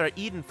getting together at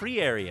Eden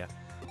Free Area.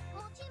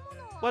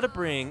 What a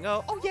bring.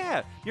 Oh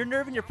yeah, your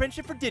nerve and your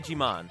friendship for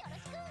Digimon.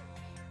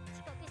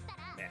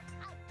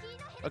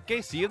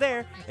 Okay, see you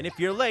there. And if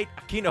you're late,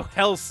 Akino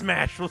Hell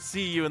Smash will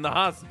see you in the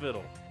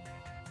hospital.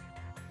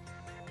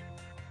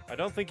 I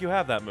don't think you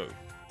have that move.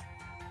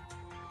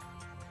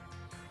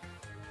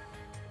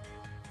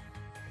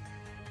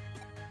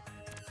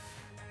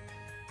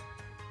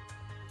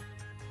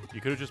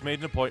 You could have just made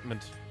an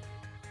appointment.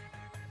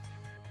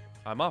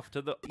 I'm off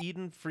to the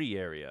Eden Free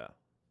Area.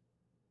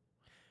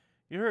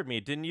 You heard me,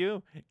 didn't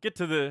you? Get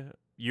to the...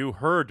 You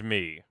heard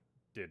me,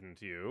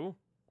 didn't you?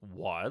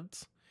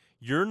 What?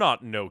 You're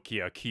not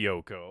Nokia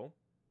Kyoko.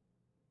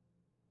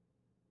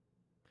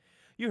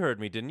 You heard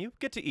me, didn't you?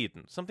 Get to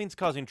Eden. Something's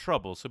causing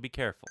trouble, so be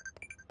careful.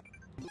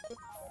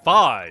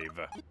 5.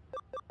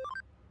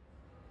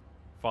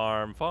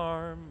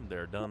 Farm.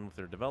 They're done with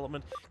their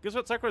development. Guess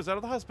what? Sakura's out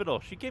of the hospital.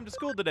 She came to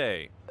school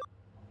today.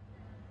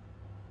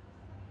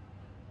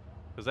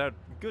 Was that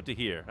good to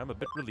hear? I'm a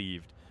bit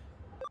relieved.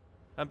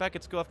 I'm back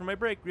at school after my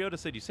break. Ryota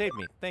said you saved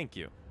me. Thank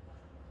you.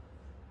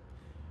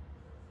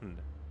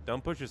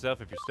 Don't push yourself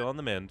if you're still on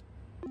the mend.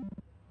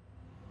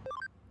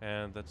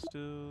 And that's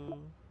still...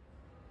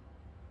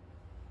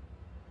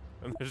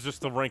 And there's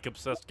just the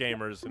rank-obsessed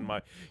gamers in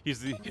my...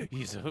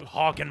 He's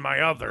hogging my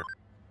other.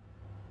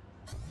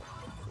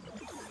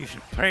 You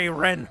should pay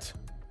rent.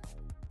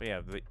 But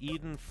yeah, the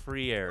Eden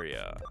Free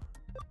Area.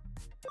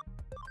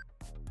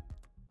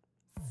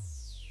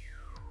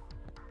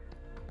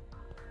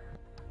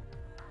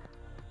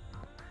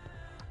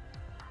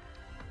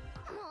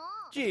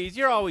 Jeez,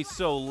 you're always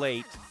so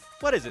late.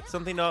 What is it?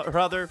 Something or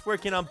other?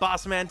 Working on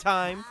boss man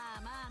time?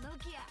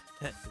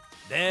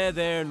 There,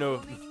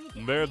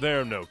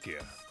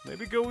 Nokia.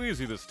 Maybe go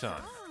easy this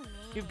time.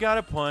 You've got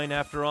a point.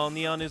 After all,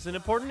 Neon is an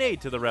important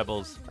aid to the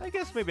rebels. I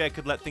guess maybe I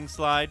could let things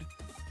slide.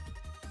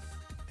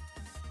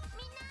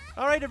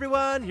 Alright,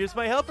 everyone. Here's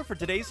my helper for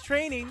today's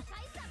training.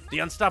 The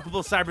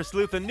unstoppable cyber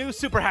sleuth and new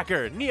super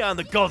hacker, Neon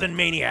the Golden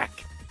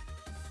Maniac.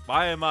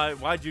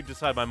 Why'd you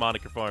decide my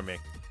moniker for me?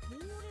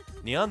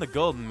 Neon the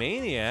Golden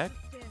Maniac?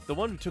 The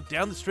one who took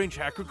down the strange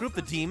hacker group,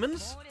 the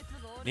Demons?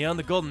 Neon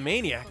the Golden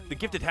Maniac, the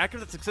gifted hacker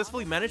that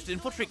successfully managed to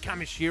infiltrate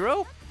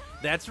Kamishiro?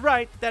 That's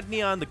right, that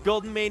Neon the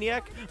Golden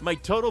Maniac, my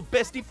total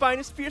bestie,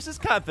 finest,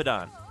 fiercest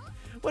confidant.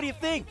 What do you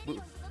think?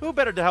 Who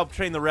better to help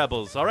train the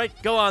rebels? Alright,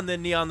 go on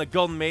then, Neon the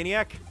Golden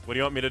Maniac. What do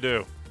you want me to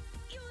do?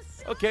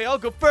 Okay, I'll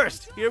go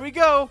first. Here we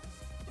go.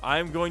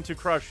 I'm going to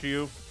crush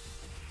you.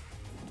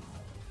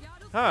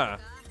 Huh.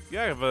 You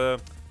have a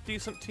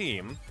decent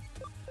team.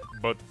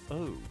 But,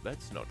 oh,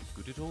 that's not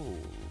good at all.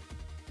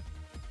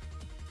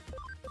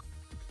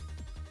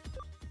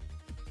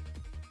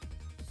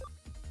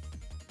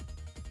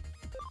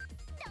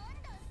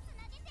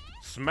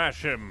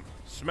 Smash him,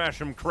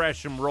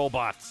 crash him,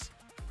 robots.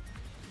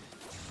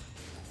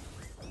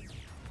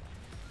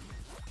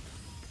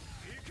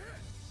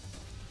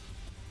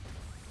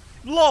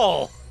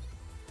 LOL!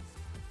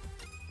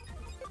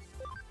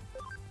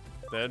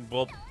 Then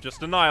we'll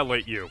just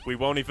annihilate you. We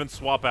won't even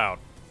swap out.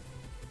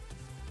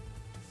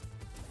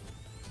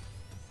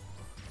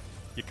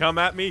 You come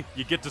at me,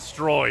 you get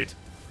destroyed.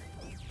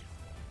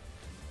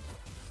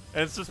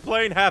 And it's just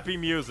plain happy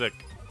music.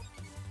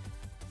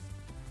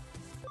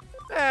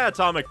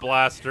 Atomic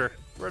Blaster.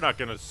 We're not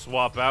gonna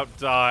swap out,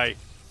 die.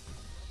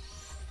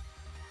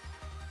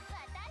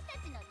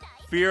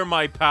 Fear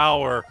my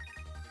power.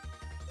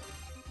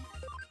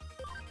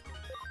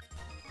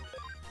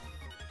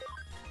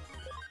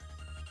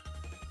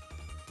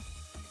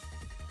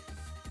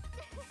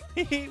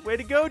 Way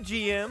to go,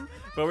 GM.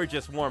 But we're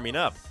just warming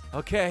up.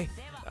 Okay,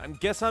 I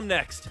guess I'm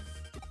next.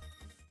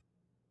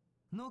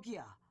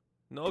 Nokia.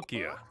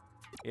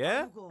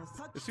 Yeah?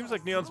 It seems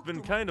like Neon's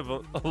been kind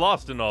of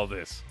lost in all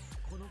this.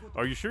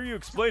 Are you sure you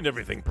explained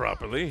everything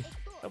properly?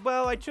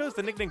 Well, I chose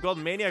the nickname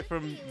Golden Maniac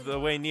from the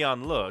way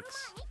Neon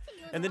looks.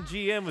 And then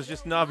GM was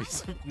just an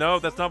obvious... No,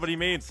 that's not what he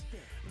means.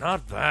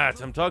 Not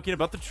that. I'm talking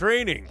about the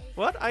training.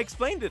 What? I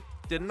explained it,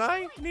 didn't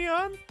I,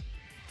 Neon?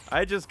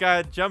 I just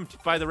got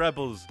jumped by the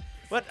rebels.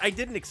 What? I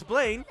didn't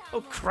explain?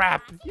 Oh,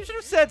 crap. You should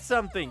have said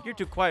something. You're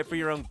too quiet for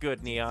your own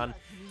good, Neon.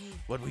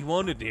 What we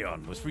wanted,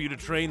 Neon, was for you to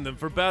train them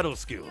for battle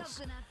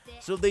skills,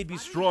 so they'd be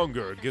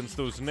stronger against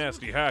those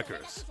nasty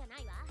hackers.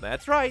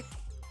 That's right.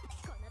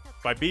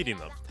 By beating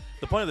them.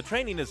 The point of the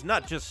training is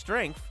not just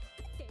strength.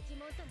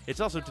 It's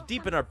also to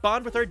deepen our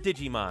bond with our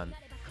Digimon.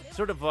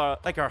 Sort of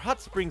like our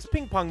Hot Springs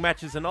ping pong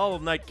matches and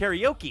all-night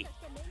karaoke.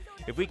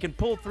 If we can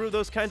pull through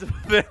those kinds of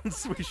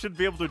events, we should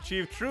be able to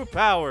achieve true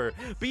power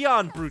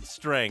beyond brute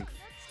strength.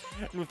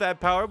 And with that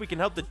power, we can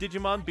help the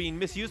Digimon being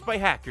misused by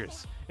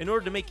hackers in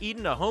order to make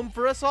Eden a home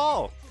for us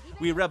all.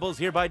 We rebels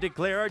hereby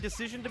declare our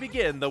decision to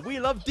begin the We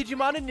Love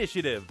Digimon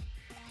Initiative.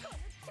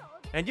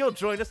 And you'll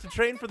join us to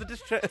train for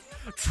the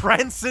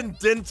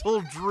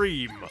transcendental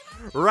dream.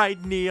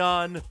 Right,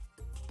 Neon?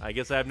 I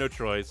guess I have no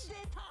choice.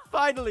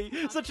 Finally,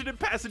 such an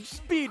impassage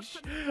speech.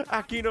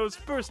 Akino's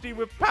bursting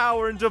with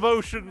power and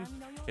devotion.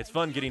 It's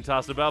fun getting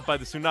tossed about by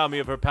the tsunami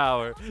of her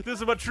power. This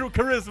is what true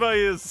charisma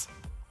is.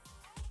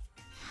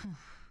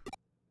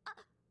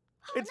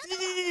 It's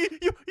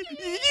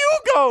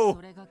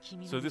Yugo!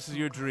 So this is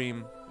your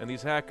dream, and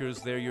these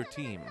hackers, they're your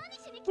team.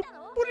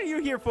 What are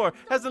you here for?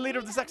 Has the leader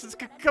of the Zaxxons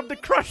come to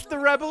crush the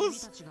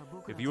rebels?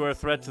 If you are a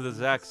threat to the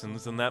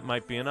Zaxxons, then that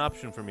might be an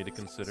option for me to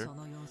consider.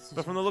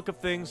 But from the look of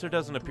things, there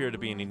doesn't appear to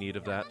be any need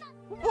of that.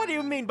 What do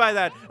you mean by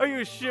that? Are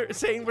you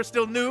saying we're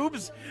still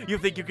noobs? You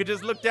think you could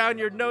just look down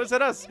your nose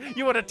at us?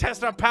 You want to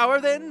test our power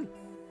then?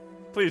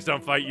 Please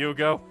don't fight,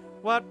 Yugo.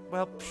 What?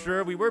 Well,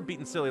 sure, we were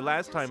beaten silly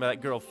last time by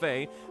that girl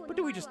Faye, but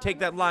do we just take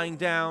that lying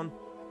down?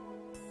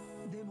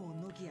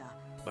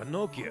 But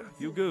Nokia,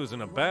 Yugo's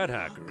in a bad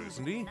hacker,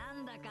 isn't he?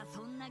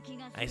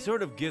 I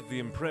sort of get the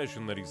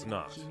impression that he's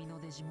not.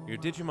 Your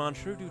Digimon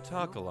sure do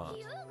talk a lot.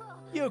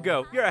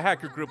 Yugo, you're a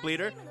hacker group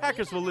leader.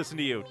 Hackers will listen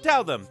to you.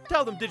 Tell them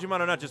Digimon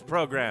are not just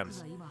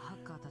programs.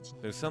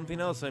 There's something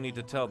else I need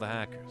to tell the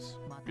hackers.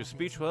 Your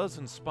speech was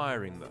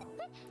inspiring, though.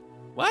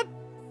 What?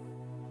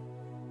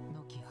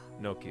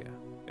 Nokia,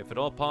 if at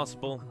all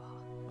possible,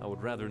 I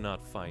would rather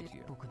not fight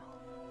you.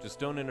 Just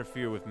don't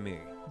interfere with me,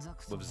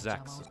 with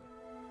Zaxxon.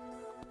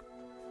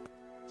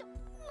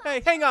 Hey,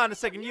 hang on a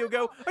second,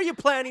 Yugo. Are you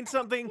planning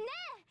something?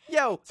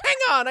 Yo, hang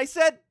on, I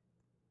said!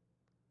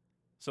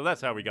 So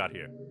that's how we got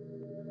here.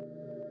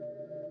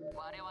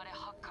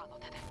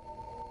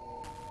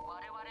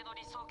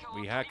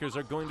 We hackers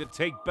are going to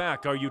take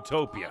back our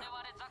utopia.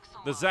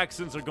 The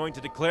Zaxxons are going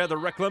to declare the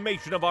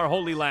reclamation of our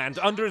Holy Land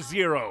under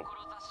Zero.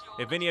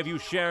 If any of you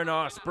share in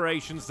our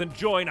aspirations, then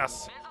join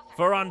us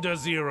for Under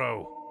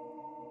Zero.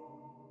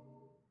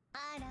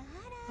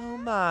 Oh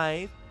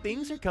my,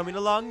 things are coming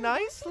along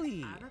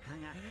nicely.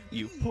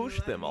 You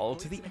pushed them all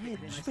to the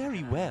edge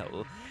very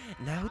well.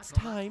 Now it's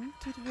time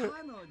to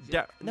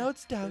now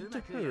it's down to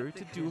her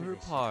to do her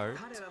part.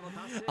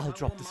 I'll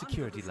drop the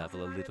security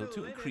level a little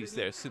to increase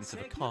their sense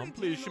of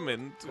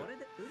accomplishment.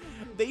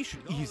 They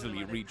should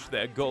easily reach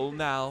their goal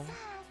now.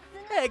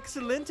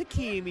 Excellent,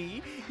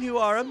 Akimi. You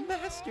are a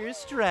master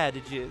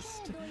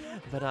strategist.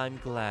 But I'm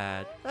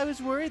glad. I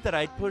was worried that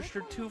I'd pushed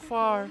her too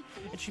far,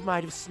 and she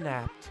might have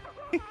snapped.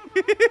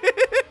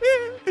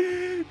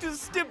 To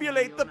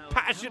stimulate the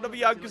passion of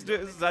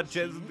youngsters such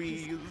as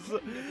these,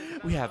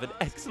 we have an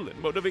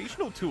excellent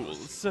motivational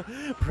tools.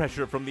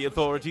 Pressure from the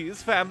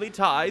authorities, family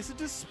ties, and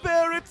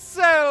despair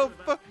itself.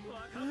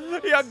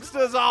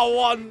 Youngsters are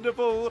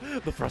wonderful.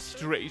 The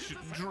frustration,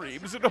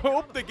 dreams, and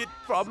hope they get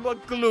from a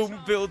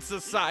gloom-filled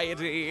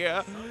society.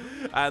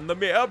 And the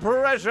mere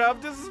pressure of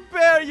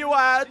despair you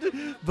add,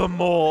 the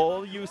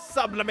more you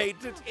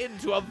sublimate it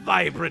into a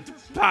vibrant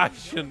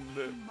passion.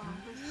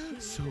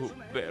 So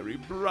very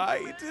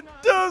bright, it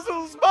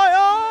dazzles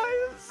my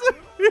eyes.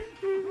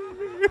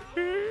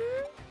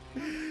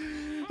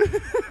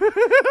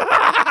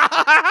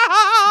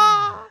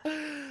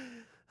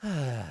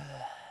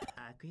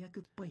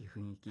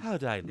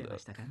 How'd I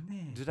look?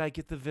 Did I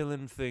get the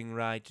villain thing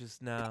right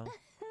just now?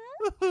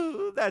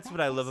 That's what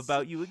I love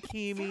about you,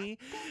 Akemi.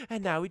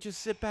 And now we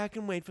just sit back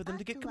and wait for them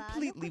to get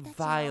completely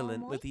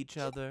violent with each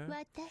other.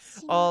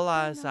 All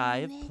as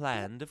I have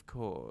planned, of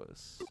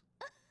course.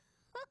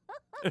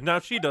 Now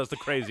she does the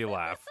crazy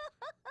laugh.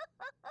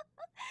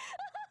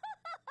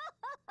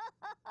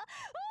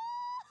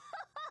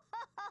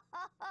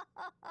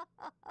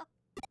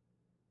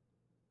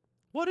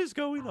 What is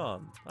going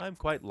on? I'm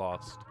quite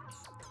lost.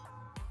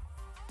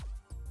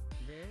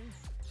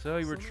 So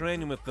you were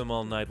training with them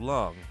all night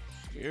long.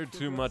 You're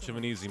too much of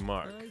an easy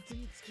mark.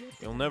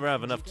 You'll never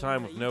have enough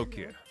time with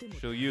Nokia.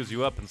 She'll use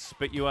you up and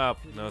spit you out.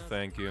 No,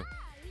 thank you.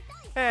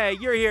 Hey,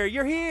 you're here!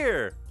 You're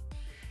here!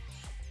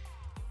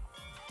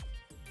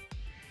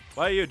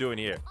 What are you doing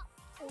here?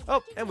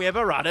 Oh, and we have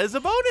Arata as a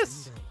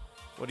bonus!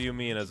 What do you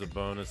mean as a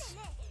bonus?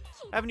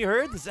 Haven't you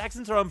heard? The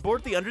Zaxxons are on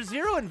board the Under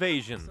Zero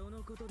invasion.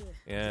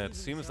 Yeah, it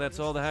seems that's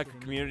all the hacker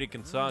community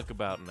can talk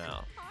about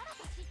now.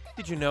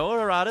 Did you know,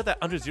 Arata, that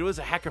Under Zero is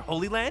a hacker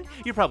holy land?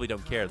 You probably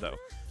don't care, though.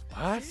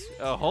 What?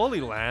 A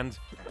holy land?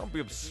 Don't be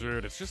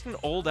absurd. It's just an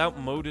old,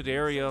 outmoded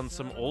area on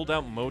some old,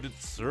 outmoded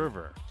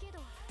server.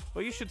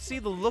 Well, you should see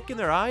the look in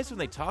their eyes when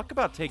they talk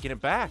about taking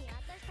it back.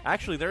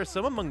 Actually, there are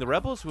some among the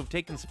rebels who have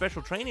taken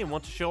special training and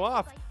want to show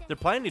off. They're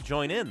planning to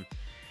join in.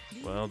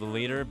 Well, the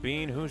leader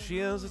being who she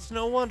is, it's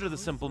no wonder the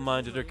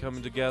simple-minded are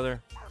coming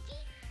together.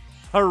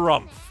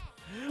 Harumph!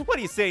 What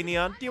do you say,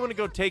 Neon? Do you want to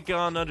go take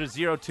on Under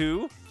Zero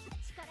too?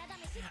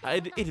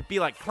 It'd be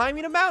like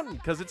climbing a mountain,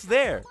 because it's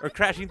there, or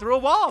crashing through a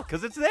wall,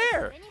 because it's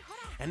there.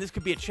 And this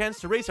could be a chance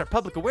to raise our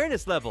public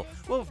awareness level.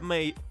 Well, with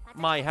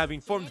my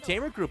having formed the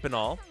Tamer group and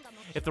all.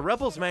 If the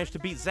rebels manage to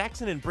beat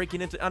Zaxxon and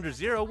breaking into Under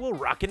Zero, we'll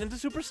rocket into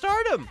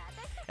superstardom.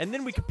 And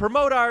then we can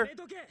promote our...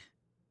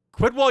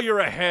 Quit while you're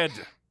ahead!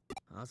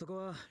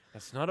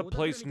 That's not a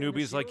place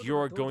newbies like you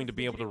are going to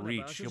be able to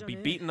reach. You'll be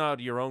beaten out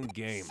of your own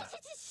game.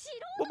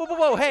 Whoa, whoa,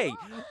 whoa, hey!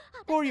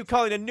 Who are you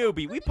calling a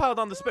newbie? We piled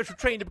on the special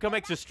training to become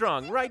extra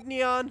strong, right,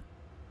 Neon?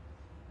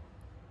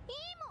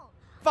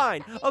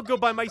 Fine, I'll go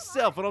by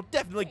myself, and I'll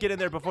definitely get in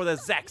there before the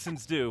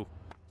Zaxxons do.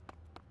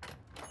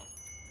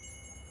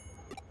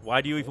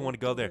 Why do you even want to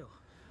go there?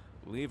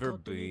 Leave her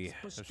be.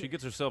 If she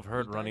gets herself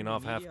hurt running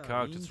off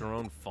half-cocked, it's her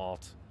own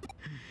fault.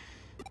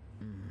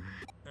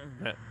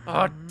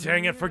 Oh,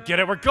 dang it, forget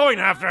it, we're going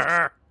after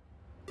her!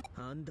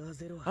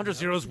 Under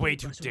Zero's way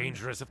too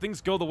dangerous. If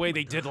things go the way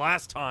they did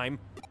last time.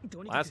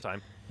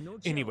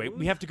 Anyway,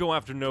 we have to go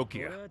after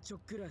Nokia.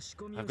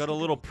 I've got a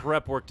little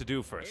prep work to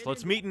do first.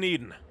 Let's meet in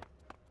Eden.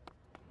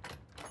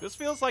 This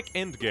feels like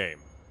Endgame.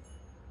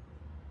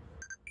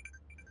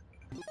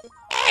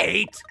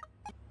 8!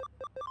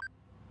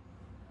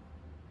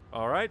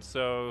 Alright,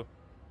 so...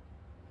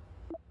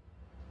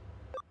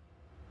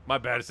 My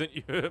bad, I sent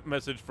you a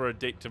message for a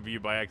date to view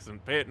by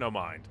accident. Pay it no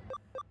mind.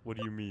 What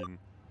do you mean?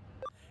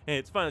 Hey,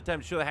 it's finally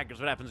time to show the hackers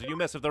what happens when you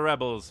mess with the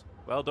rebels.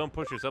 Well, don't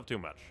push yourself too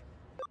much.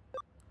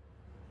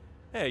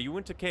 Hey, you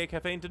went to K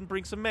Cafe and didn't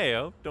bring some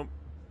mayo? Don't...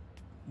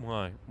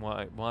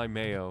 Why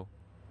mayo?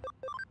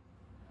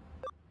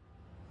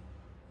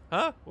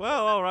 Huh?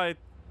 Well, alright.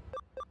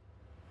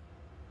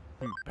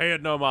 Pay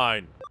it no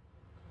mind.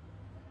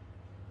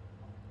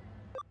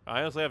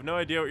 I honestly have no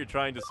idea what you're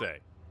trying to say.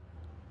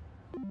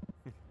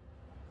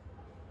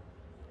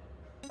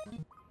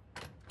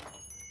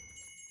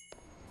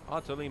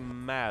 Utterly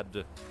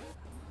mad.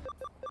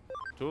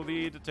 To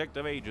the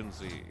detective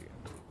agency.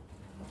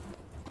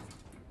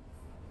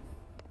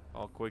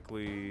 I'll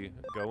quickly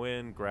go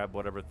in, grab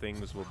whatever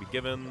things will be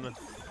given.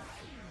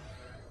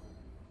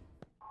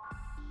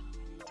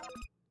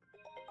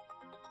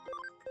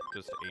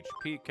 Just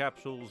HP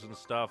capsules and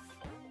stuff.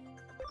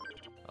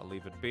 I'll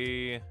leave it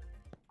be.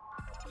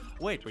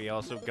 Wait, we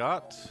also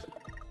got...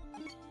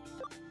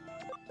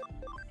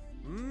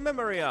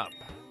 Memory up!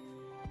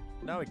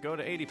 Now we go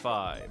to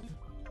 85.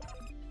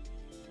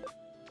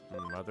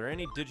 Are there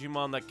any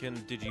Digimon that can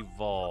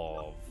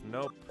Digivolve?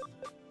 Nope.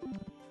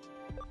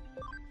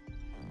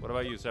 What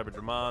about you,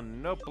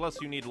 Cybertramon? Nope, plus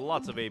you need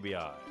lots of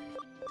ABI.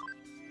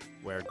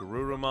 Where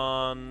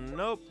Garurumon?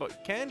 Nope,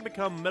 but can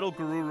become Metal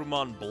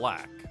Garurumon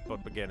Black.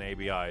 But again,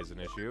 ABI is an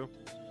issue.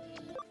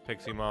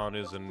 Piximon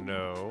is a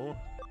no.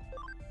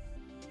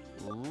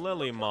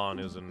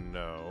 Lilymon is a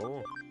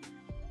no.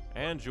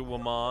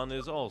 Anjuamon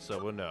is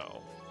also a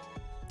no.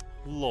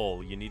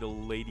 Lol, you need a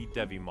Lady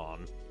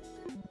Devimon.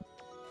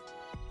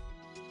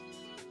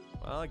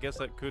 Well, I guess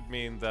that could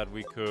mean that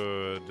we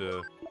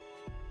could...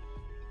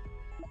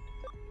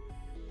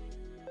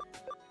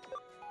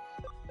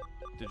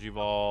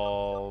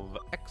 Digivolve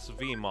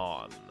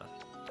XVmon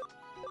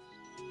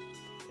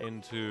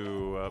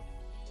into...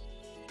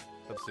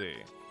 let's see.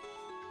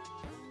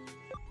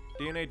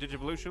 DNA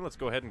Digivolution, let's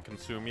go ahead and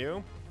consume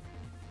you.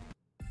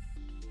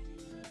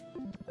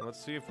 And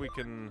let's see if we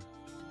can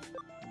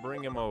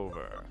bring him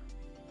over.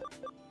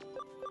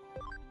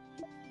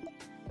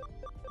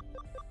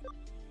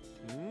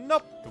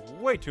 Nope,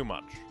 way too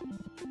much.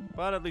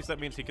 But at least that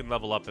means he can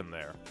level up in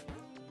there.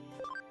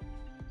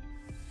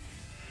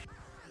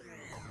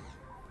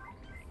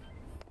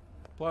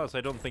 Plus,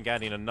 I don't think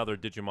adding another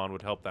Digimon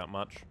would help that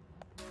much.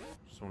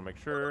 Just want to make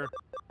sure.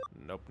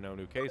 Nope, no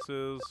new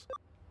cases.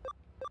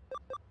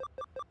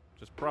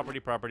 Just property,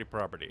 property,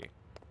 property.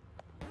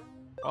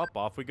 Up,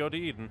 off we go to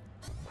Eden.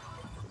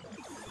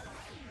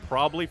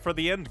 Probably for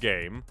the end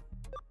game.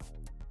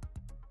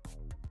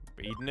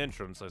 Eden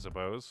entrance, I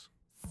suppose.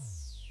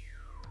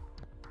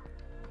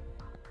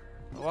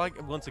 Well,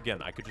 once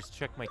again, I could just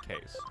check my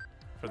case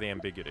for the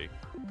ambiguity.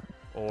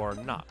 Or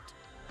not.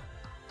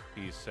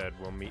 He said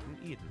we'll meet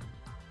in Eden.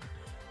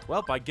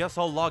 Well, I guess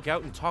I'll log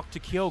out and talk to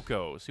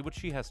Kyoko, see what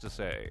she has to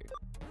say.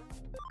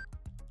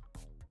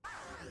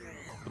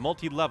 The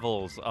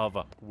multi-levels of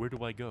where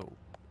do I go?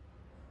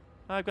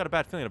 I've got a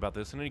bad feeling about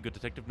this, and any good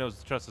detective knows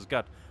to trust his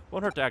gut.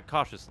 Won't hurt to act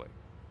cautiously.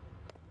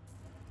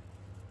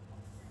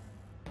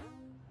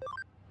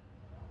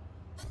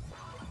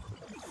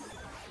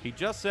 He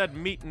just said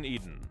meet in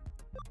Eden.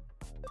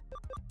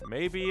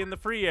 Maybe in the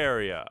free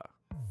area.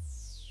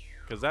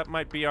 Because that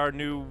might be our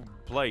new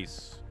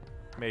place.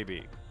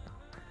 Maybe.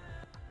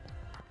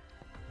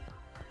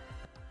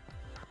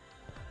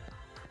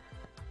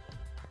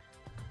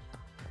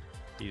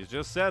 He's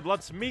just said,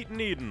 let's meet in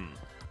Eden.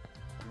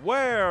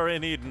 Where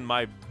in Eden,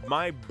 my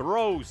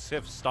bro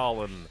Sif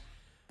Stalin?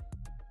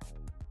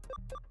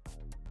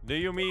 Do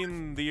you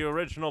mean the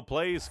original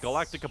place,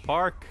 Galactica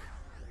Park?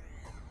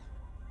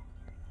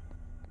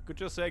 Could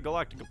just say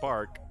Galactica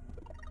Park.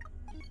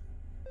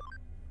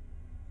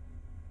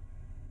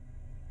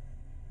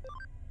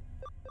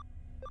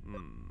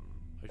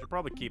 I should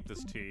probably keep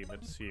this team.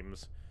 It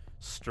seems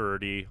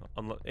sturdy.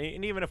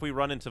 And even if we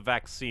run into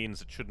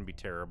vaccines, it shouldn't be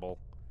terrible.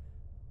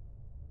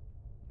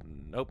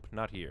 Nope,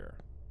 not here.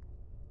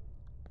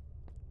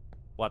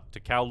 What, to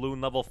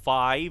Kowloon level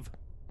 5?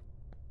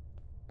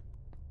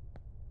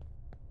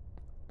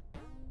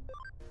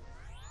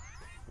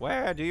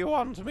 Where do you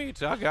want me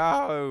to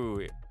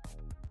go?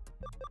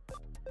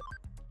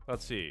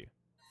 Let's see.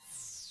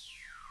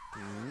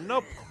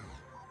 Nope.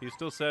 He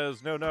still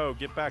says, no, no,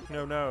 get back,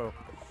 no, no.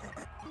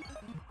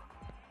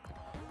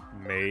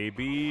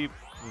 Maybe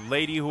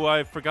lady who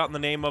I've forgotten the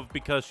name of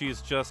because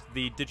she's just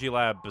the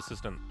Digilab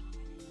assistant.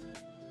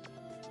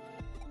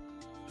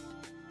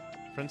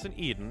 Friends in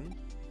Eden?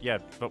 Yeah,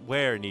 but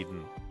where in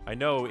Eden? I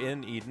know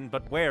in Eden,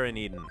 but where in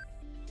Eden?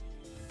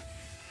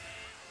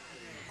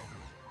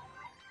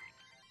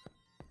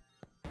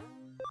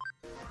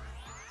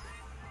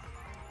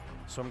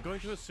 So I'm going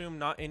to assume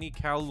not any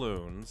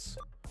Kowloons.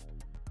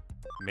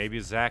 Maybe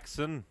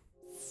Zaxxon?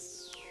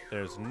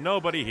 There's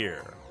nobody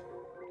here.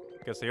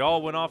 Guess they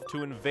all went off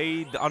to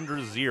invade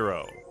Under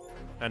Zero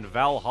and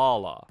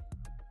Valhalla.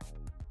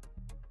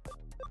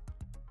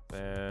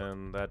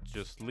 And that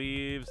just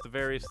leaves the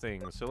various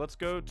things. So let's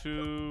go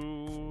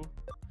to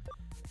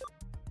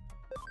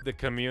the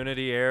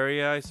community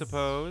area, I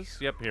suppose.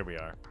 Yep, here we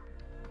are.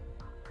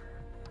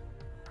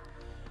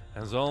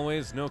 As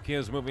always,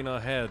 Nokia's moving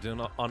ahead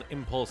on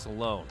impulse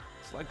alone.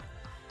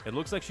 It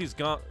looks like she's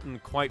gotten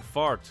quite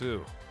far,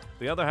 too.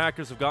 The other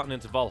hackers have gotten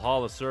into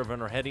Valhalla server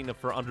and are heading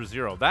for Under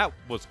Zero. That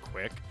was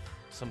quick.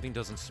 Something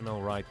doesn't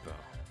smell right,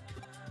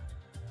 though.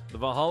 The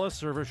Valhalla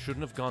server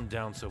shouldn't have gone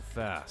down so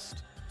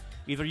fast.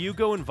 Either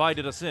Yugo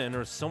invited us in,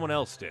 or someone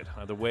else did.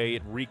 Either way,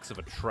 it reeks of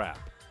a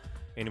trap.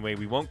 Anyway,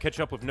 we won't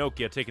catch up with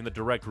Nokia taking the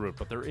direct route,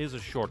 but there is a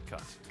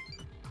shortcut.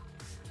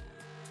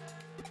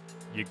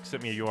 You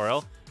sent me a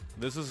URL?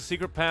 This is a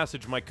secret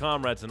passage my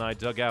comrades and I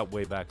dug out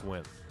way back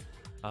when.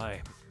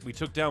 We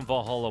took down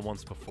Valhalla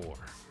once before.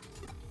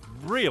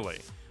 Really?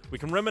 We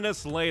can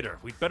reminisce later.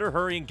 We'd better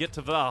hurry and get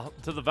to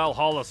the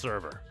Valhalla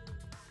server.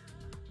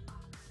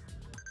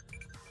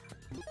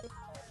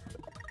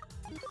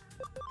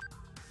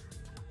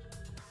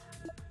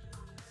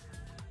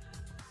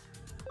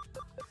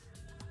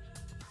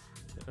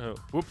 Oh,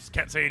 whoops,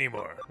 can't say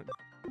anymore.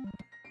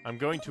 I'm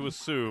going to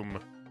assume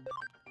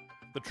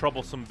the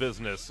troublesome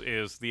business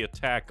is the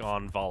attack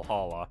on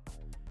Valhalla.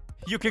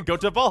 You can go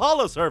to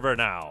Valhalla server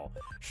now!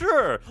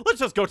 Sure, let's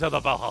just go to the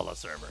Valhalla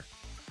server.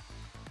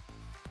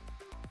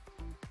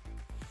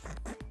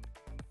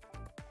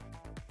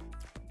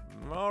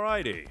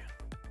 Alrighty.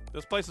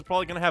 This place is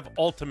probably gonna have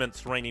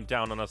ultimates raining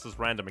down on us as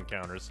random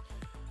encounters.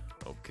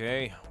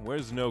 Okay,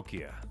 where's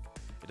Nokia?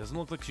 It doesn't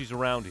look like she's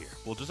around here.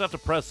 We'll just have to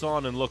press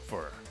on and look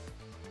for her.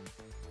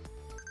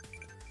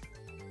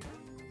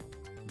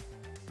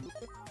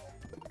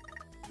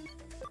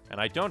 And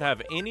I don't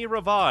have any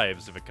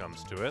revives if it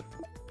comes to it.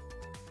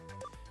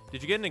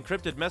 Did you get an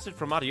encrypted message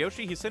from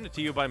Adiyoshi? He sent it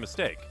to you by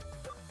mistake.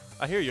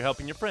 I hear you're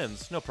helping your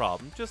friends. No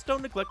problem. Just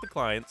don't neglect the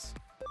clients.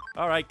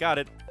 Alright, got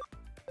it.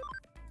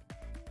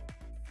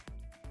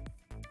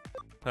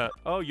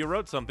 Oh, you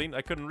wrote something.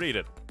 I couldn't read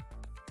it.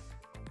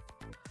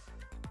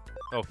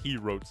 Oh, he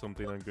wrote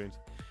something. I'm going to...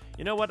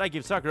 You know what? I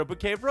give Sakura a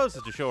bouquet of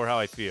roses to show her how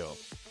I feel.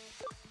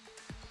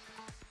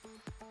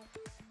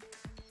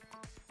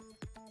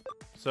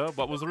 So,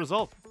 what was the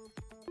result?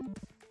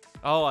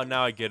 Oh,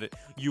 now I get it.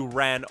 You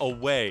ran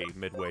away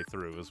midway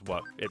through is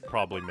what it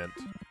probably meant.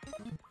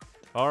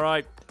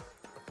 Alright.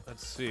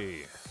 Let's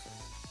see.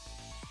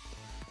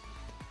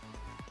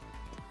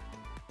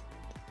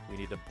 We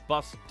need to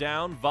bust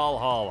down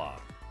Valhalla.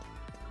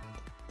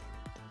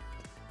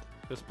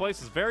 This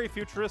place is very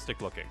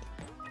futuristic looking.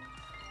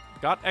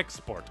 Got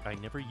export. I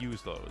never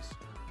use those.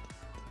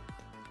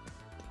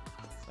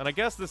 And I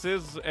guess this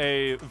is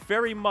a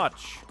very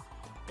much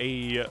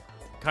a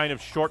kind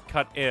of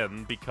shortcut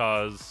in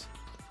because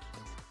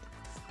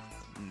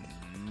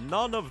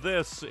none of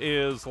this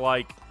is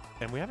like,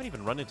 and we haven't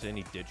even run into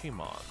any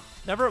Digimon.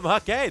 Never.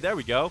 Okay, there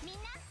we go.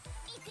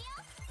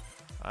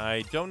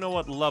 I don't know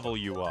what level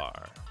you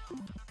are.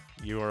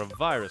 You are a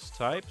virus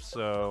type,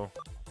 so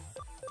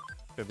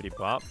bibbity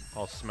bop.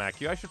 I'll smack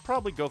you. I should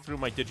probably go through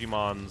my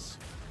Digimon's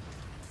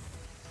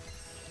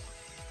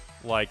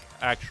like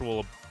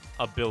actual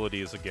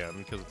abilities again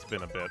because it's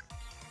been a bit.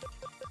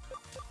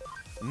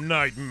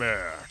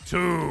 Nightmare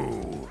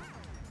 2.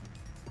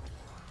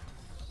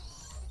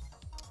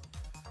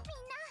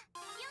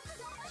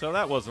 So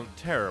that wasn't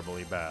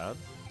terribly bad.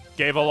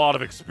 Gave a lot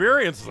of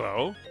experience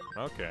though.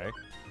 Okay.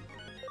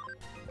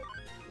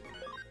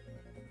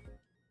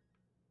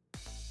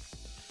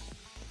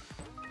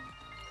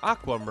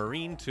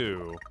 Aquamarine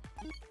 2.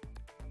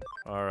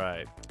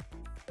 Alright.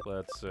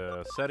 Let's,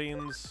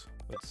 settings.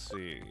 Let's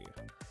see.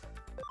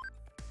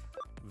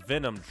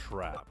 Venom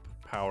Trap.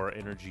 Power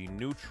energy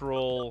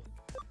neutral.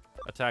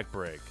 Attack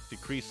break.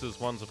 Decreases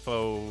one's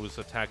foe's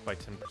attack by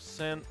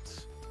 10%.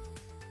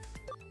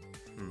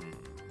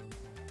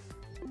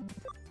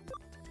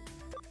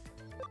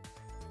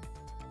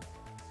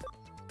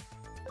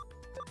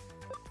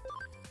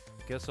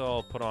 Guess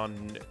I'll put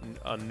on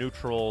a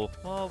neutral.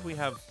 Well, we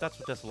have. That's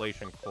what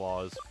Desolation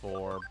Claw is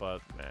for,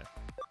 but meh.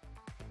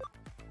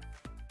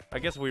 I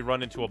guess if we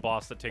run into a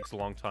boss that takes a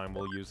long time,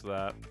 we'll use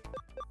that.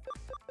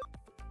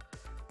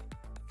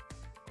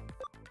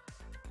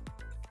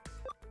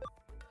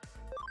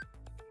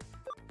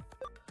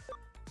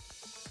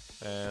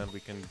 And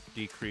we can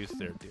decrease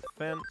their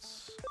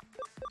defense.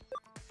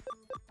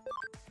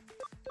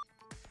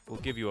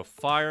 We'll give you a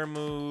fire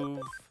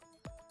move.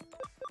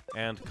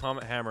 And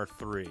Comet Hammer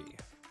 3.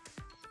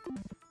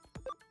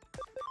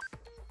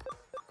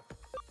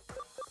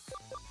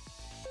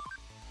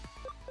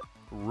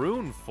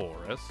 Rune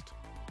Forest.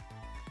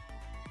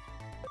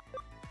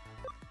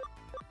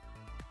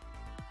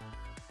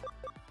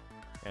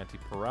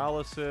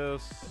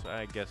 Anti-paralysis.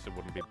 I guess it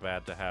wouldn't be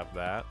bad to have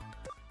that.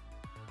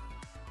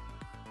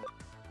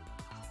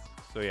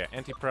 So yeah,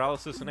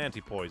 anti-paralysis and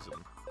anti-poison.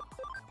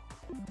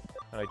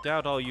 I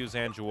doubt I'll use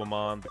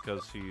Anjuamon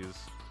because he's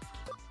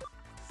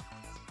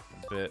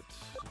a bit...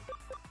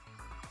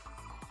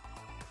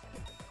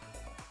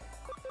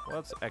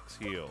 What's X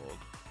healed?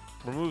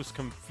 Removes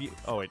confu...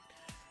 Oh wait.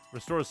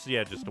 Restores,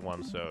 yeah, just to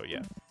 1, so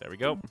yeah. There we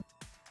go.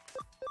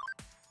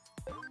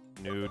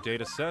 New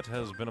data set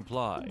has been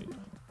applied.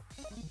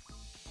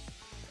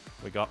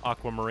 We got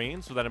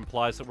Aquamarine, so that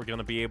implies that we're going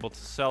to be able to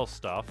sell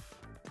stuff.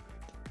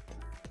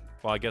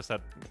 Well, I guess that...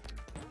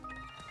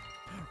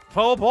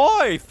 Oh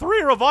boy!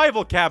 3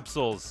 revival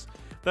capsules!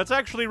 That's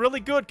actually really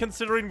good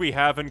considering we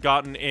haven't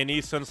gotten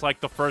any since like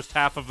the first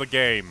half of the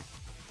game.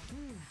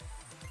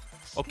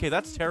 Okay,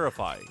 that's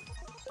terrifying.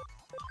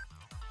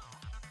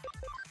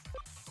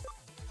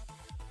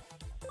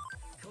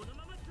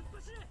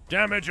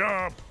 Damage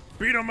up!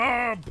 Beat 'em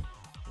up!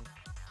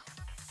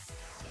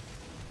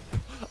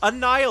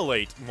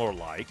 Annihilate, more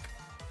like.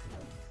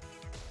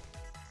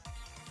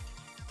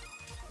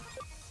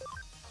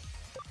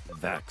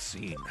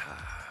 Vaccine.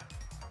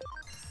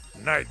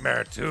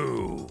 Nightmare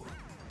 2.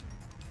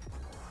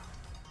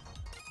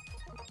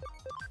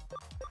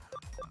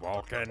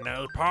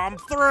 Volcano Palm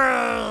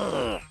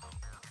 3.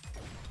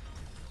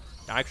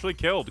 Actually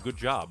killed. Good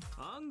job.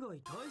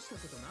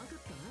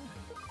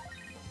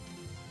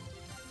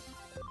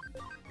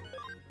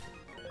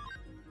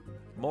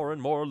 More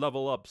and more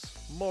level ups.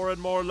 More and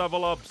more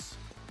level ups.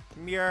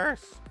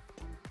 Yes.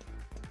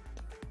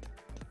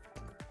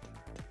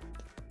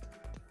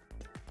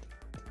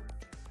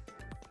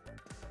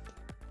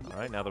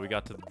 Alright, now that we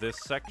got to this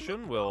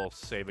section, we'll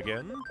save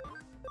again.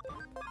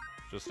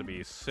 Just to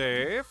be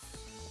safe.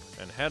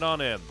 And head on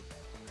in.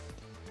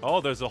 Oh,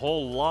 there's a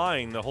whole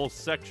line, the whole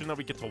section that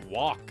we get to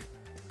walk.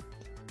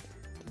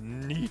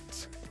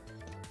 Neat.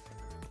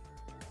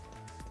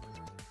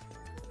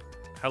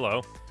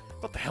 Hello.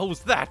 What the hell was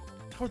that?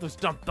 How are those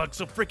dumb thugs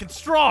so freaking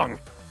strong?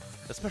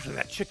 Especially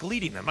that chick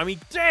leading them. I mean,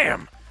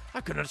 damn!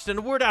 I couldn't understand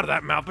a word out of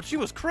that mouth, but she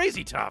was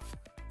crazy tough.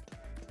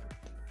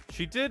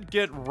 She did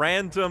get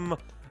random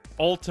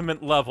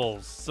ultimate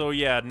levels. So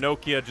yeah,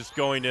 Nokia just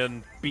going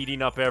in,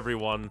 beating up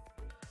everyone.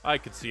 I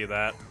could see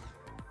that.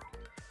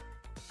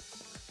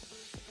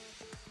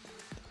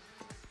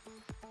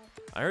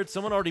 I heard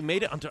someone already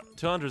made it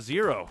to under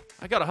 0.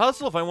 I gotta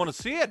hustle if I want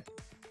to see it.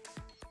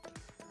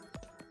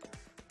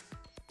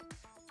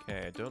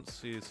 Okay, I don't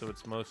see, so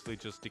it's mostly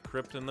just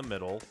decrypt in the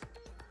middle.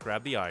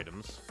 Grab the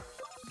items.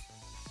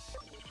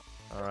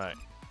 Alright.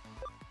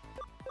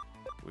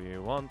 We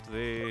want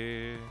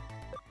the...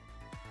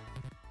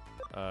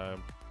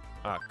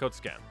 code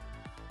scan.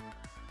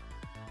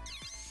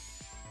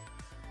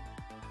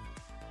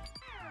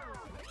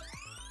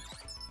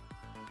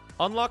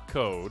 Unlock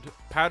code,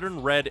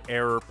 pattern red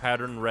error,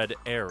 pattern red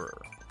error.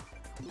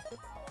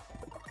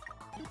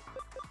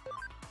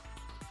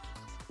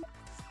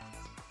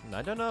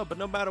 I don't know, but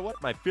no matter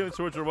what, my feelings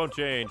towards her won't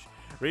change.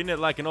 Reading it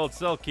like an old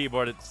cell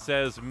keyboard, it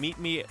says,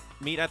 meet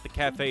at the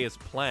cafe as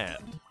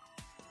planned.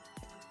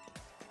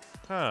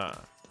 Huh.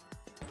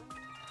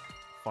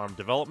 Farm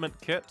development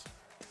kit.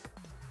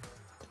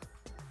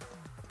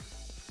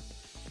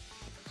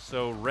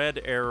 So,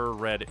 red error,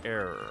 red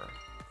error.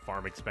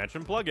 Farm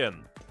expansion plugin.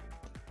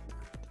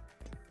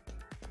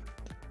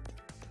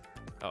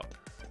 Oh.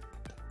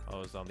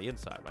 Oh, it's on the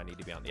inside. I need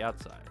to be on the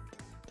outside.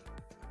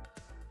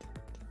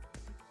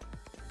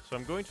 So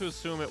I'm going to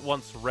assume it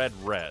wants red,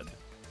 red.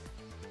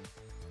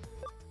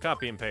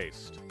 Copy and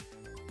paste.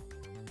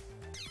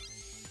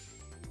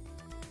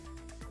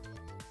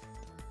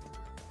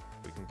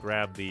 We can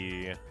grab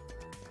the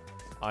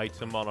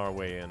item on our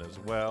way in as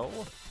well.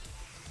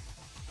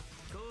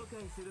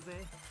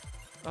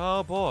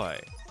 Oh boy.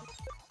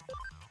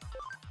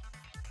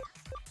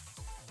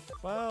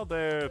 Well,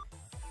 this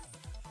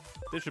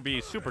should be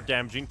super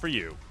damaging for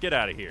you. Get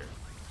out of here.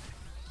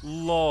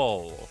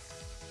 LOL.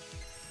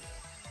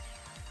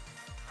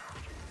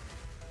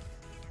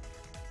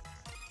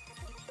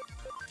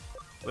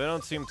 They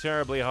don't seem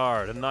terribly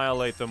hard.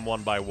 Annihilate them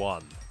one by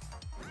one.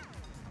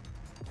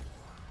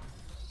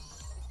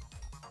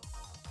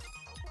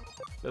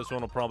 This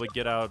one will probably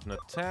get out and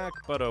attack,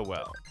 but oh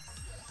well.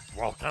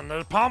 Welcome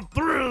to Pump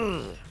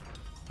 3!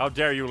 How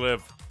dare you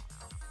live?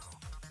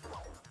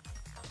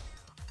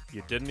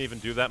 You didn't even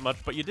do that much,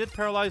 but you did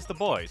paralyze the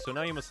boy, so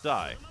now you must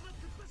die.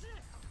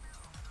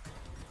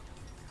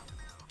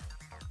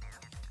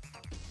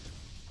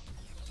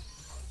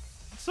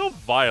 It's so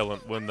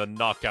violent when the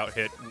knockout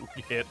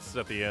hits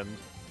at the end.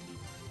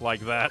 Like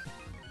that.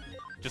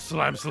 Just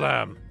slam,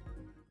 slam.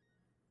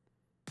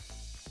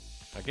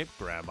 I get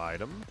grab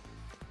item.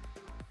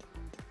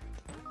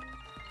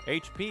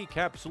 HP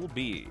capsule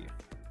B.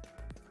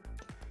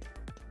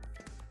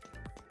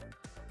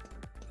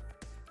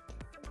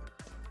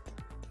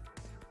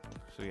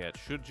 So yeah, it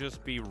should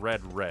just be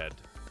red, red.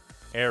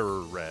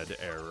 Error, red,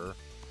 error.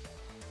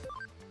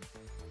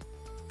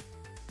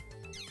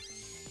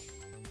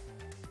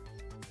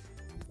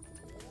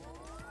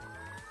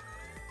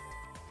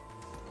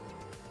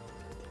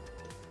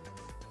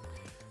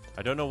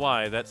 I don't know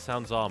why, that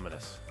sounds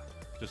ominous.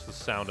 Just the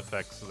sound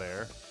effects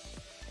there.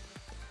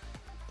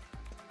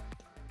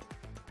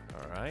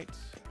 Alright.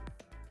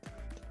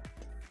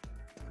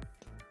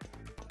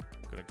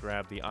 Gonna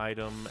grab the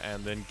item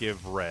and then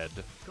give red.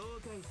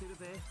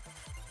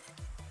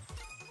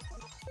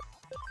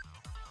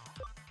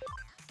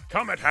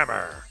 Comet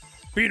Hammer!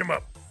 Beat him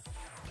up!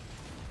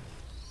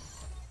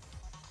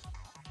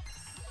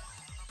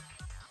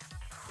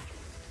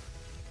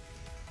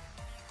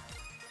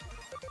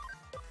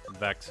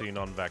 Vaccine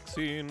on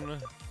vaccine.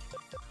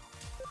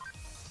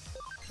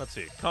 Let's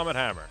see. Comet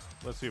Hammer.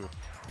 Let's see.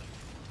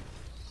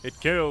 It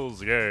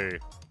kills, yay.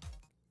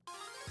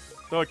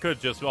 Though it could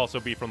just also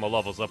be from the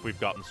levels up we've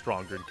gotten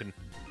stronger and can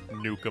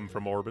nuke them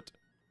from orbit.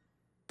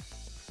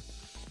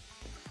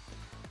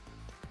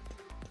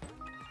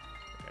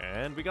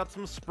 And we got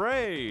some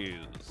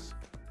sprays.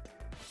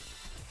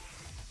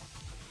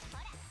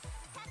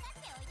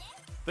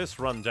 This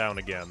rundown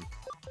again.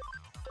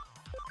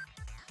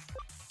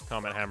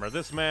 Comet Hammer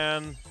this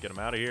man. Get him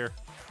out of here.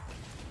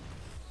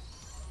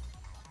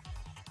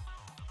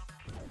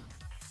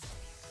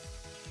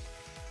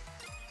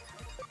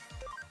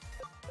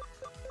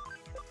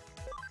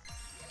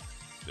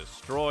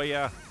 Destroy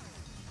ya.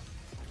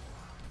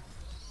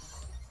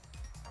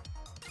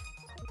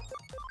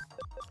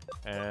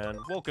 And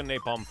Vulcan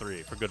Napalm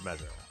 3 for good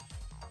measure.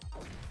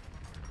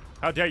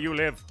 How dare you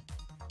live?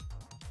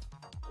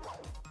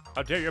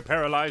 How dare you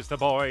paralyze the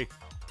boy?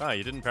 Ah,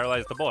 you didn't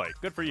paralyze the boy.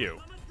 Good for you.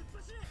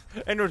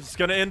 And we're just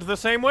gonna end the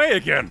same way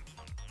again.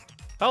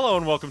 Hello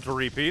and welcome to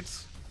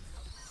Repeats.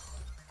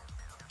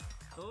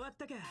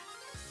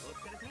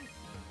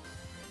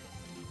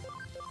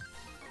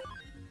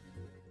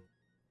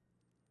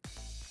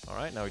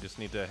 Alright, now we just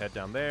need to head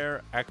down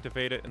there,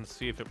 activate it, and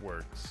see if it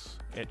works.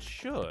 It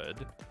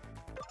should.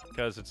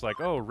 Because it's like,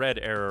 oh, red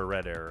error,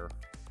 red error.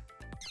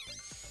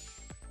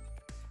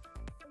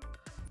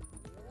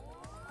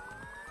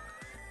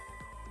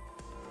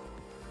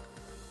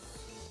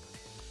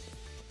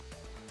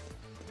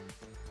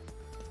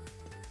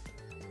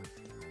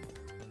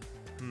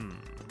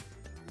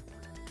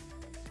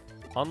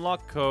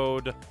 Unlock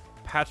code,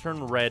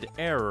 pattern red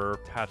error,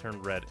 pattern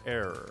red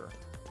error.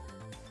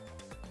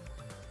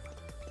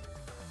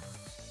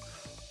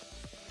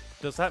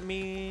 Does that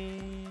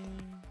mean...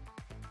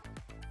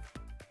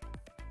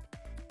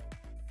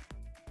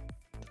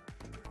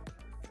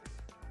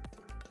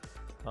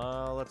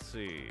 let's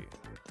see.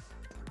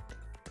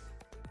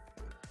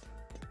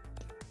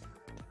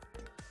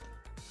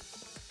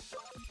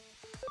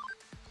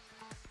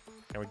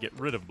 Can we get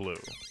rid of blue?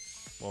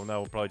 Well,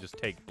 now we'll probably just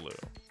take blue.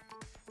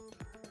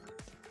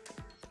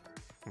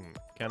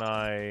 Can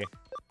I...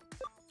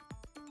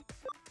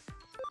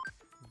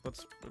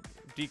 Let's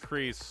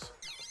decrease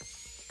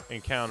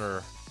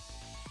encounter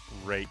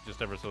rate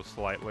just ever so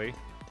slightly.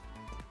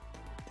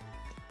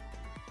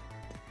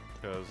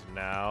 Because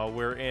now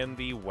we're in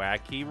the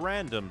wacky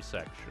random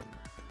section.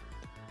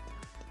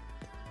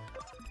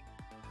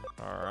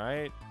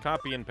 Alright,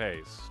 copy and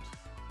paste.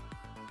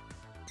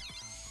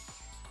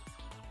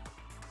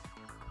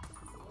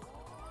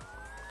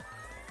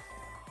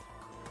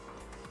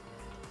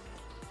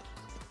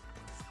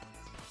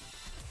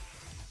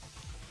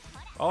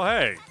 Oh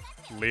hey,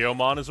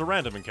 Leomon is a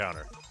random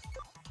encounter.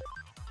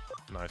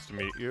 Nice to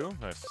meet you,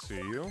 nice to see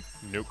you.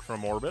 Nuke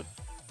from orbit.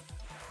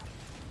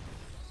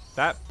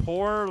 That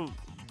poor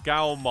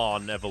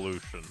Gaomon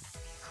evolution.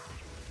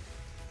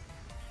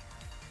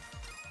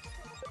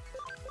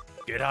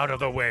 Get out of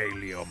the way,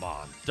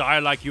 Leomon. Die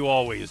like you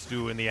always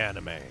do in the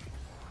anime.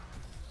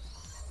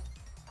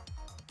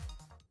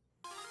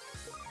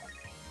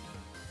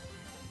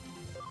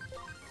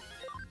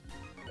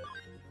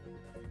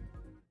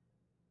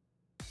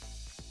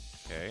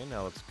 Okay,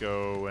 now let's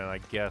go and I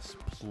guess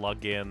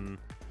plug in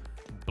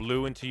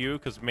blue into you,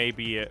 because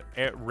maybe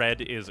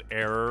red is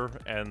error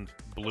and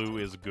blue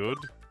is good.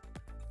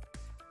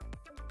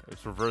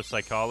 It's reverse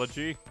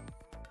psychology.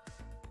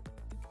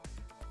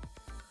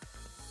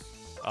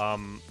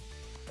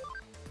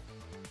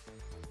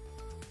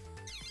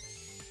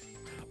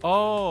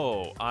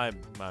 Oh,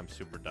 I'm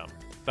super dumb.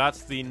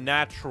 That's the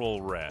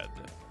natural red.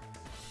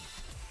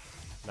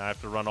 Now I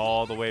have to run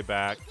all the way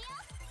back.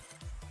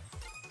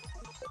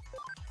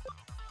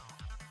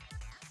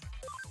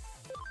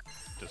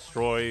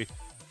 Destroy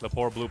the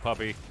poor blue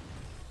puppy.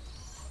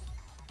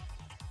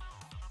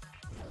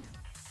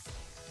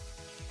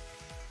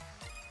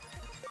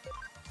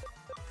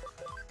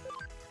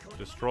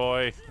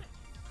 Destroy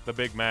the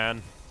big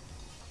man.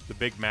 The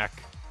Big Mac.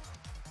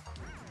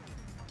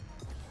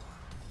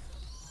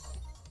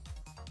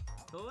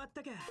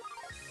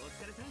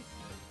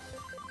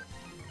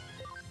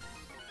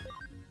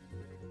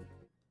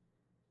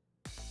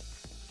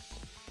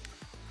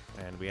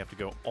 And we have to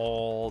go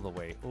all the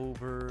way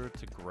over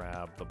to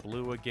grab the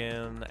blue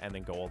again, and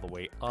then go all the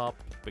way up,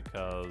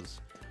 because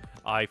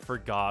I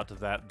forgot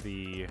that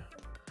the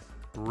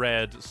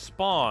red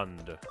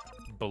spawned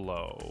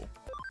below.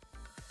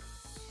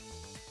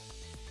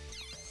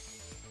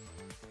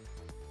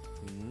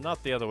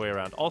 Not the other way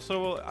around.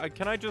 Also,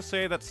 can I just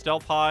say that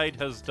Stealth Hide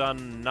has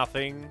done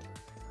nothing?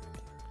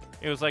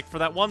 It was like for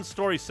that one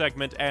story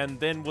segment, and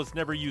then was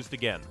never used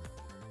again.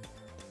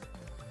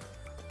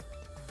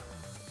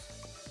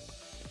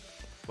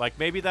 Like,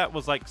 maybe that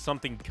was, like,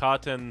 something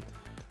cut and,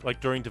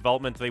 like, during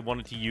development they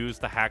wanted to use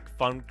the hack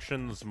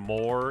functions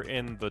more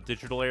in the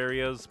digital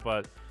areas,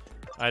 but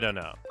I don't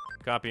know.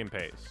 Copy and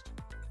paste.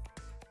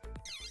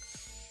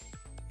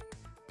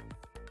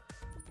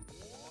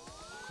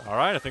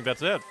 Alright, I think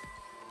that's it.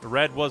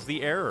 Red was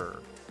the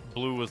error.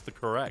 Blue was the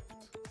correct.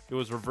 It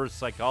was reverse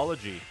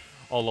psychology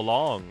all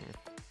along.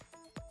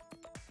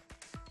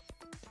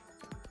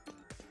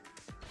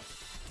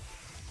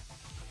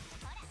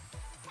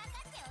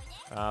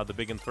 The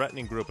big and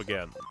threatening group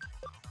again.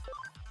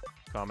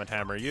 Comet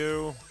Hammer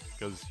you,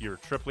 because you're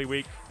triply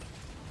weak.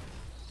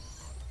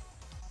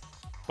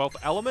 Both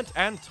element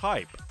and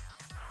type.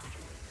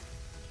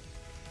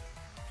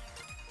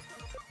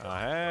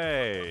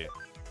 Hey.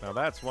 Now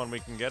that's one we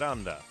can get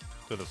under.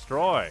 To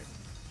destroy.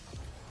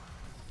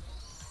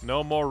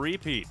 No more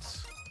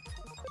repeats.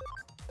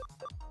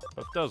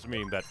 That does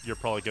mean that you're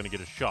probably going to get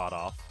a shot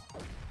off.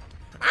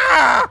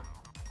 Ah!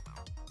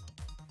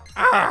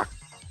 Ah!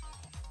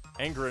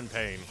 Anger and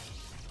pain.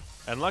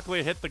 And luckily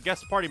it hit the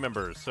guest party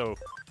members, so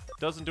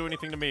doesn't do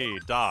anything to me.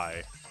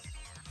 Die.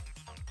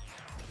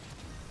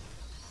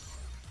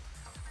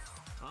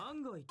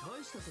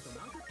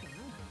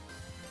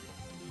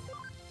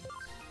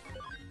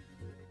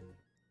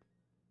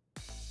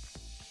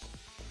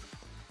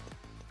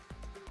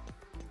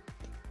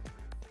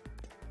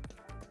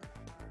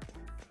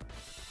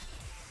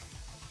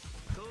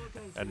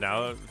 And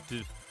now,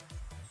 did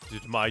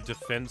my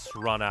defense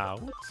run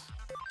out?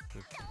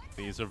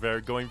 These are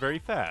going very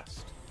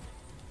fast.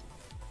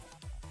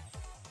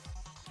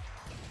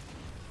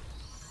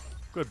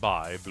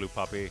 Goodbye, blue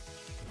puppy.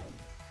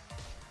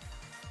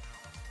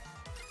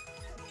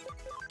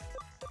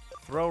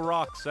 Throw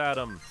rocks at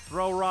him.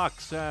 Throw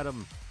rocks at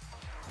him.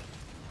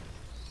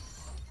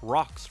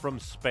 Rocks from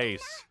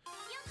space.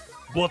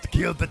 What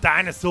killed the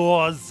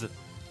dinosaurs?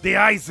 The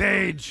Ice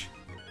Age!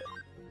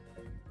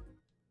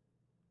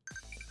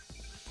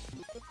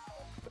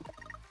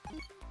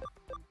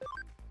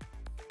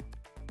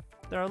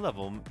 There are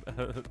level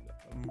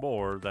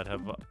more that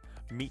have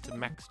meet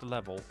maxed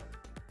level.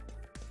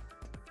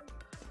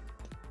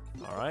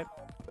 Alright.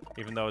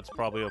 Even though it's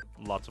probably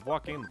lots of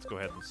walking, let's go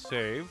ahead and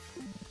save.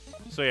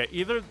 So yeah,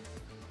 either...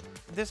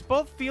 This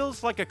both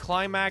feels like a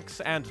climax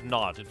and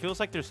not. It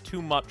feels like there's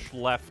too much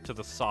left to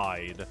the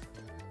side.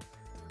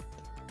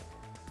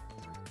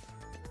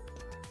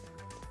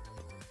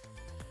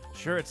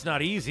 Sure, it's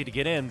not easy to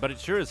get in, but it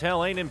sure as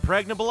hell ain't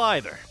impregnable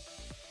either.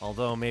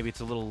 Although, maybe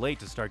it's a little late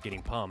to start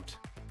getting pumped.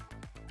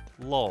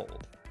 Lol.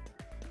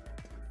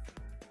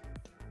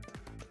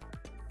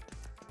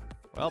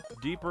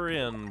 deeper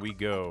in we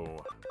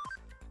go.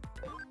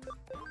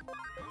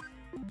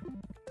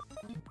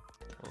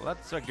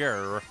 Let's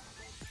go.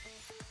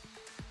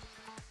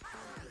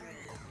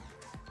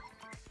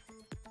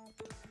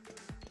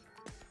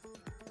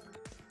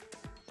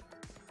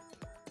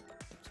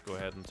 Let's go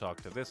ahead and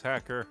talk to this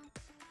hacker.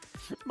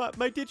 My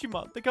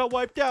Digimon, they got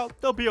wiped out.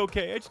 They'll be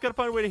okay. I just gotta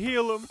find a way to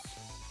heal them.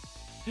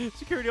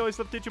 Security always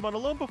left Digimon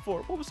alone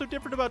before. What was so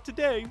different about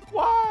today?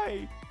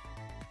 Why?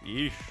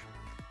 Yeesh.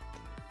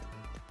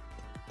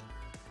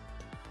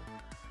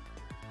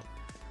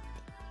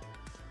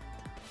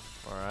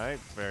 Alright,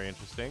 very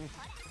interesting.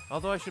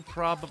 Although I should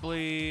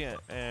probably...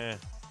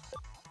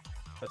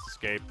 let's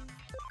escape.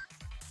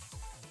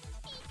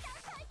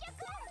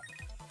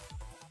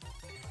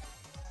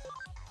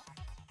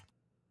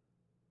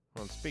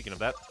 Well, speaking of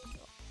that...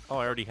 Oh,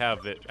 I already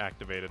have it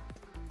activated.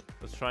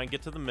 Let's try and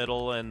get to the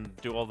middle and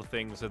do all the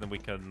things, and then we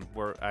can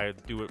work. I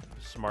do it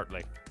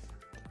smartly.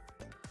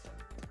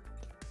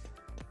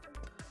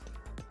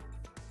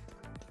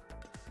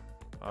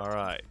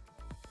 Alright.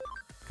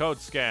 Code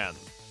scan.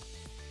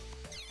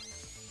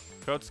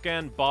 Code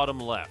scan, bottom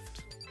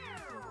left.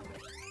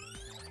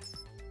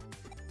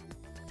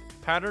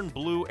 Pattern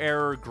blue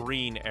error,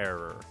 green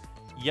error.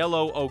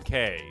 Yellow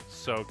okay.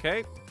 So,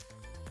 okay.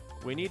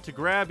 We need to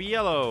grab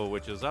yellow,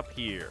 which is up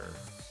here.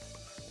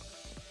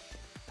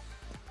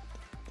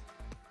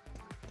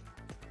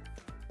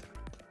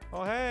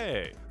 Oh,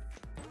 hey.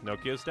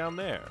 Nokia's down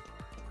there.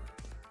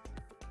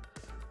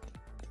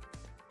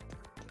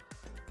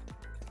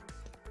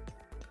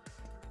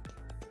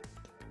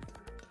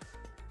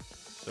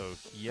 So,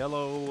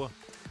 yellow,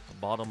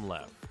 bottom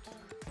left.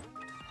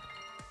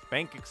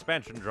 Bank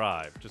expansion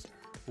drive. Just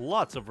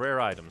lots of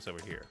rare items over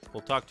here.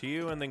 We'll talk to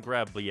you and then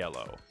grab the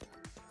yellow.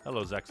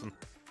 Hello, Zexon.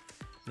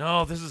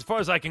 No, this is as far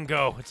as I can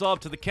go. It's all up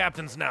to the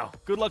captains now.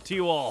 Good luck to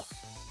you all.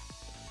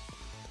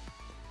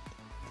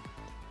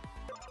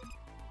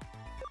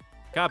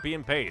 Copy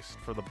and paste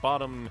for the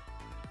bottom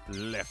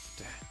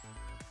left.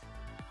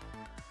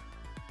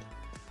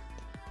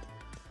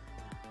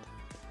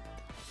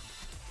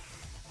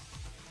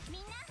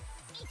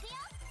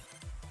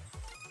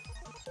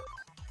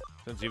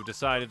 Since you've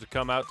decided to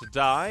come out to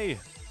die,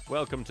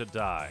 welcome to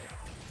die.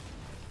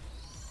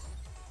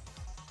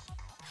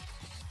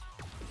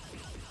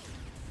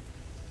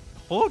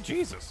 Oh,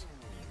 Jesus.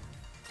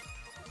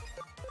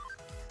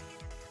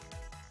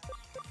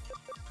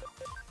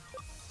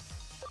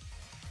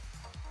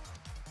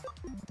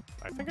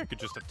 I think I could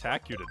just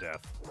attack you to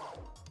death.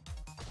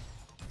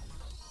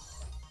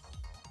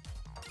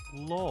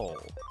 Lol.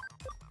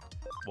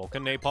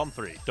 Vulcan Napalm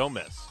 3. Don't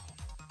miss.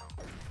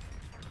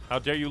 How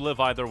dare you live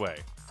either way?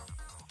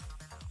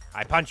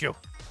 I punch you.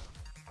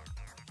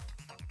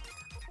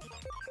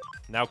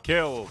 Now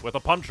kill with a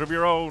punch of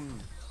your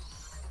own.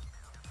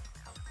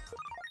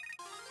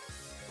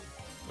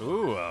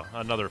 Ooh,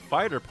 another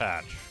fighter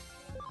patch.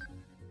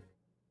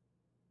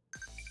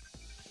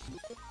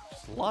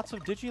 Just lots of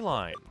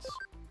digilines.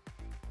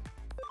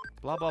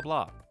 Blah, blah,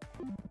 blah.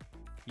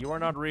 You are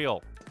not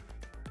real.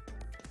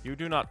 You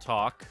do not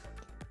talk.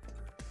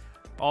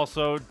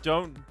 Also,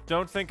 don't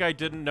think I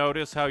didn't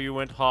notice how you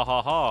went ha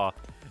ha ha.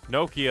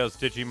 Nokia's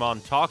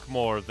Digimon talk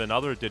more than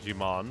other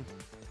Digimon.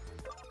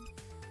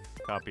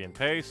 Copy and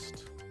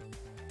paste.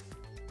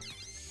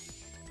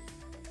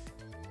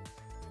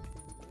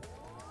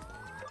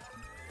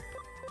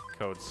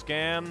 Code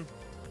scan.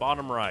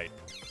 Bottom right.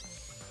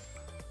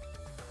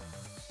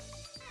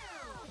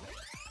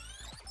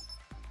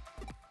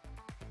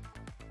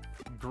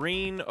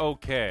 Green,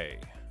 okay.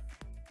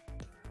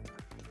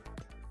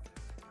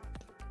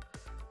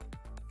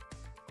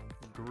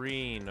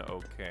 Green,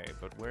 okay.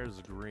 But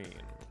where's green?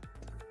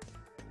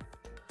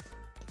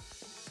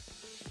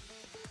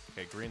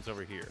 Okay, green's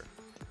over here.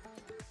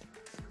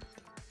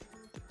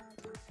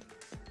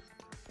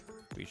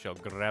 We shall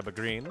grab a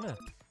green.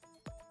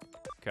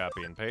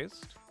 Copy and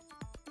paste.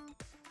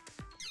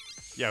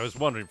 Yeah, I was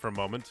wondering for a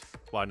moment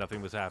why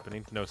nothing was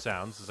happening. No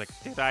sounds. It's like,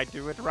 did I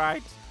do it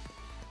right?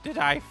 Did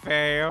I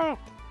fail?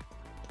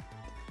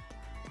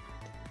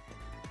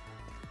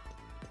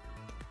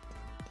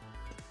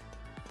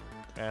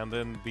 And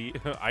then the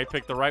I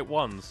picked the right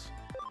ones.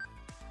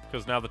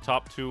 Because now the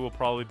top two will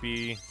probably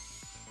be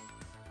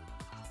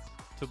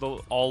to the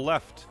all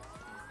left.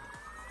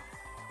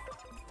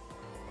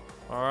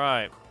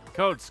 Alright.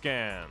 Code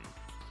scan.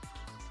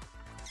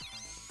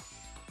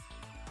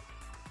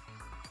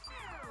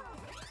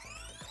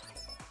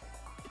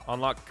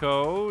 Unlock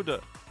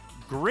code.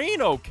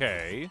 Green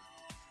okay.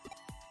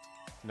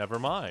 Never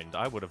mind.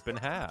 I would have been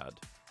had.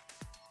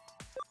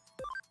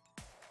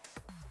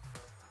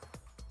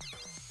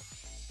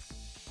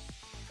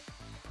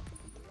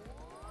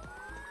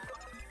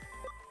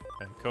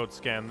 And code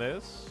scan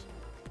this.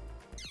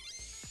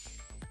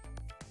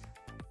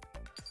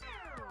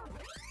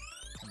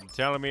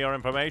 Telling me your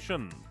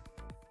information.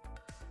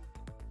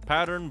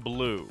 Pattern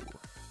blue.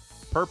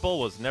 Purple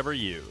was never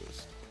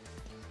used.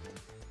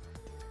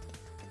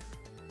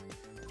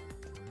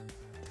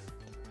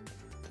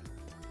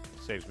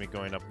 Saves me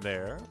going up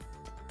there.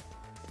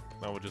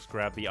 I will just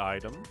grab the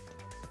item.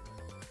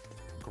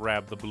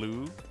 Grab the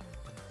blue.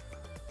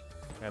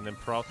 And then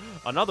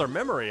another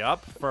memory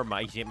up for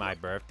my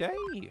birthday.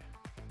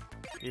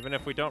 Even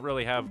if we don't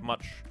really have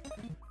much.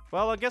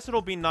 Well, I guess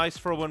it'll be nice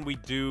for when we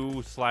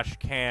do /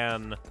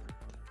 can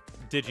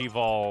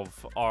Digivolve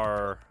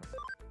our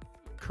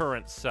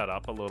current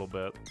setup a little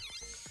bit.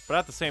 But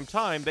at the same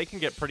time, they can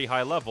get pretty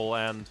high level,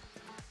 and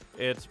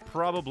it's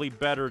probably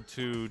better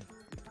to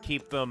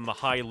keep them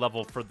high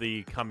level for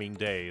the coming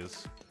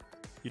days.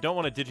 You don't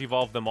want to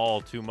Digivolve them all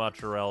too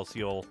much, or else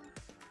you'll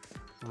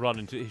run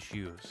into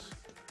issues.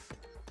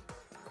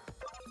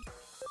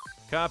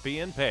 Copy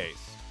and paste.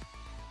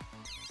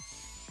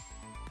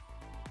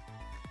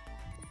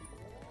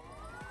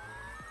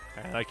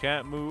 And I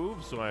can't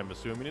move, so I'm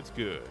assuming it's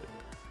good.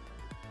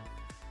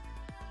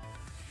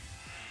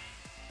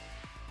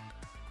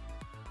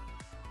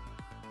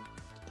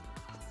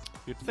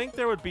 You'd think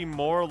there would be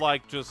more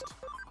like just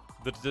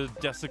the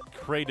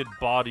desecrated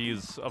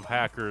bodies of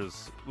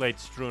hackers laid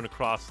strewn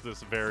across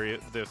this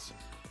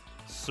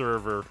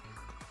server.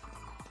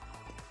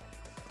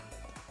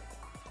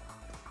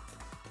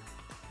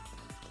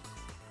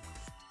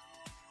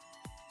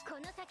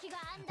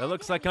 That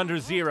looks like under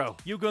zero.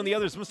 Yugo and the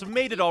others must have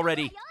made it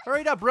already.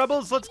 Hurry up,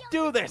 rebels, let's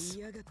do this!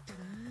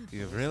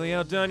 You've really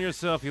outdone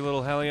yourself, you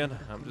little hellion.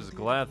 I'm just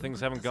glad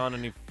things haven't gone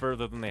any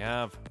further than they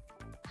have.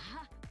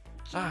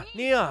 Ah,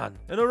 Neon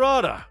and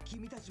Arata!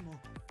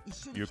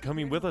 You're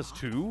coming with us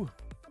too?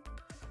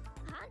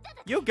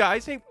 You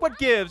guys, hey, what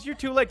gives? You're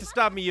too late to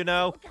stop me, you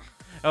know.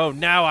 Oh,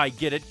 now I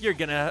get it. You're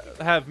gonna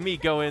have me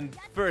go in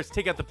first,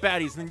 take out the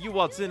baddies, and then you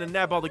waltz in and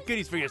nab all the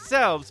goodies for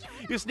yourselves.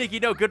 You sneaky,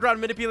 no good, rotten,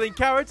 manipulating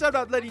cowards. I'm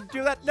not letting you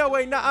do that. No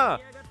way, nuh-uh.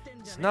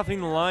 It's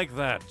nothing like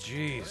that.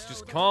 Jeez,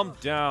 just calm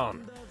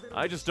down.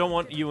 I just don't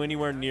want you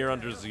anywhere near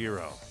under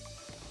zero.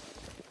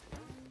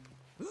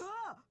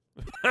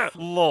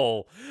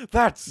 Lol.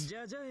 That's...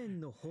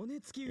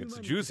 It's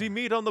juicy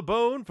meat on the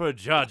bone for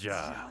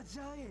Jaja.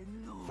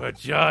 For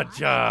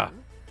Jaja.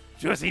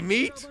 Juicy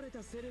meat?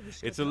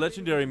 It's a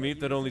legendary meat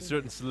that only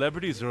certain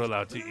celebrities are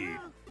allowed to eat.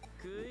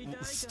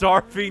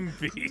 Starving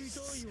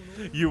beasts.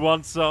 You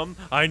want some?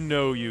 I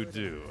know you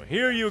do.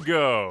 Here you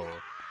go.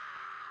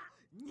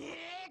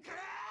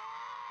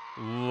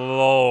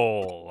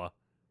 Lol.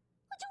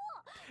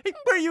 Hey,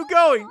 where are you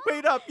going?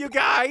 Wait up, you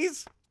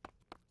guys!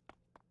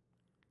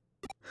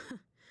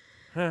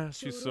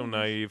 She's so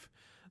naive.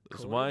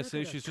 That's why I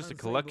say she's just a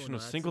collection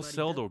of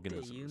single-celled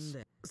organisms.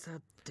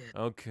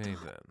 Okay,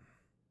 then.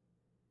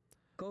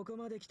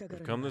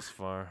 We've come this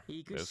far.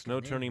 There's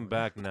no turning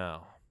back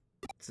now.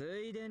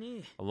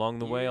 Along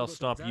the way, I'll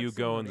stop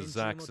Yugo and the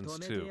Zaxxons,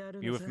 too.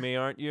 You with me,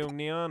 aren't you,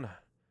 Neon?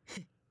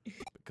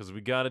 Because we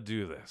gotta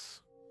do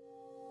this.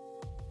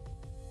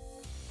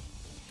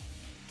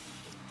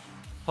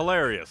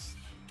 Hilarious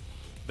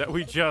that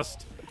we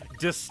just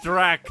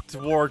distract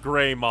War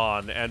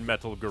Greymon and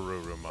Metal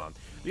Garurumon.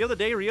 The other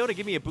day, Ryota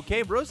gave me a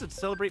bouquet of roses to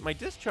celebrate my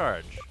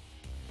discharge.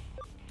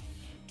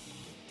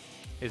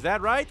 Is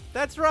that right?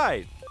 That's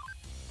right.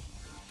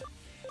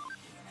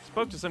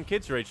 Spoke to some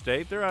kids your age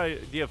today. Their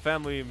idea of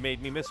family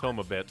made me miss home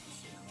a bit.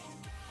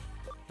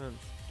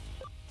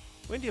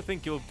 When do you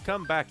think you'll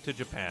come back to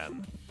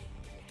Japan?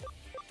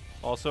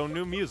 Also,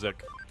 new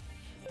music.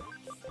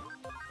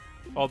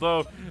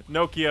 Although,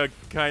 Nokia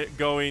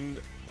going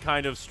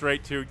kind of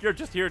straight to, you're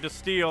just here to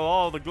steal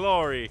all the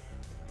glory,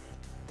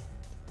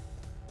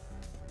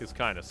 is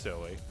kind of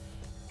silly.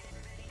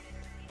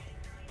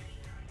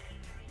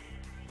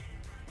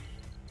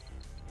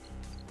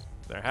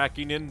 They're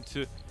hacking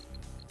into...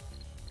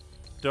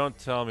 Don't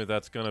tell me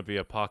that's gonna be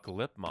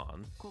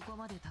Apocalypmon.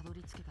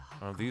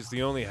 Are these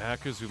the only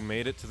hackers who've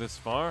made it to this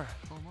far?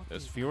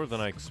 There's fewer than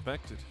I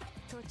expected.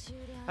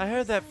 I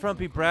heard that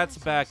frumpy brat's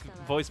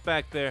voice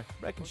back there.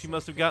 Reckon she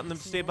must have gotten them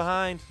to stay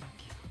behind.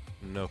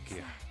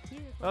 Nokia.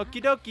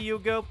 Okie dokie,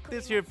 Yugo.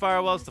 This here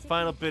firewall's the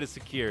final bit of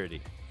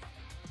security.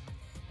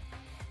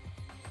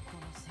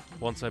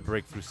 Once I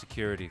break through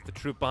security, the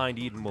troop behind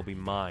Eden will be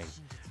mine,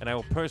 and I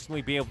will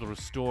personally be able to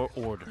restore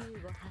order.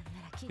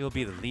 He'll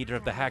be the leader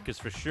of the hackers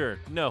for sure.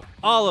 No,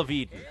 all of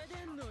Eden.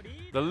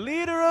 The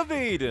leader of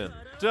Eden.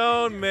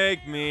 Don't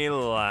make me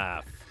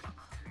laugh.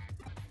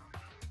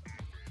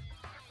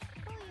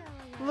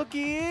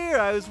 Looky here,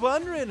 I was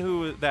wondering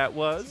who that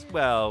was.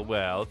 Well,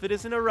 well, if it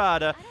isn't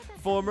Arata,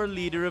 former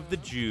leader of the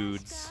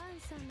Judes.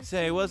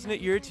 Say, wasn't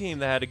it your team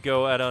that had to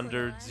go at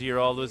under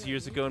zero all those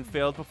years ago and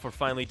failed before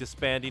finally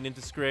disbanding in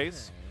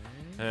disgrace?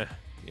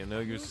 You know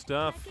your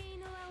stuff.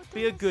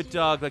 Be a good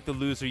dog like the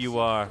loser you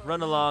are.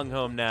 Run along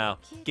home now.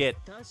 Get.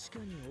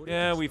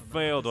 Yeah, we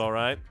failed, all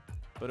right.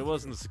 But it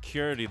wasn't the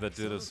security that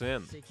did us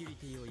in.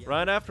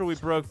 Right after we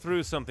broke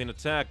through, something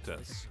attacked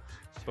us.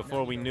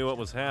 Before we knew what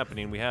was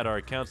happening, we had our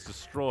accounts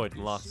destroyed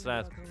and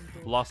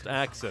lost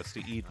access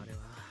to Eden.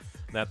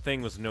 That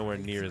thing was nowhere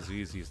near as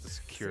easy as the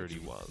security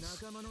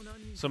was.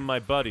 Some of my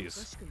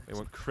buddies, they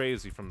went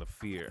crazy from the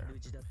fear.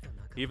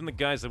 Even the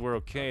guys that were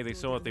okay, they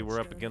saw what they were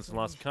up against and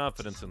lost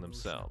confidence in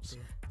themselves.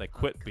 They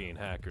quit being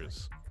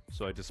hackers,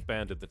 so I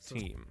disbanded the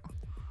team.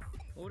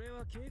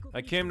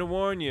 I came to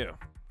warn you.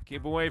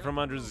 Keep away from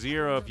Under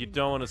Zero if you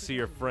don't want to see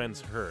your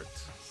friends hurt.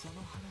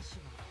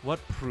 What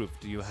proof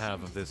do you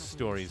have of this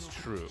story's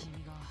true?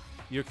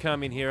 Your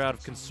coming here out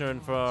of concern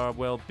for our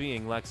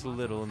well-being lacks a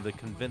little in the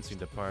convincing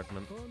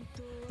department.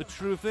 The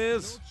truth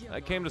is,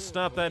 I came to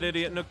stop that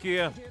idiot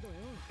Nokia.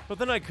 But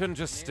then I couldn't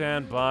just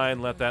stand by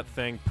and let that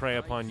thing prey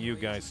upon you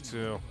guys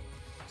too.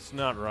 It's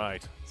not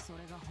right.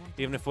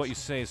 Even if what you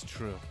say is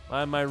true, I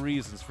have my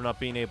reasons for not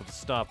being able to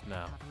stop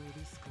now.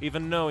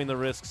 Even knowing the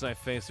risks I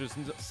face, there's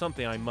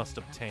something I must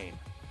obtain.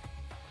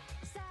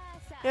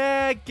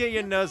 Yeah, get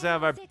your nose out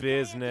of our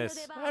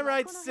business.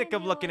 Alright, sick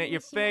of looking at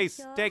your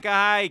face. Take a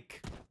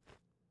hike.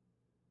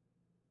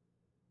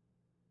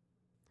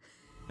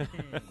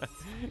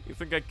 You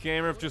think I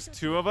came here with just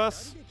two of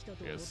us?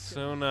 You're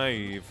so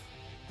naive.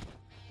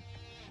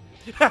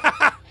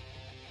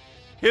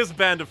 His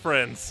band of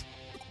friends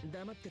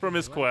from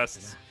his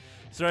quests.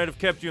 Sorry to have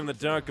kept you in the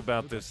dark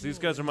about this. These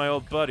guys are my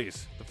old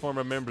buddies, the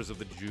former members of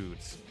the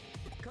Judes.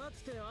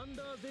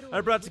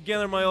 I brought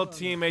together my old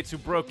teammates who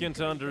broke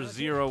into Under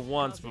Zero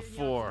once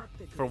before,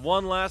 for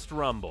one last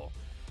rumble.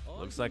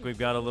 Looks like we've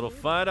got a little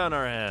fight on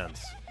our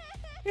hands.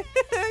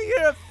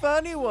 You're a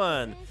funny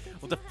one.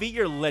 We'll defeat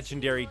your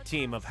legendary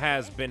team of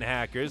has-been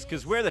hackers,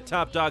 because we're the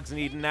top dogs in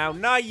Eden now,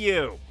 not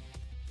you!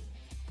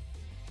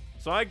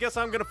 So I guess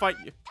I'm gonna fight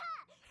you.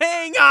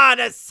 Hang on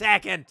a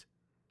second!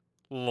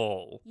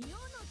 Lol.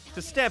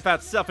 To stamp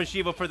out selfish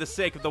evil for the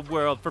sake of the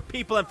world, for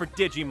people and for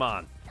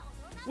Digimon.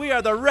 We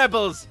are the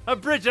rebels! A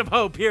bridge of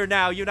hope here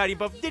now, uniting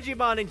both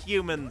Digimon and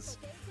humans.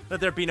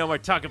 Let there be no more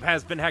talk of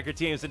has-been hacker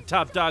teams and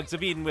top dogs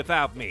of Eden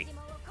without me.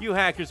 You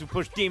hackers who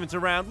push demons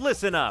around,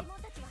 listen up!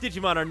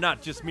 Digimon are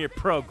not just mere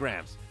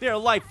programs. They are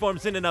life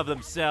forms in and of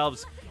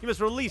themselves. You must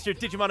release your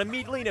Digimon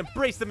immediately and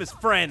embrace them as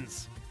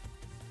friends!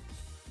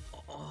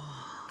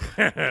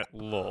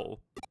 Lol.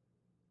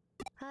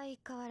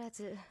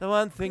 The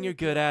one thing you're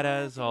good at,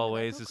 as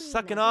always, is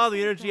sucking all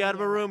the energy out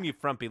of a room, you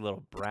frumpy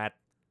little brat.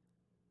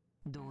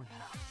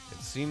 It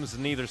seems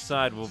neither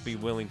side will be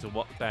willing to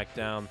walk back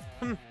down.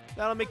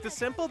 That'll make this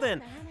simple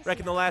then.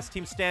 Reckon the last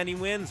team standing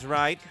wins,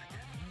 right?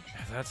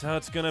 If that's how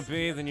it's gonna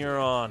be, then you're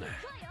on.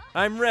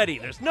 I'm ready.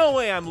 There's no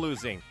way I'm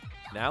losing.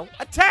 Now,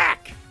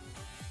 attack!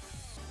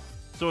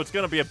 So it's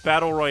gonna be a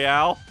battle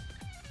royale?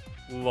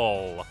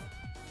 Lol.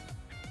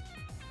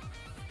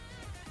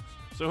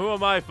 So who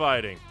am I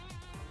fighting?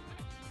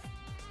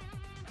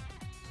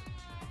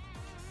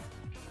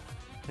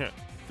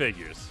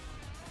 Figures.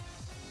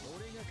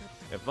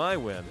 If I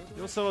win,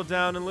 you'll settle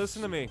down and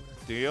listen to me.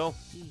 Deal?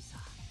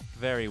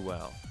 Very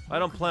well. I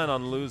don't plan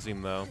on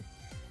losing, though.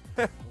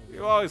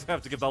 You always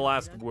have to get the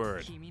last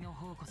word.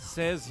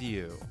 Says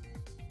you.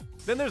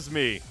 Then there's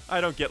me.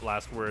 I don't get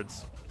last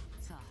words.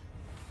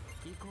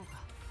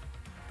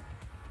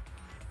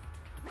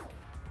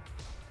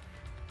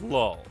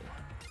 Lol.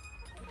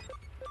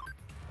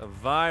 A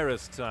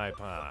virus type,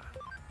 huh?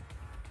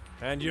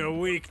 And you're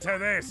weak to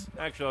this.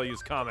 Actually, I'll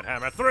use Comet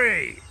Hammer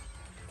 3.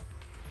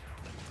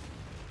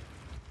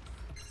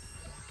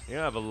 You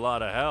have a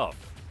lot of health.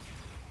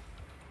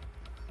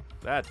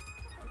 That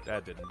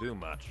didn't do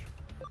much.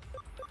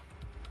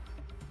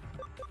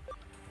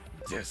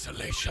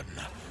 Desolation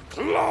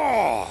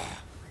Claw!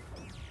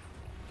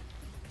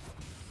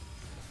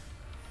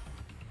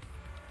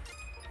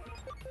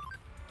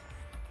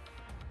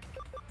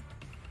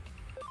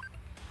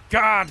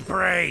 God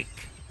break!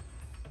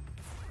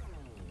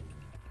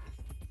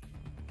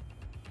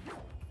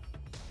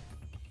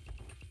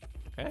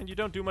 And you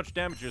don't do much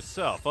damage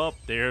yourself. Oh,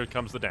 there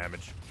comes the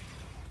damage.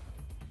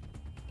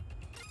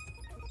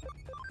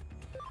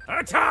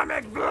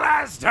 Atomic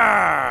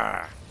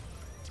Blaster!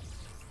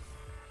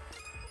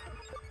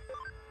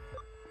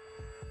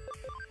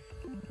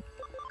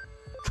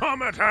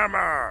 Comet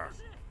Hammer!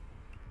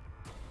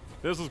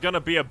 This is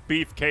gonna be a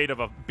beefcake of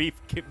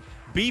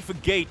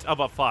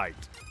a fight.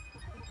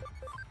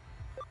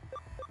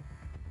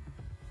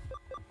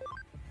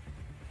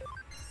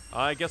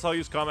 I guess I'll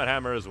use Comet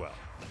Hammer as well.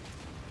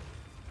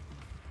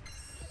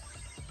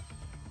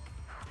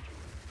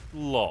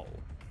 Lol.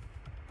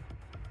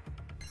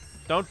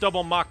 Don't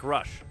double Mach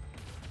Rush.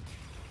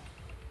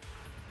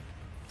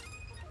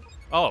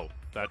 Oh,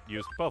 that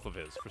used both of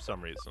his for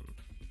some reason.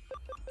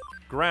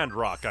 Grand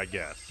Rock, I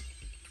guess.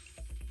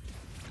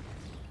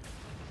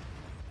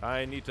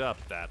 I need to up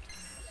that.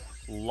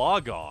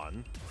 Log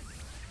on?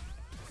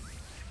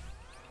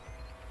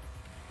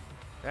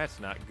 That's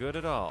not good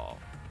at all.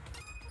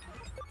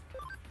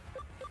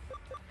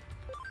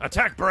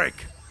 Attack break!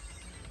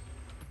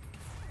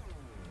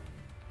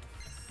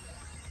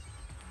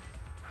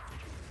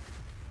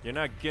 You're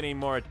not getting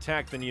more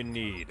attack than you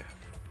need.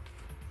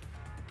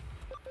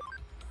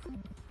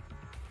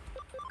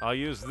 I'll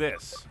use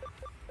this.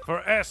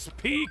 For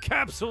SP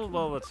capsule,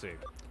 well, let's see.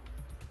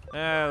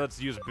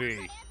 Let's use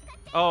B.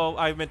 Oh,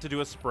 I meant to do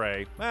a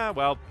spray.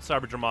 Well,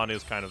 Cyberdramon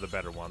is kind of the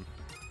better one.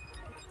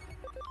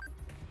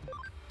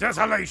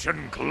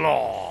 Desolation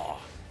Claw!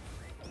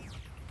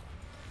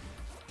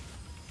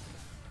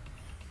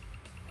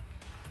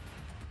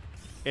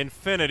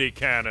 Infinity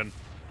Cannon.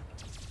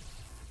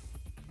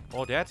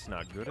 Oh, that's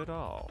not good at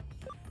all.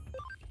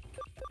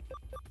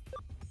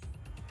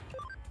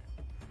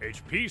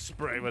 HP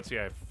spray. Let's see.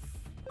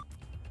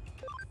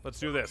 Let's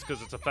do this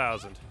because it's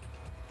 1,000.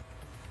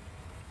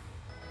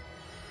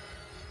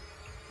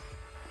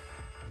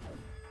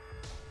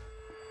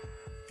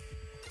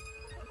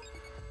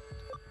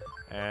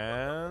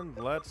 And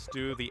let's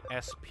do the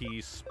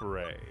SP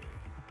spray.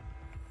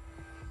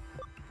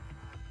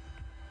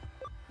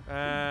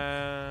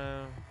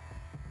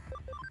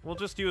 We'll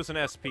just use an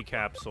SP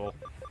capsule.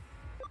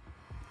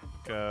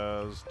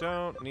 Because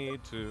don't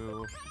need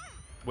to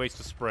waste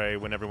a spray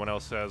when everyone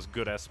else has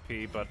good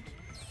SP, but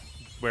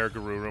wear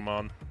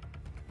Garurumon.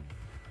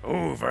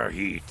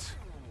 Overheat.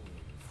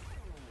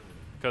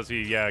 Because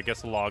he, yeah, I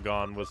guess Log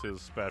On was his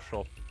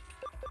special.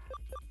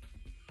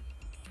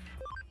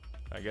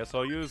 I guess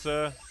I'll use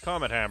a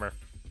Comet Hammer.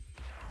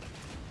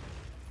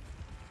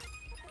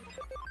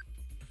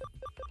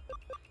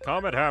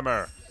 Comet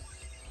Hammer!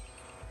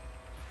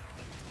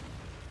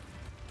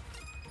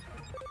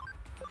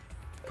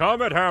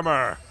 Comet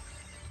Hammer!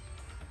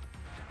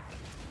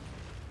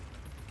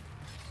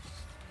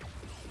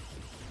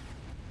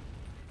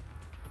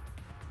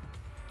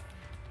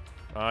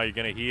 Ah, you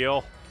gonna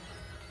heal?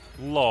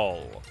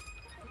 Lol.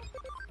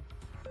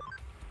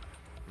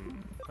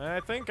 I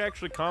think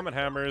actually Comet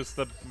Hammer is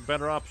the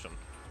better option.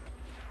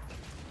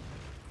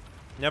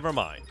 Never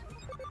mind.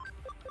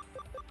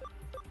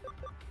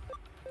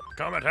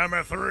 Comet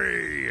Hammer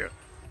 3!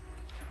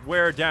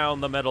 Wear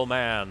down the Metal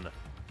Man.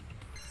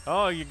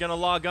 Oh, you're gonna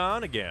log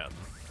on again?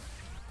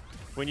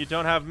 When you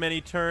don't have many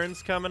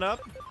turns coming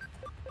up?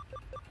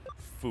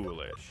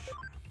 Foolish.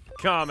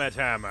 Comet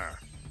Hammer.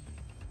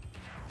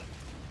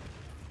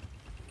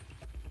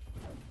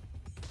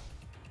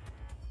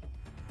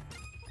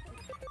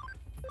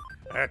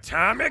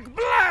 Atomic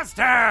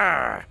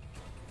Blaster!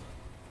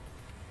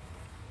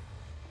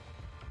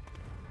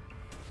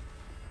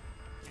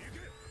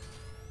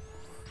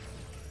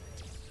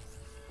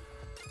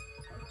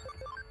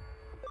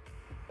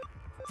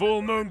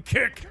 Full Moon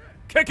Kick!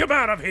 Kick him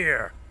out of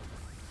here!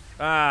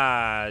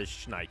 Ah,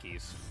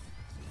 shnikes.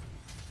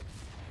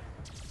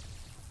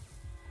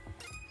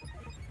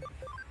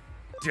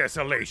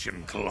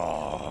 Desolation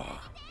Claw!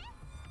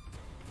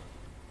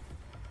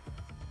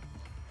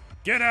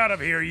 Get out of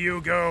here,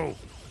 Yugo!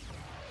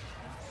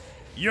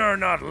 You're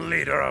not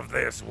leader of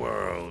this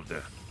world.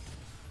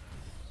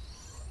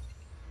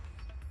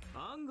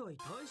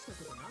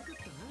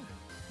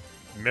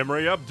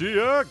 Memory up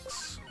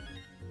DX!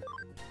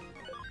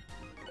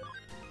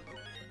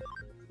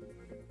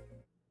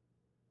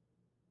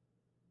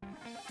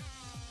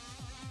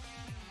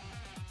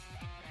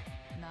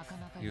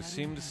 You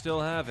seem to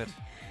still have it.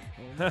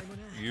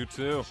 You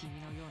too.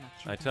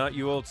 I thought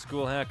you old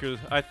school hackers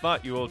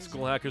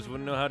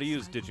wouldn't know how to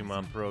use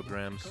Digimon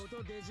programs.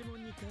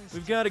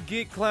 We've got a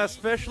geek class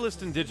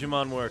specialist in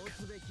Digimon work.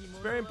 It's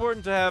very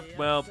important to have,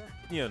 well,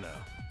 you know.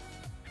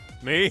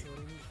 Me?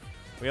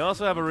 We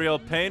also have a real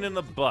pain in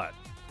the butt.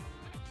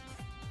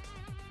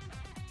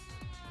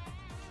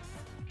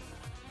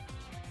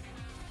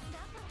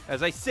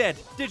 As I said,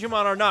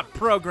 Digimon are not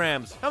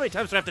programs. How many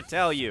times do I have to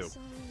tell you?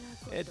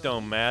 It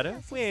don't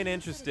matter. We ain't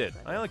interested.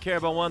 I only care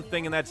about one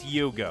thing, and that's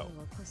Yugo.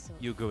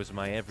 Yugo is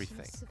my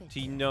everything.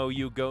 To know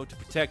Yugo, to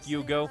protect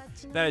Yugo,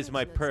 that is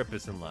my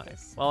purpose in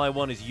life. All I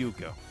want is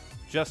Yugo.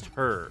 Just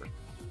her.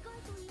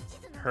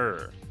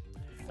 Her.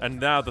 And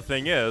now the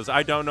thing is,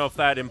 I don't know if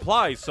that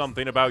implies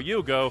something about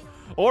Yugo,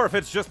 or if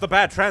it's just the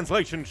bad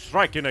translation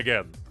striking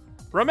again.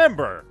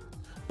 Remember,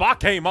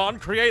 Bakemon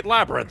create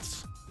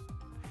labyrinths.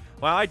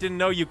 Well, I didn't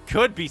know you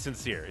could be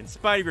sincere. In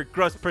spite of your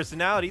gross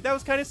personality, that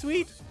was kind of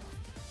sweet.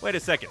 Wait a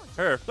second.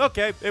 Her.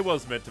 Okay, it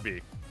was meant to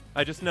be.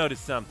 I just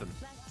noticed something.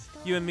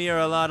 You and me are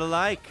a lot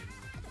alike.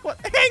 What?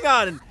 Hang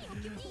on!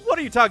 What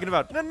are you talking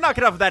about? Knock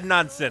it off with that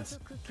nonsense.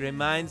 Gray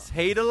minds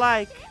hate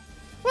alike.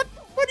 What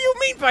do you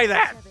mean by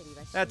that?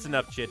 That's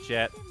enough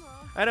chit-chat.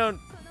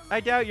 I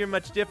doubt you're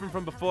much different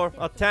from before.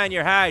 I'll tan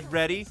your hide,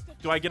 ready?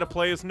 Do I get to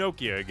play as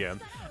Nokia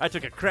again? I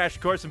took a crash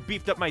course and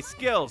beefed up my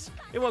skills.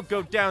 It won't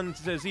go down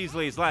as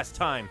easily as last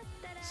time.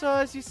 So,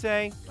 as you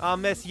say, I'll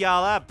mess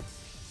y'all up.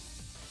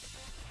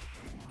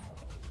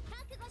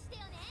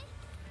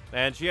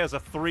 And she has a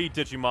 3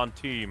 Digimon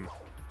team.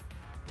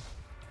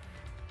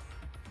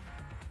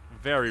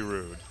 Very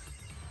rude.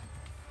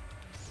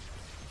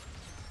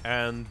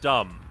 And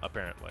dumb,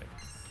 apparently.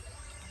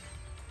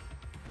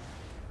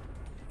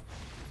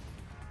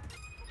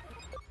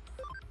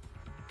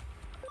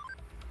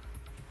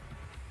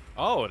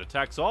 Oh, it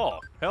attacks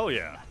all. Hell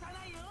yeah.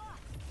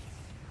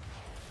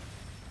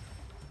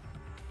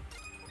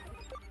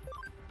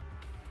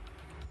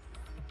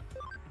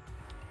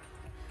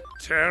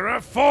 Terra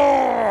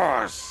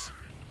Force!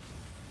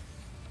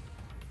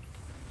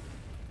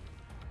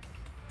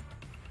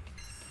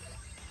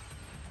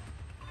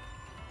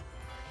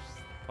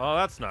 Oh,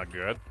 that's not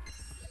good.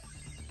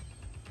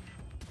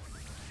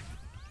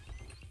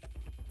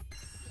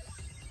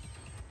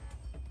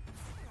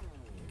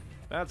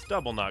 That's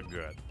double not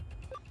good.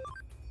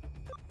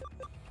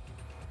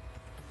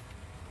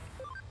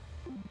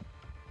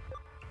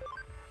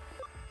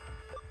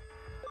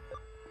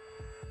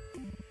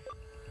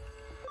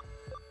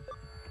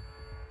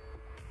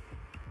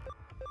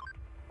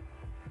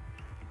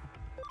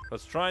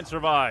 Let's try and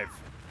survive.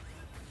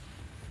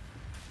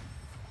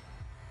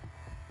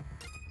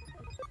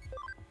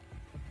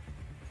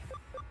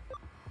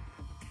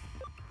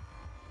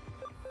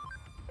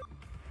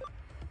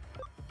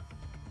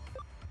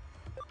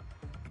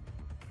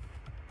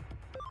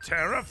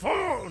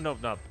 Terraform! No,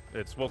 not.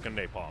 It's Vulcan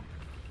Napalm.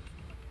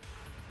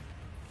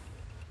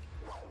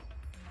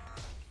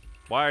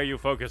 Why are you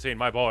focusing,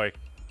 my boy?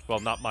 Well,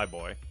 not my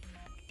boy.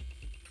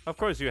 Of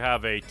course you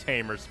have a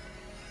tamer's...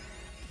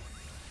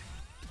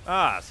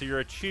 Ah, so you're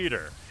a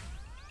cheater.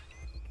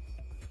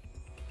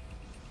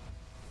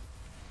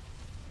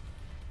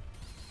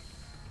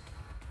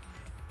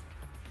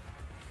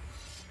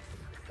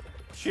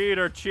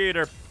 Cheater,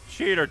 cheater,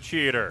 cheater,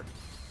 cheater.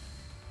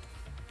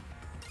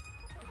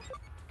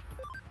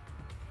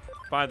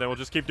 Fine, then we'll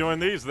just keep doing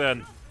these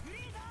then.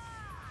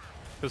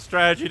 The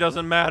strategy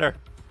doesn't matter.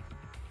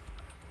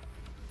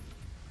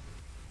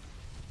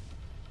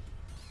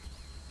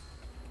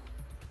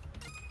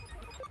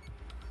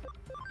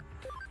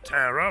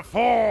 Terra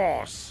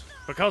Force!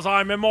 Because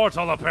I'm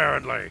immortal,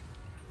 apparently.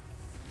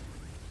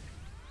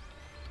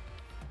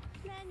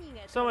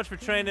 So much for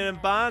training in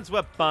bonds.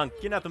 What bunk?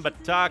 You're nothing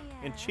but talk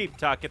and cheap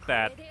talk at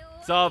that.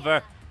 It's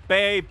over.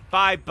 Babe,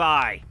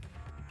 bye-bye.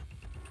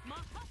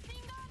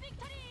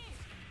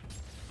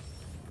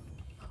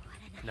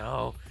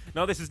 No.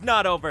 No, this is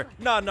not over.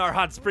 Not in our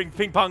hot spring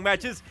ping pong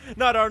matches.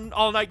 Not our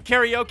all-night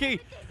karaoke.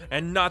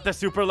 And not the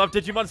Super Love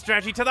Digimon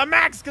strategy to the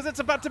max, because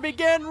it's about to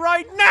begin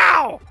right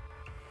now!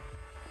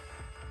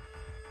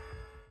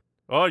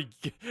 Oh,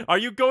 are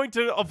you going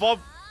to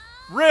evolve?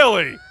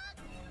 Really?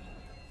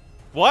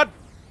 What?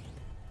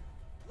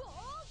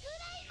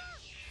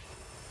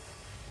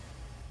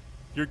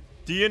 Your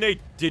DNA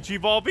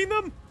digivolving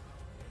them?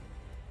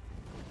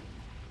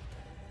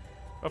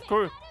 Of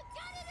course.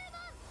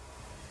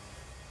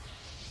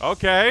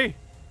 Okay.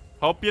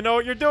 Hope you know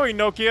what you're doing,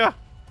 Nokia.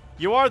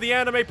 You are the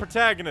anime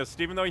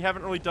protagonist, even though you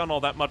haven't really done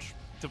all that much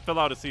to fill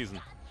out a season.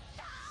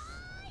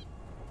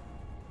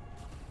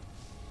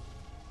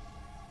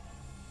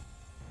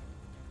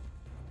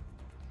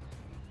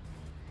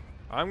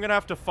 I'm gonna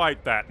have to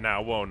fight that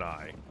now, won't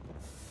I?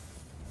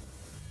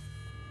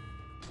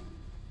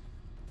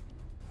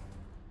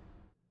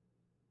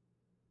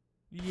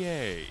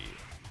 Yay.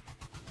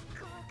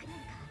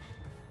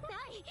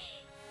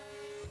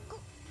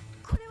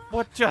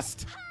 What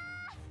just...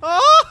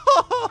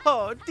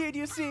 Oh! Did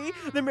you see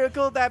the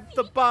miracle that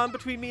the bond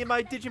between me and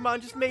my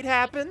Digimon just made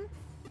happen?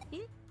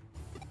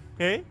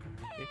 Eh?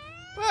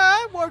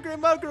 Ah, Margaret,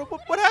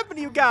 what happened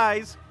to you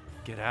guys?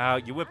 Get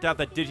out. You whipped out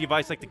that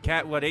Digivice like the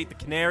cat what ate the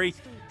canary.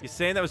 You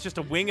saying that was just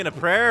a wing and a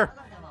prayer?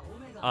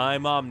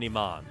 I'm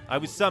Omnimon. I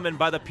was summoned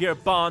by the pure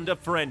bond of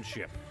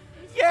friendship.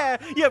 Yeah,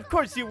 of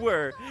course you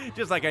were.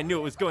 Just like I knew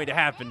it was going to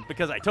happen,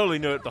 because I totally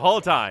knew it the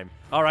whole time.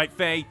 All right,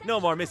 Faye,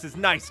 no more Mrs.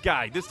 Nice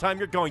Guy. This time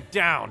you're going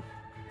down.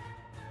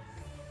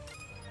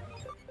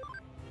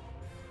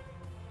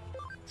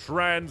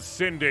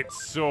 Transcendent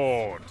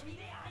Sword.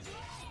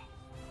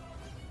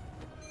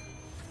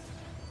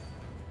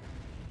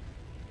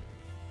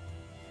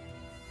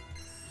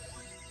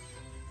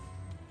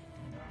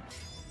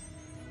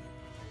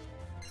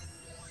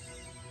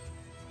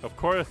 Of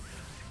course,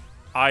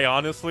 I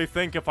honestly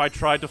think if I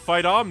tried to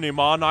fight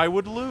Omnimon, I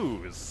would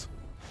lose.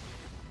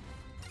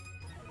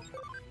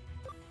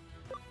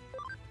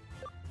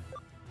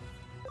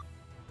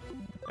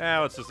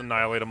 Let's just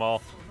annihilate them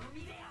all.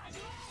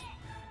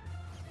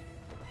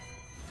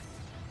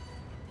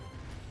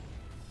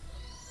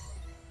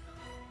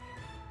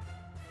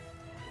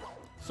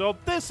 So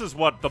this is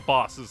what the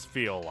bosses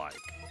feel like.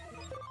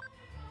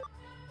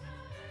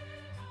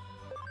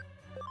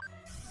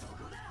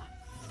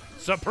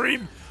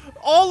 Supreme...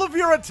 All of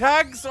your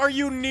attacks are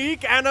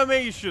unique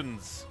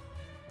animations.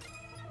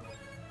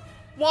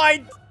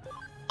 Why?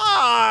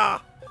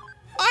 Ah!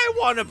 I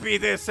want to be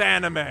this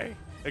anime.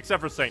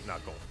 Except for Saint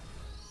Knuckle.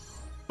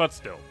 But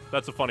still,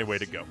 that's a funny way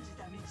to go. Of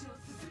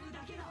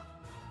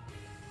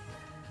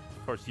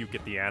course, you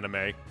get the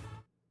anime.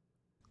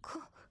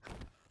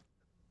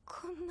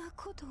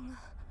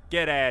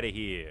 Get out of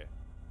here.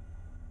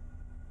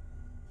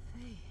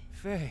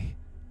 Faye,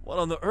 what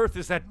on the earth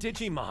is that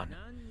Digimon?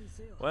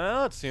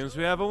 Well, it seems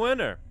we have a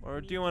winner. Or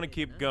do you want to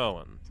keep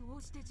going?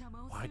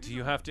 Why do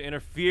you have to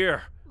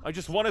interfere? I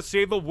just want to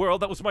save the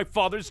world. That was my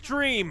father's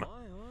dream.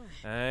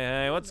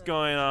 Hey, what's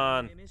going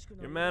on?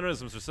 Your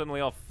mannerisms are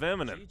suddenly all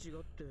feminine.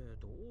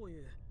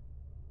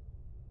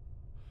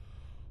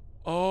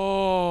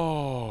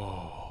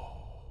 Oh,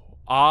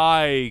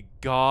 I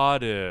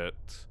got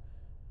it.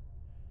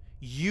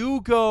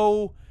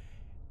 Yugo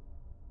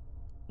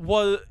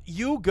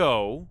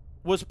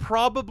was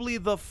probably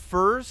the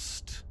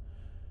first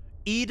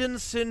Eden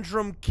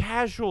Syndrome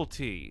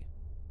casualty.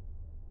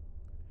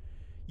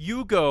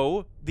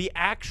 Yugo, the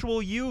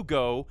actual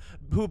Yugo,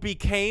 who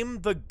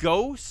became the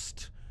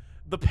ghost,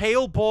 the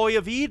pale boy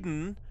of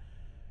Eden,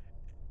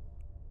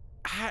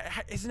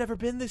 has never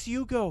been this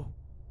Yugo.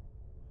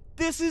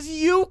 This is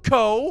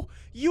Yuko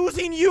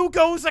using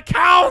Yugo's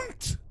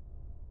account!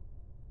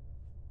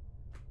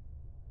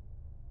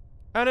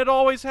 And it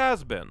always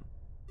has been.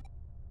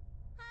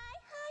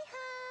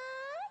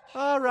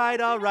 All right,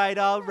 all right,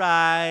 all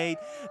right.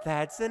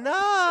 That's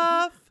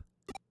enough.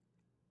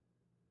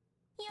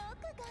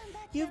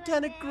 You've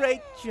done a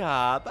great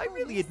job. I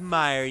really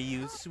admire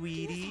you,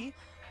 sweetie.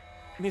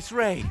 Miss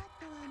Ray,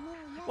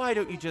 Why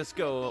don't you just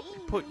go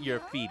put your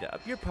feet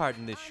up? Your part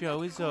in this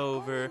show is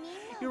over.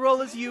 Your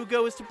role as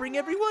Yugo is to bring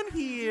everyone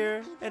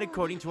here. And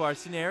according to our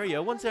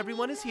scenario, once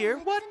everyone is here,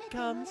 what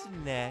comes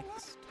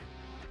next?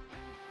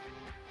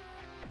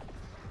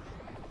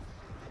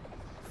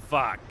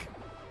 fuck.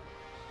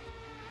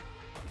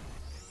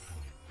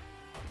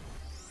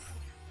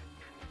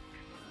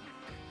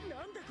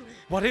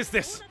 What is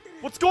this?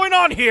 What's going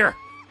on here?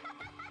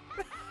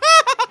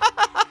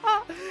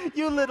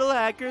 You little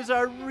hackers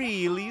are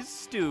really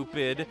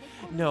stupid.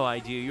 No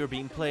idea you're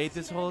being played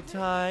this whole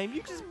time.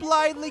 You just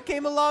blindly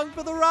came along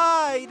for the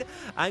ride.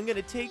 I'm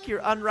gonna take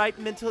your unripe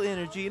mental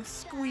energy and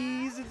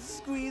squeeze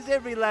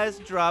every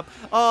last drop,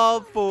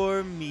 all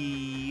for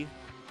me.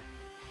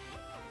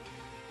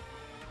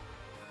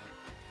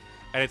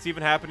 And it's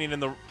even happening in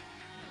the...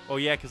 Oh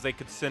yeah, because they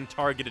could send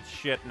targeted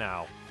shit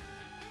now.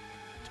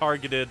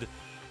 Targeted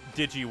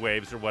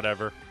Digiwaves or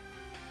whatever.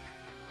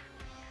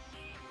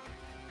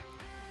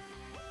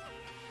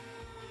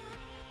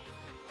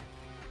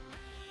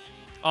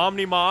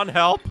 Omnimon,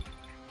 help!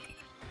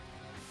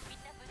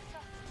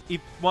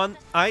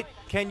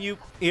 Can you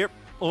hear?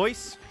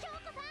 Ois?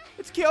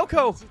 It's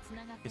Kyoko.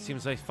 It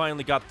seems I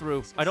finally got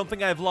through. I don't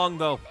think I have long,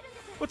 though.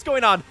 What's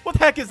going on? What the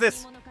heck is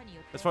this?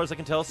 As far as I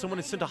can tell, someone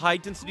has sent a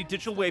high-density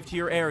digital wave to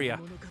your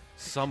area.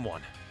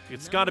 Someone.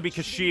 It's gotta be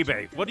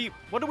Kashibe. What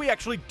do we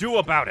actually do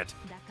about it?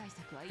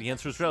 The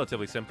answer is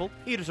relatively simple.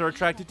 Eaters are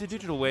attracted to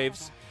digital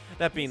waves.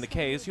 That being the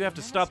case, you have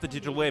to stop the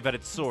digital wave at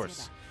its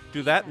source.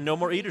 Do that, and no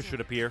more eaters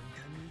should appear.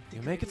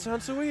 You make it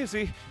sound so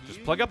easy.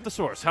 Just plug up the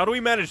source. How do we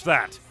manage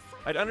that?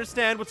 I'd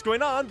understand what's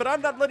going on, but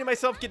I'm not letting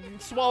myself get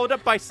swallowed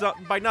up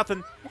by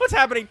nothing. What's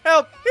happening?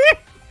 Help!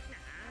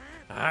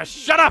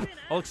 Shut up!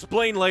 I'll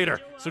explain later,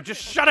 so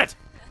just shut it!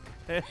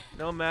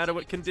 No matter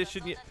what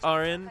condition you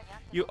are in,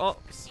 you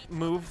all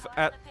move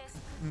at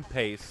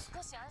pace.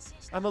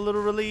 I'm a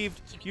little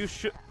relieved. You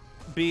should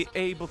be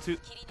able to...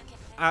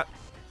 at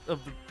the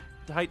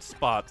height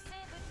spot.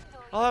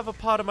 I'll have a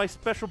pot of my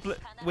special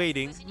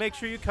waiting. Make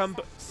sure you come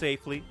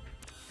safely.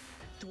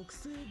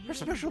 Her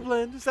special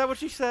blend? Is that what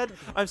she said?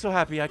 I'm so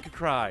happy I could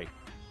cry.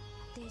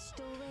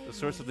 The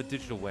source of the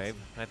digital wave.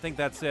 I think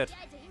that's it.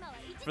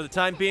 For the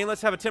time being,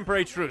 let's have a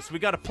temporary truce. We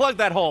gotta plug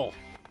that hole.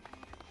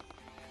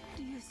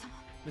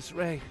 Miss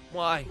Ray,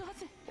 why?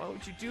 Why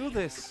would you do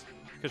this?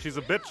 Because she's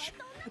a bitch.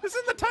 This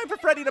isn't the time for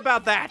fretting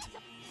about that.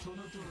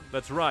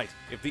 That's right.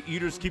 If the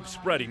eaters keep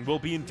spreading, we'll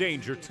be in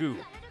danger too.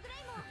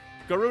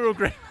 Garuru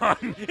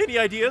Greymon. Any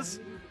ideas?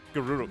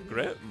 Garuru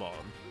Greymon.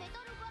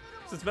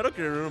 Since Metal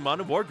Garurumon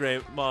and War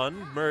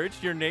Greymon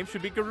merged, your name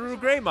should be Garuru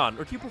Greymon.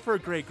 Or do you prefer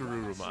Grey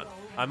Garurumon?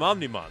 I'm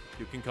Omnimon.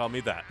 You can call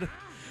me that.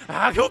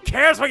 Who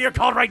cares what you're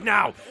called right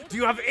now? Do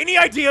you have any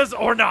ideas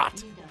or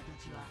not?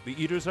 The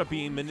eaters are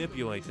being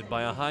manipulated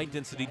by a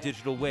high-density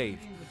digital wave.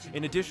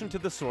 In addition to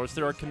the source,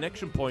 there are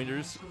connection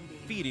pointers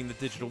feeding the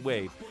digital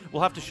wave.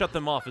 We'll have to shut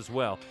them off as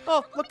well.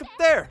 Oh, look up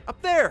there! Up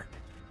there!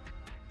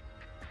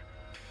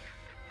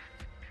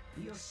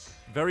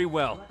 Very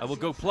well. I will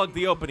go plug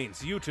the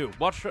openings. You two,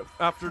 watch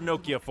after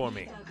Nokia for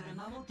me.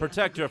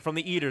 Protect her from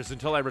the eaters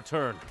until I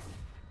return.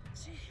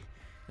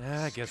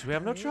 I guess we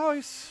have no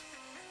choice.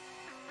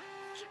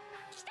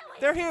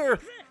 They're here!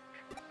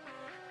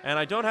 And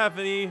I don't have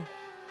any...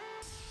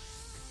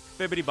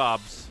 bibbity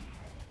bobs.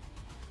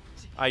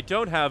 I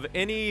don't have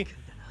any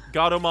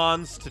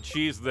Gatomons to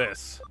cheese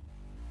this.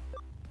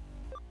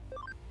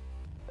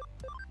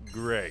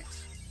 Great.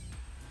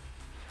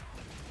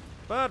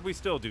 But we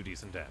still do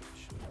decent damage.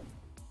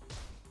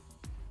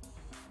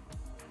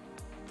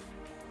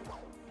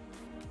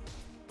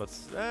 But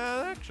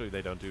actually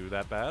they don't do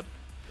that bad.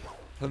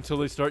 Until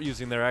they start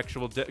using their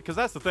actual... because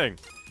that's the thing.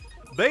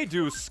 They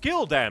do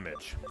skill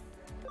damage.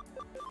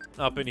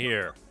 Up in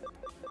here.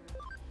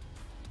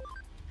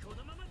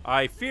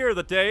 I fear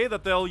the day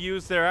that they'll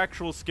use their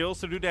actual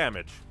skills to do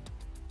damage.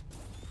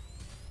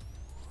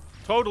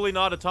 Totally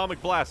not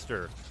Atomic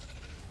Blaster.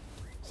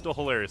 Still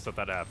hilarious that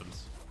that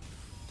happens.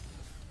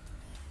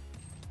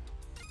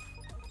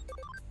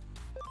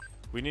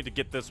 We need to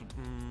get this...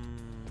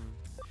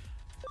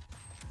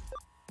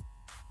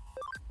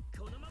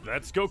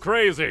 Let's go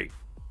crazy!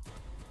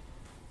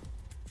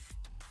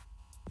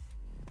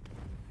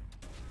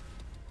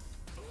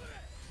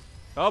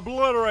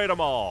 Obliterate them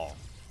all!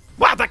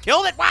 Wow, that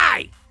killed it?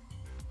 Why?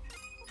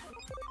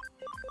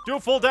 Do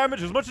full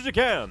damage as much as you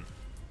can.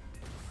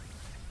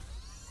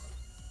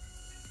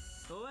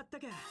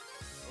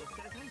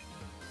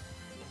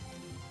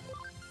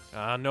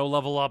 No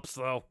level ups,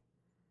 though.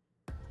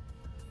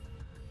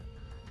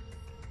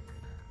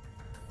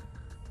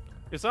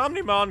 Is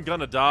Omnimon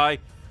gonna die?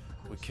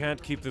 We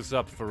can't keep this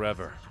up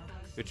forever.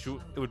 It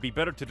would be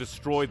better to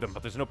destroy them,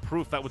 but there's no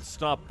proof that would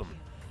stop them.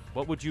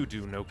 What would you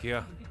do,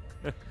 Nokia?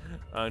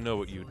 I know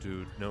what you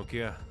do,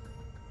 Nokia.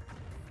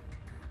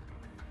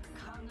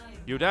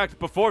 You'd act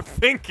before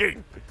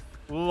thinking!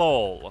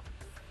 Lol.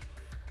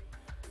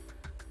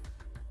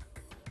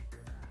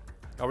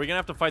 Are we gonna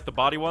have to fight the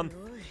body one?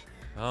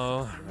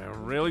 Oh, they're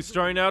really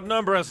starting to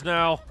outnumber us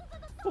now.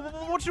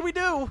 What should we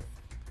do?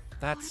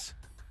 That's...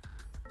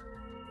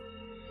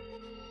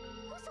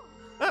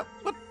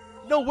 What?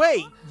 No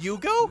way!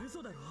 Yugo?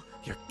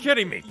 You're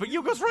kidding me, but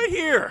Yugo's right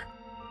here!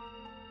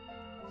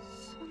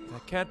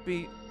 That can't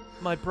be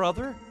my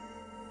brother.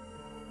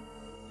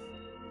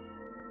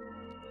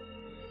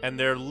 And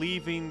they're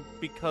leaving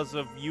because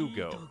of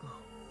Yugo.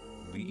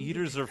 The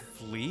Eaters are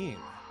fleeing.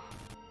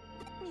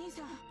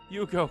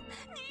 Yugo!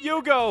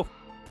 Yugo!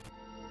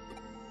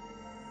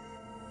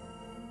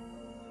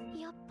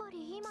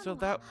 So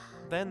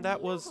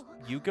that was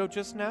Yugo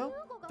just now?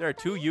 There are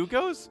two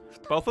Yugos?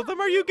 Both of them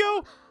are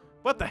Yugo?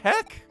 What the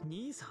heck?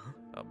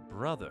 A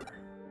brother.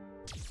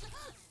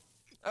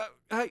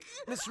 Hi,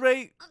 Miss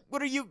Ray,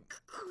 what are you...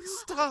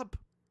 Stop!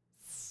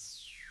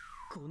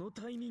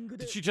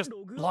 Did she just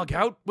log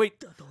out?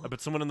 Wait, I bet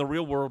someone in the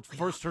real world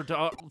forced her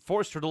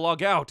to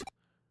log out.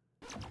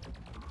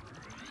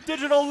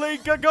 Digital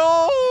Link,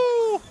 go!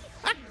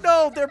 Ah,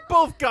 no, they're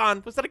both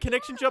gone! Was that a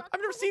connection jump?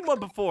 I've never seen one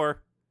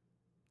before.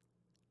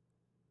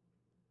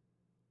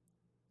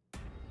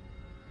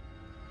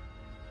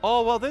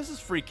 Oh, well, this is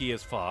freaky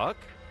as fuck.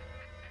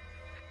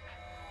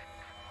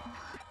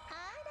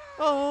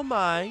 Oh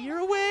my, you're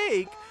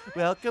awake!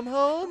 Welcome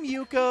home,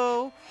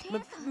 Yuko!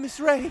 Miss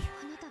Ray!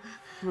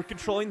 You were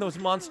controlling those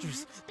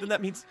monsters. Then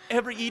that means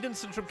every Eden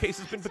Syndrome case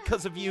has been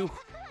because of you.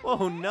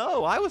 Oh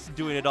no, I wasn't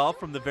doing it all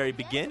from the very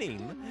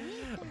beginning.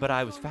 But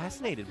I was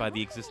fascinated by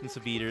the existence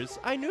of Eaters.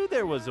 I knew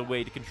there was a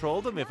way to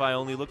control them if I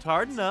only looked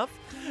hard enough.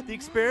 The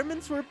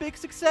experiments were a big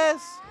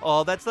success.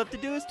 All that's left to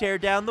do is tear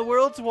down the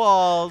world's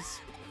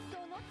walls.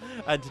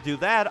 And to do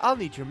that, I'll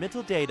need your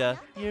mental data,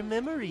 your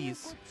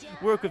memories.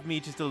 Work with me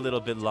just a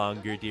little bit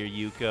longer, dear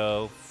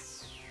Yuko.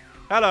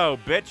 Hello,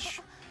 bitch.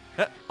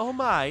 Oh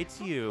my,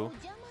 it's you.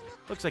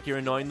 Looks like your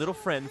annoying little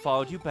friend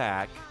followed you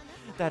back.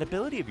 That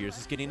ability of yours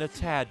is getting a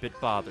tad bit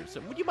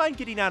bothersome. Would you mind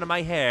getting out of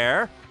my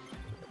hair?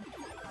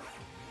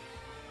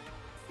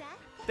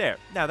 There,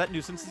 now that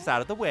nuisance is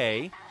out of the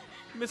way.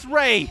 Miss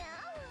Ray!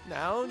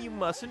 Now you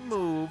mustn't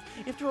move.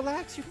 You have to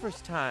relax your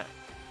first time.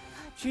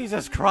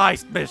 Jesus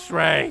Christ, Miss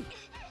Ray!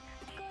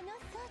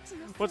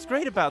 What's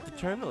great about the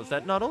terminal is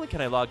that not only can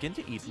I log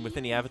into Eden with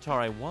any avatar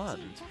I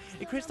want,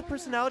 it creates the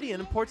personality and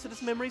imports it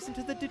as memories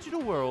into the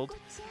digital world.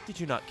 Did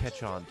you not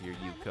catch on, dear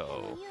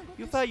Yuko?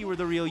 You thought you were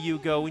the real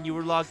Yugo when you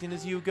were logged in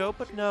as Yugo,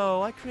 but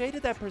no, I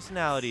created that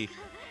personality.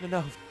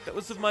 No, that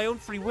was of my own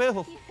free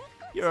will.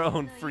 Your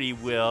own free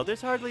will?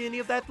 There's hardly any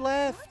of that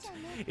left.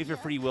 If your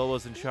free will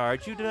was in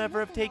charge, you'd never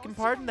have taken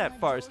part in that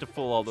farce to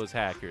fool all those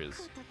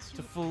hackers.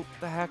 To fool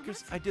the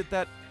hackers? I did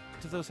that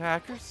to those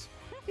hackers?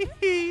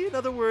 In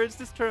other words,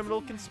 this terminal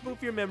can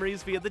spoof your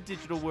memories via the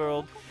digital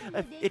world.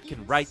 It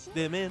can write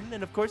them in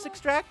and, of course,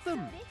 extract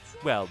them.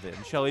 Well then,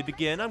 shall we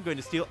begin? I'm going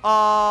to steal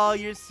all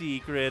your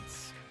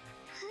secrets.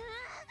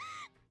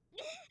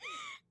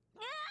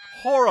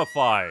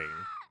 Horrifying.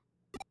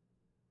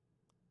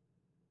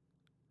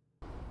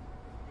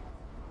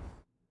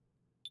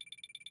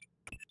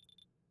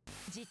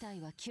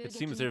 It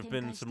seems there have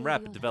been some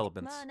rapid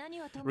developments.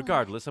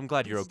 Regardless, I'm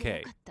glad you're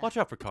okay. Watch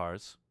out for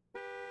cars.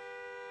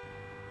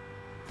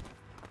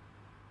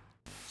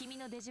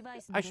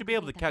 I should be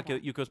able to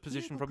calculate Yuko's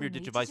position from your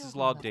Digivice's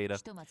log data.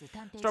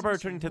 Start by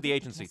returning to the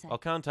agency. I'll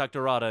contact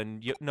Arata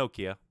and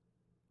Nokia.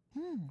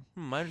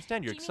 I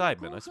understand your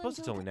excitement. I suppose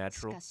it's only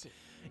natural.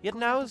 Yet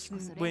now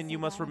is when you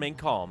must remain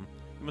calm.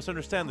 You must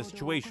understand the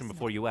situation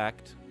before you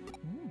act.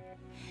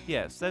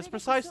 Yes, that's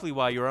precisely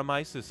why you're my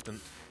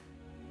assistant.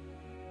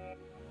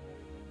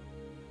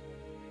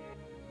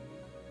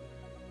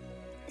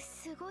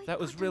 That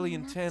was really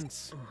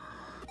intense.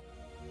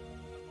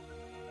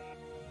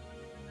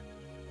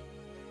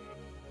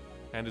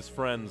 And his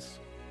friends.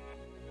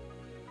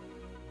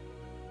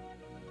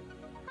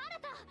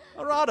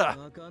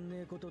 Arata!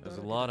 There's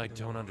a lot I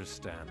don't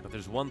understand, but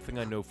there's one thing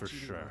I know for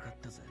sure.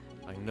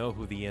 I know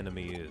who the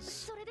enemy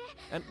is.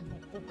 And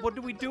what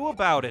do we do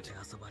about it?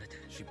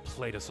 She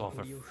played us all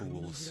for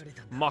fools,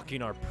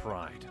 mocking our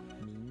pride.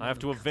 I have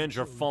to avenge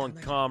our fallen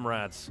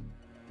comrades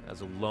as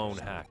a lone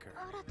hacker.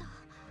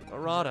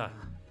 Arata.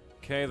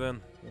 Okay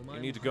then, you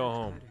need to go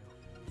home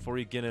before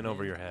you get in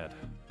over your head.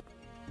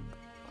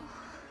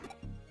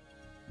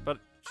 But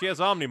she has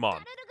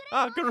Omnimon.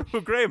 Ah, Guru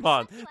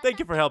Greymon, thank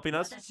you for helping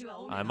us.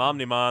 I'm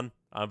Omnimon.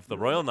 I'm of the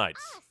Royal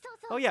Knights.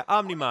 Oh yeah,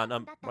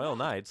 Omnimon, Royal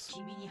Knights.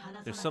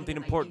 There's something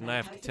important I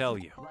have to tell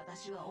you.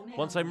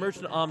 Once I merged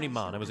into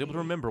Omnimon, I was able to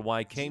remember why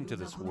I came to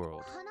this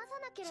world.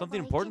 Something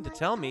important to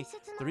tell me?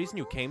 The reason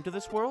you came to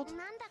this world?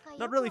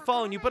 Not really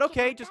following you, but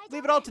okay, just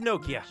leave it all to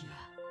Nokia.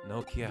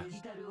 Nokia.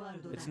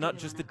 It's not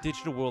just the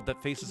digital world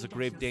that faces a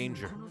grave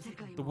danger.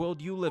 The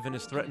world you live in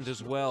is threatened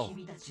as well.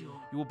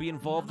 You will be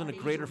involved in a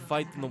greater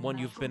fight than the one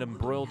you've been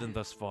embroiled in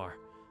thus far.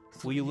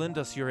 Will you lend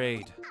us your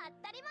aid?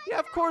 Yeah,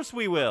 of course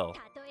we will.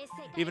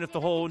 Even if the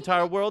whole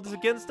entire world is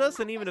against us,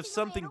 and even if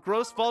something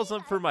gross falls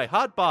on for my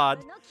hot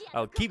bod,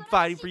 I'll keep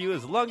fighting for you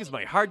as long as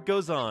my heart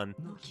goes on.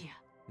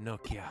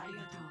 Nokia.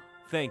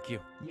 Thank you.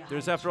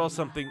 There's after all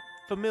something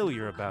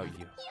familiar about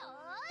you.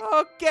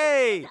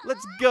 Okay,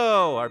 let's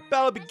go. Our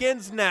battle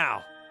begins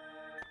now.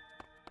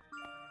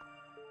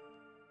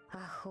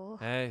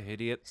 Hey,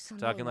 idiot.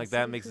 Talking like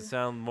that makes it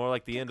sound more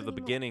like the end of the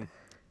beginning.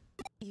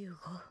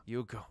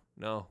 Yuko.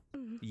 No.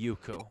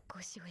 Yuko.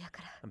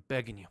 I'm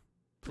begging you.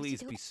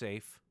 Please be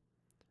safe.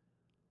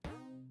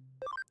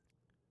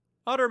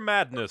 Utter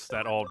madness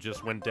that all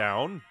just went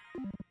down.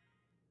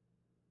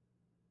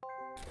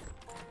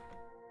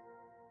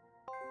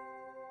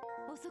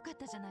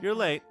 You're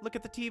late. Look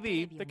at the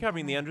TV. They're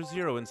covering the Under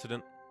Zero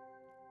incident.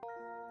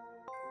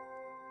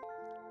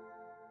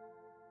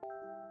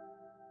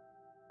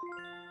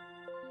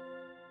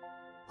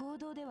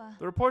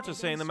 The reports are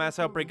saying the mass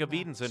outbreak of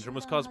Eden syndrome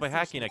was caused by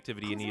hacking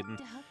activity in Eden.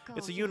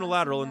 It's a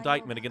unilateral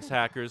indictment against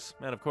hackers,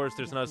 and of course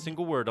there's not a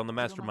single word on the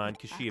mastermind,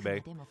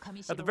 Kishibe.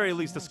 At the very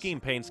least, the scheme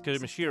paints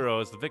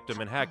Kamishiro as the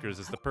victim and hackers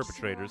as the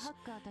perpetrators.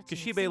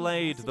 Kishibe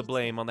laid the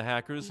blame on the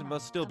hackers and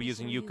must still be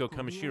using Yuko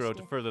Kamishiro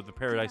to further the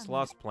Paradise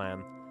Lost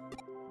plan.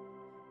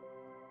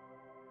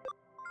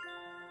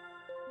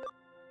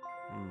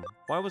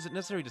 Why was it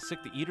necessary to sick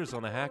the Eaters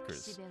on the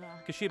hackers?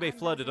 Kishibe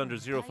flooded Under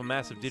Zero with a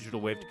massive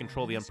digital wave to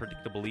control the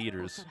unpredictable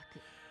Eaters.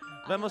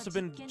 That must have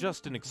been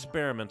just an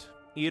experiment,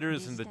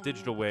 Eaters and the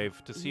digital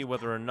wave, to see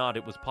whether or not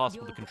it was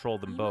possible to control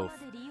them both.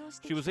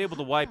 She was able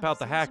to wipe out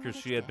the hackers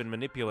she had been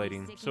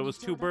manipulating, so it was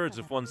two birds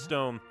with one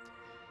stone.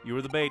 You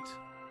were the bait.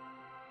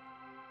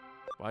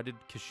 Why did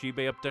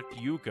Kishibe abduct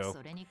Yuko?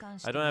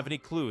 I don't have any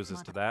clues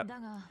as to that.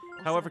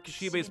 However,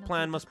 Kishibe's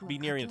plan must be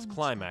nearing its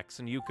climax,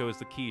 and Yuko is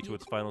the key to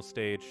its final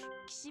stage.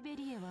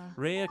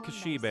 Rhea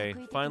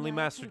Kishibe finally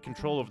mastered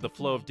control over the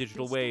flow of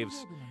digital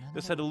waves.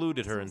 This had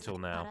eluded her until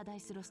now.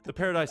 The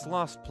Paradise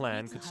Lost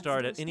plan could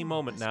start at any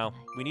moment now.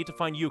 We need to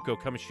find Yuko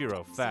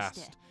Kamishiro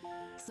fast.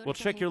 We'll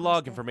check your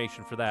log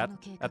information for that.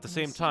 At the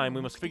same time,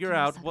 we must figure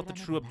out what the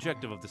true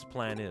objective of this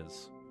plan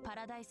is.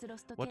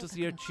 What does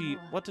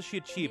she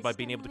achieve by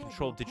being able to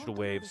control digital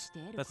waves?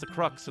 That's the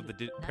crux of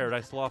the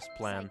Paradise Lost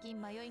plan.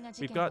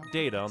 We've got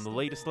data on the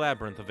latest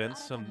Labyrinth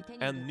events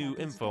and new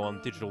info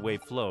on digital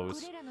wave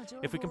flows.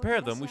 If we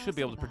compare them, we should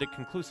be able to predict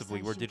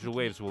conclusively where digital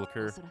waves will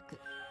occur.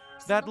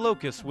 That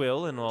locus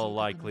will, in all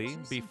likely,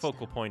 be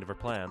focal point of our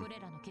plan.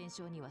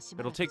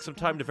 It'll take some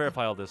time to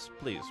verify all this.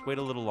 Please, wait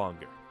a little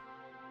longer.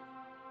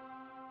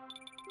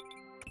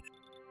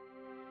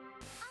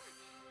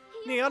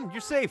 Neon,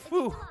 you're safe!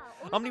 Whew!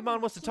 Omnimon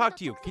wants to talk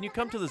to you. Can you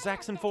come to the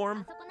Zaxxon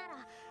Forum?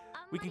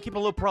 We can keep a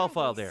low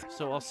profile there,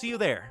 so I'll see you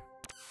there.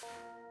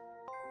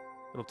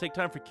 It'll take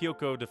time for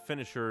Kyoko to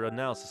finish her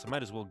analysis. I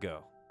might as well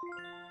go.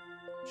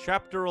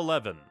 Chapter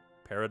 11,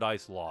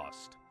 Paradise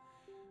Lost.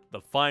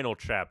 The final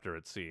chapter,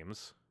 it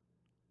seems.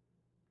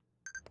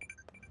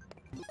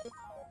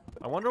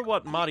 I wonder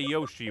what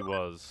Mariyoshi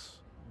was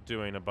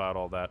doing about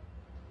all that.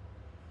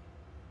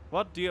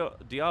 What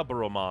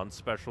Diaboromon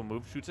special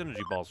move shoots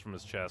energy balls from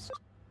his chest?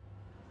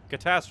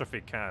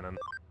 Catastrophe Cannon.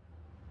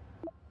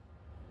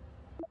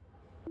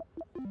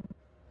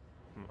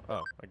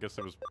 Oh, I guess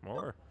there was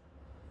more.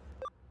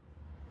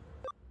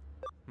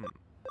 Could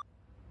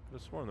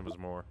have sworn there was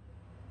more.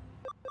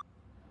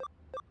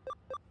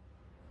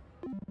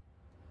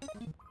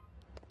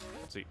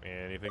 Let's see,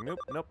 anything? Nope,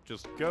 nope,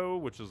 just go,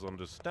 which is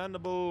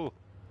understandable.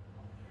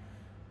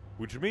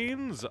 Which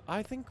means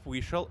I think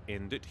we shall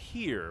end it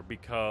here,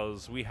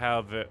 because we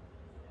have...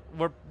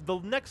 the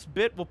next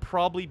bit will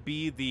probably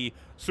be the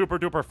super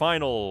duper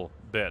final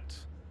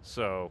bit.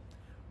 So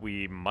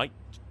we might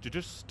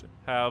just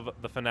have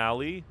the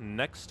finale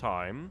next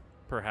time,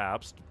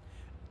 perhaps.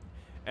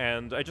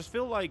 And I just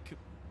feel like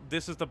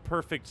this is the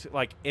perfect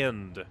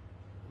end.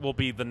 Will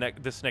be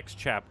this next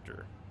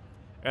chapter,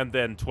 and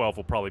then 12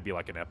 will probably be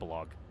like an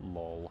epilogue.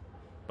 Lol.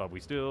 But we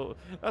still,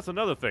 that's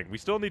another thing. We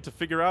still need to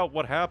figure out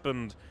what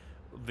happened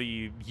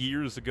the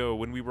years ago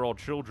when we were all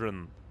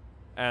children,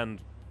 and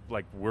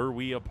were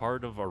we a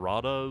part of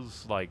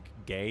Arata's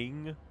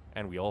gang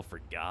and we all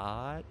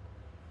forgot?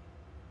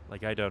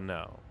 I don't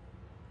know.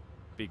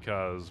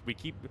 Because we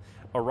keep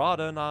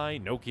Arata and I,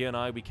 Nokia and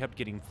I, we kept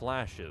getting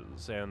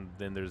flashes, and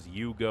then there's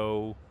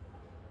Yugo,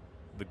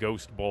 the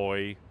ghost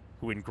boy,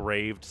 who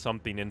engraved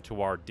something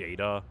into our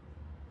data.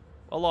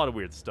 A lot of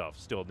weird stuff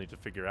still need to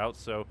figure out,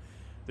 so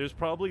there's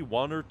probably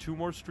 1 or 2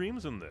 more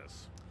streams in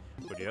this.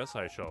 But yes,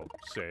 I shall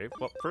save.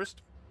 Well,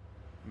 first,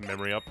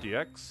 memory up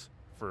DX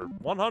for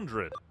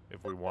 100,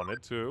 if we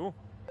wanted to.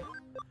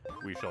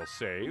 We shall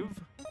save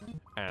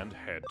and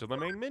head to the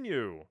main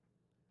menu.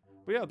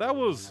 But yeah, that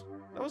was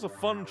a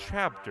fun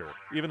chapter,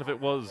 even if it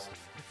was...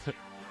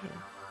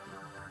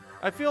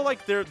 I feel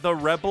like the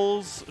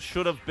rebels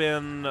should have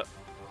been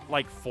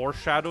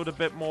foreshadowed a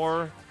bit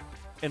more,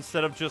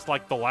 instead of just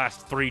the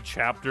last 3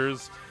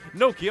 chapters.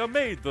 Nokia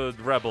made the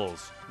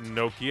rebels.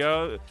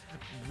 Nokia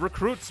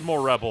recruits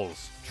more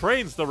rebels,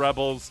 trains the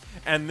rebels,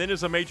 and then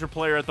is a major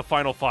player at the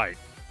final fight.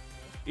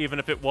 Even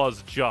if it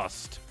was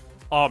just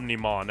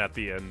Omnimon at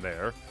the end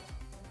there.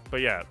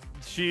 But yeah,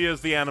 she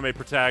is the anime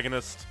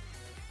protagonist.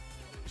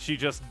 She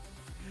just...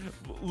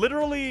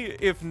 Literally,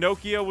 if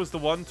Nokia was the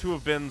one to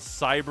have been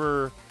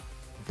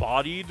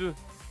cyber-bodied,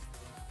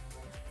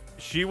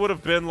 she would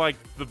have been, like,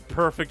 the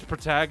perfect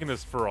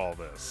protagonist for all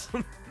this.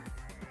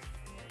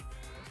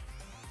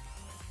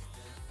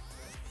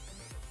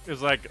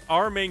 It's like,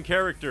 our main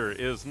character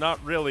is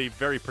not really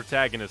very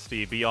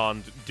protagonisty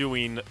beyond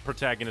doing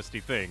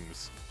protagonisty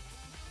things.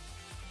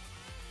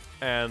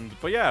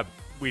 But yeah,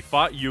 we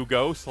fought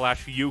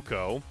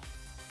Yugo/Yuko.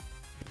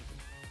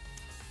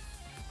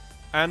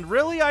 And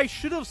really, I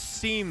should have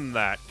seen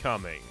that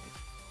coming.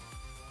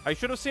 I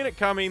should have seen it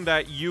coming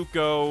that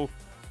Yuko,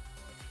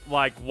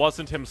 like,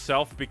 wasn't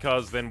himself,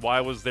 because then why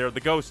was there the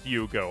ghost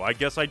Yugo? I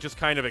guess I just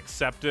kind of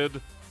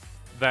accepted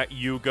that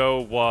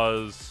Yugo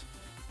was,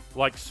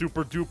 like,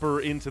 super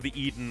duper into the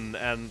Eden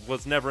and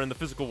was never in the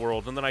physical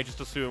world, and then I just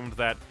assumed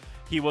that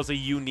he was a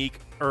unique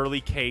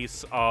early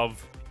case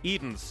of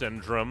Eden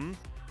syndrome.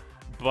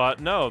 But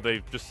no,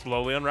 they just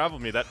slowly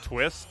unraveled me. That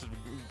twist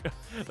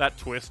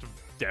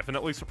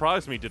definitely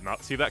surprised me. Did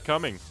not see that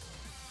coming.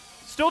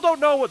 Still don't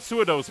know what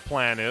Suido's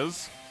plan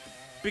is,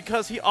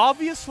 because he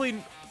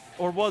obviously...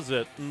 Or was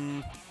it?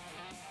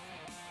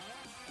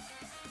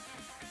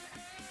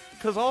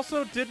 Because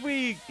also, did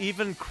we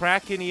even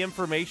crack any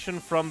information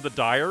from the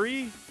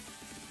diary?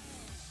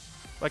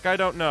 Like, I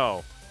don't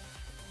know.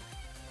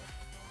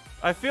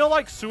 I feel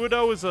like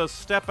Suido is a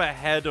step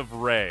ahead of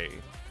Rei.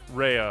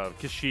 Rhea,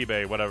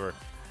 Kishibe, whatever.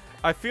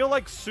 I feel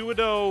like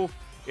Suido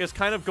is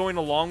kind of going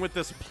along with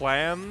this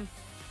plan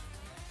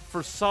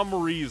for some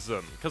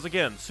reason. Because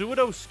again,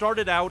 Suido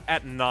started out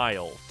at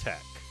Nile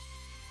Tech.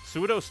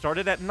 Suido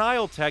started at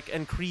Nile Tech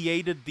and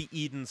created the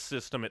Eden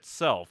system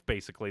itself,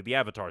 basically, the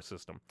Avatar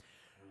system.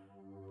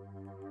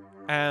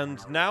 And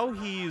now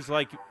he's,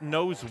 like,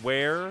 knows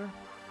where,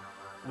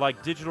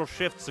 like, digital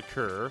shifts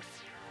occur,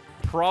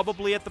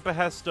 probably at the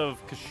behest of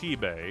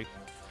Kishibe.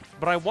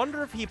 But I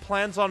wonder if he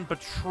plans on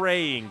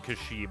betraying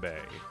Kishibe.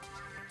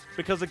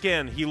 Because,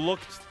 again,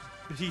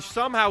 he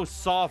somehow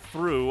saw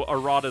through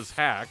Arata's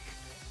hack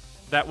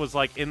that was,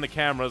 like, in the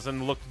cameras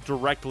and looked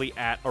directly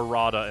at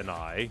Arata and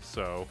I,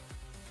 so...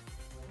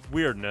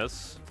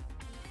 Weirdness.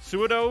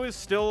 Suido is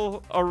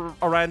still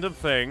a random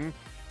thing.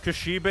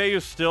 Kishibe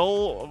is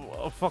still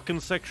a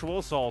fucking sexual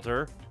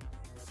assaulter.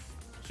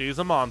 She's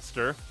a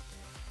monster.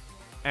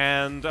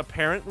 And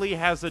apparently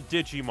has a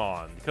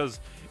Digimon, because...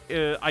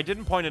 I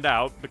didn't point it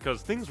out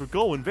because things were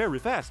going very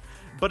fast,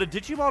 but a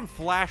Digimon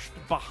flashed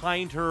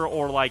behind her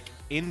or, like,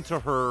 into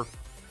her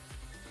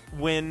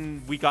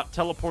when we got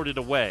teleported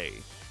away.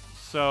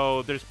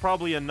 So there's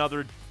probably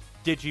another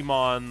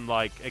Digimon,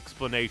 like,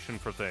 explanation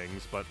for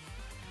things, but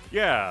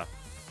yeah.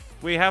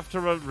 We have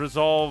to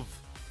resolve,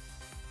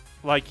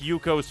 like,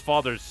 Yuko's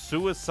father's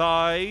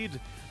suicide,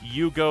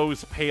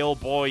 Yugo's pale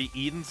boy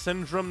Eden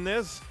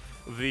syndrome-ness,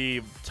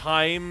 the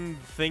time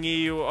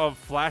thingy of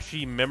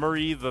flashy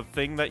memory, the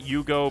thing that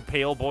Yugo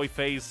Pale Boy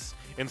Face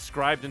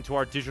inscribed into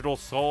our digital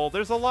soul.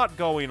 There's a lot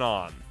going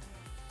on.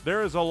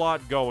 There is a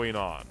lot going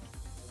on.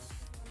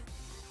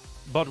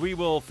 But we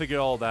will figure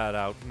all that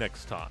out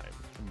next time.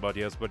 But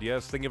yes,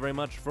 thank you very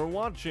much for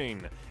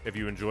watching. If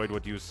you enjoyed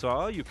what you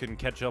saw, you can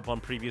catch up on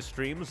previous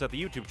streams at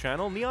the YouTube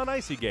channel Neon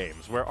Icy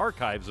Games, where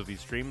archives of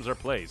these streams are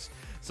placed,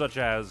 such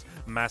as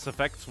Mass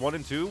Effects 1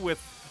 and 2,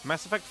 with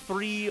Mass Effect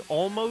 3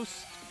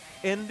 almost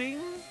ending,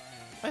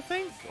 I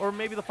think? Or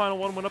maybe the final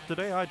one went up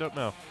today, I don't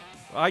know.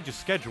 I just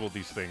schedule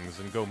these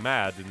things and go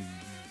mad and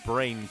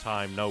brain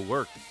time no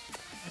work.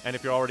 And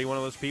if you're already one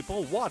of those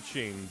people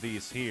watching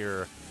these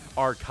here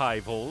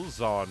archivals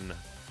on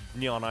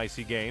Neon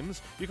Icy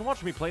Games, you can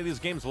watch me play these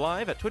games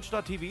live at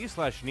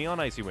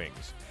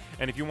twitch.tv/neonicywings.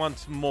 And if you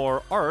want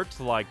more art,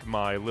 like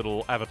my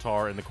little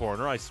avatar in the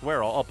corner, I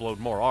swear I'll upload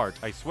more art,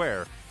 I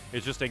swear.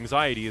 It's just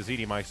anxiety is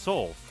eating my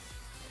soul.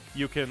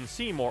 You can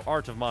see more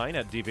art of mine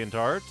at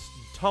DeviantArt,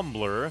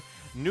 Tumblr,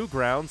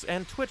 Newgrounds,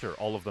 and Twitter.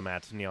 All of them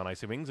at Neon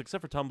Icy Wings,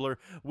 except for Tumblr,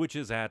 which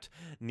is at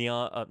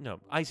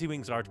Icy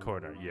Wings Art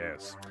Corner.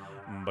 Yes.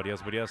 But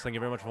yes, thank you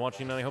very much for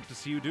watching, and I hope to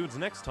see you dudes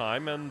next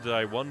time, and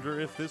I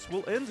wonder if this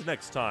will end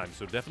next time,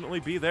 so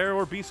definitely be there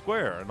or be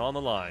square and on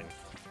the line.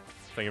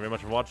 Thank you very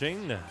much for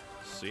watching.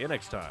 See you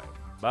next time.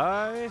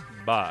 Bye.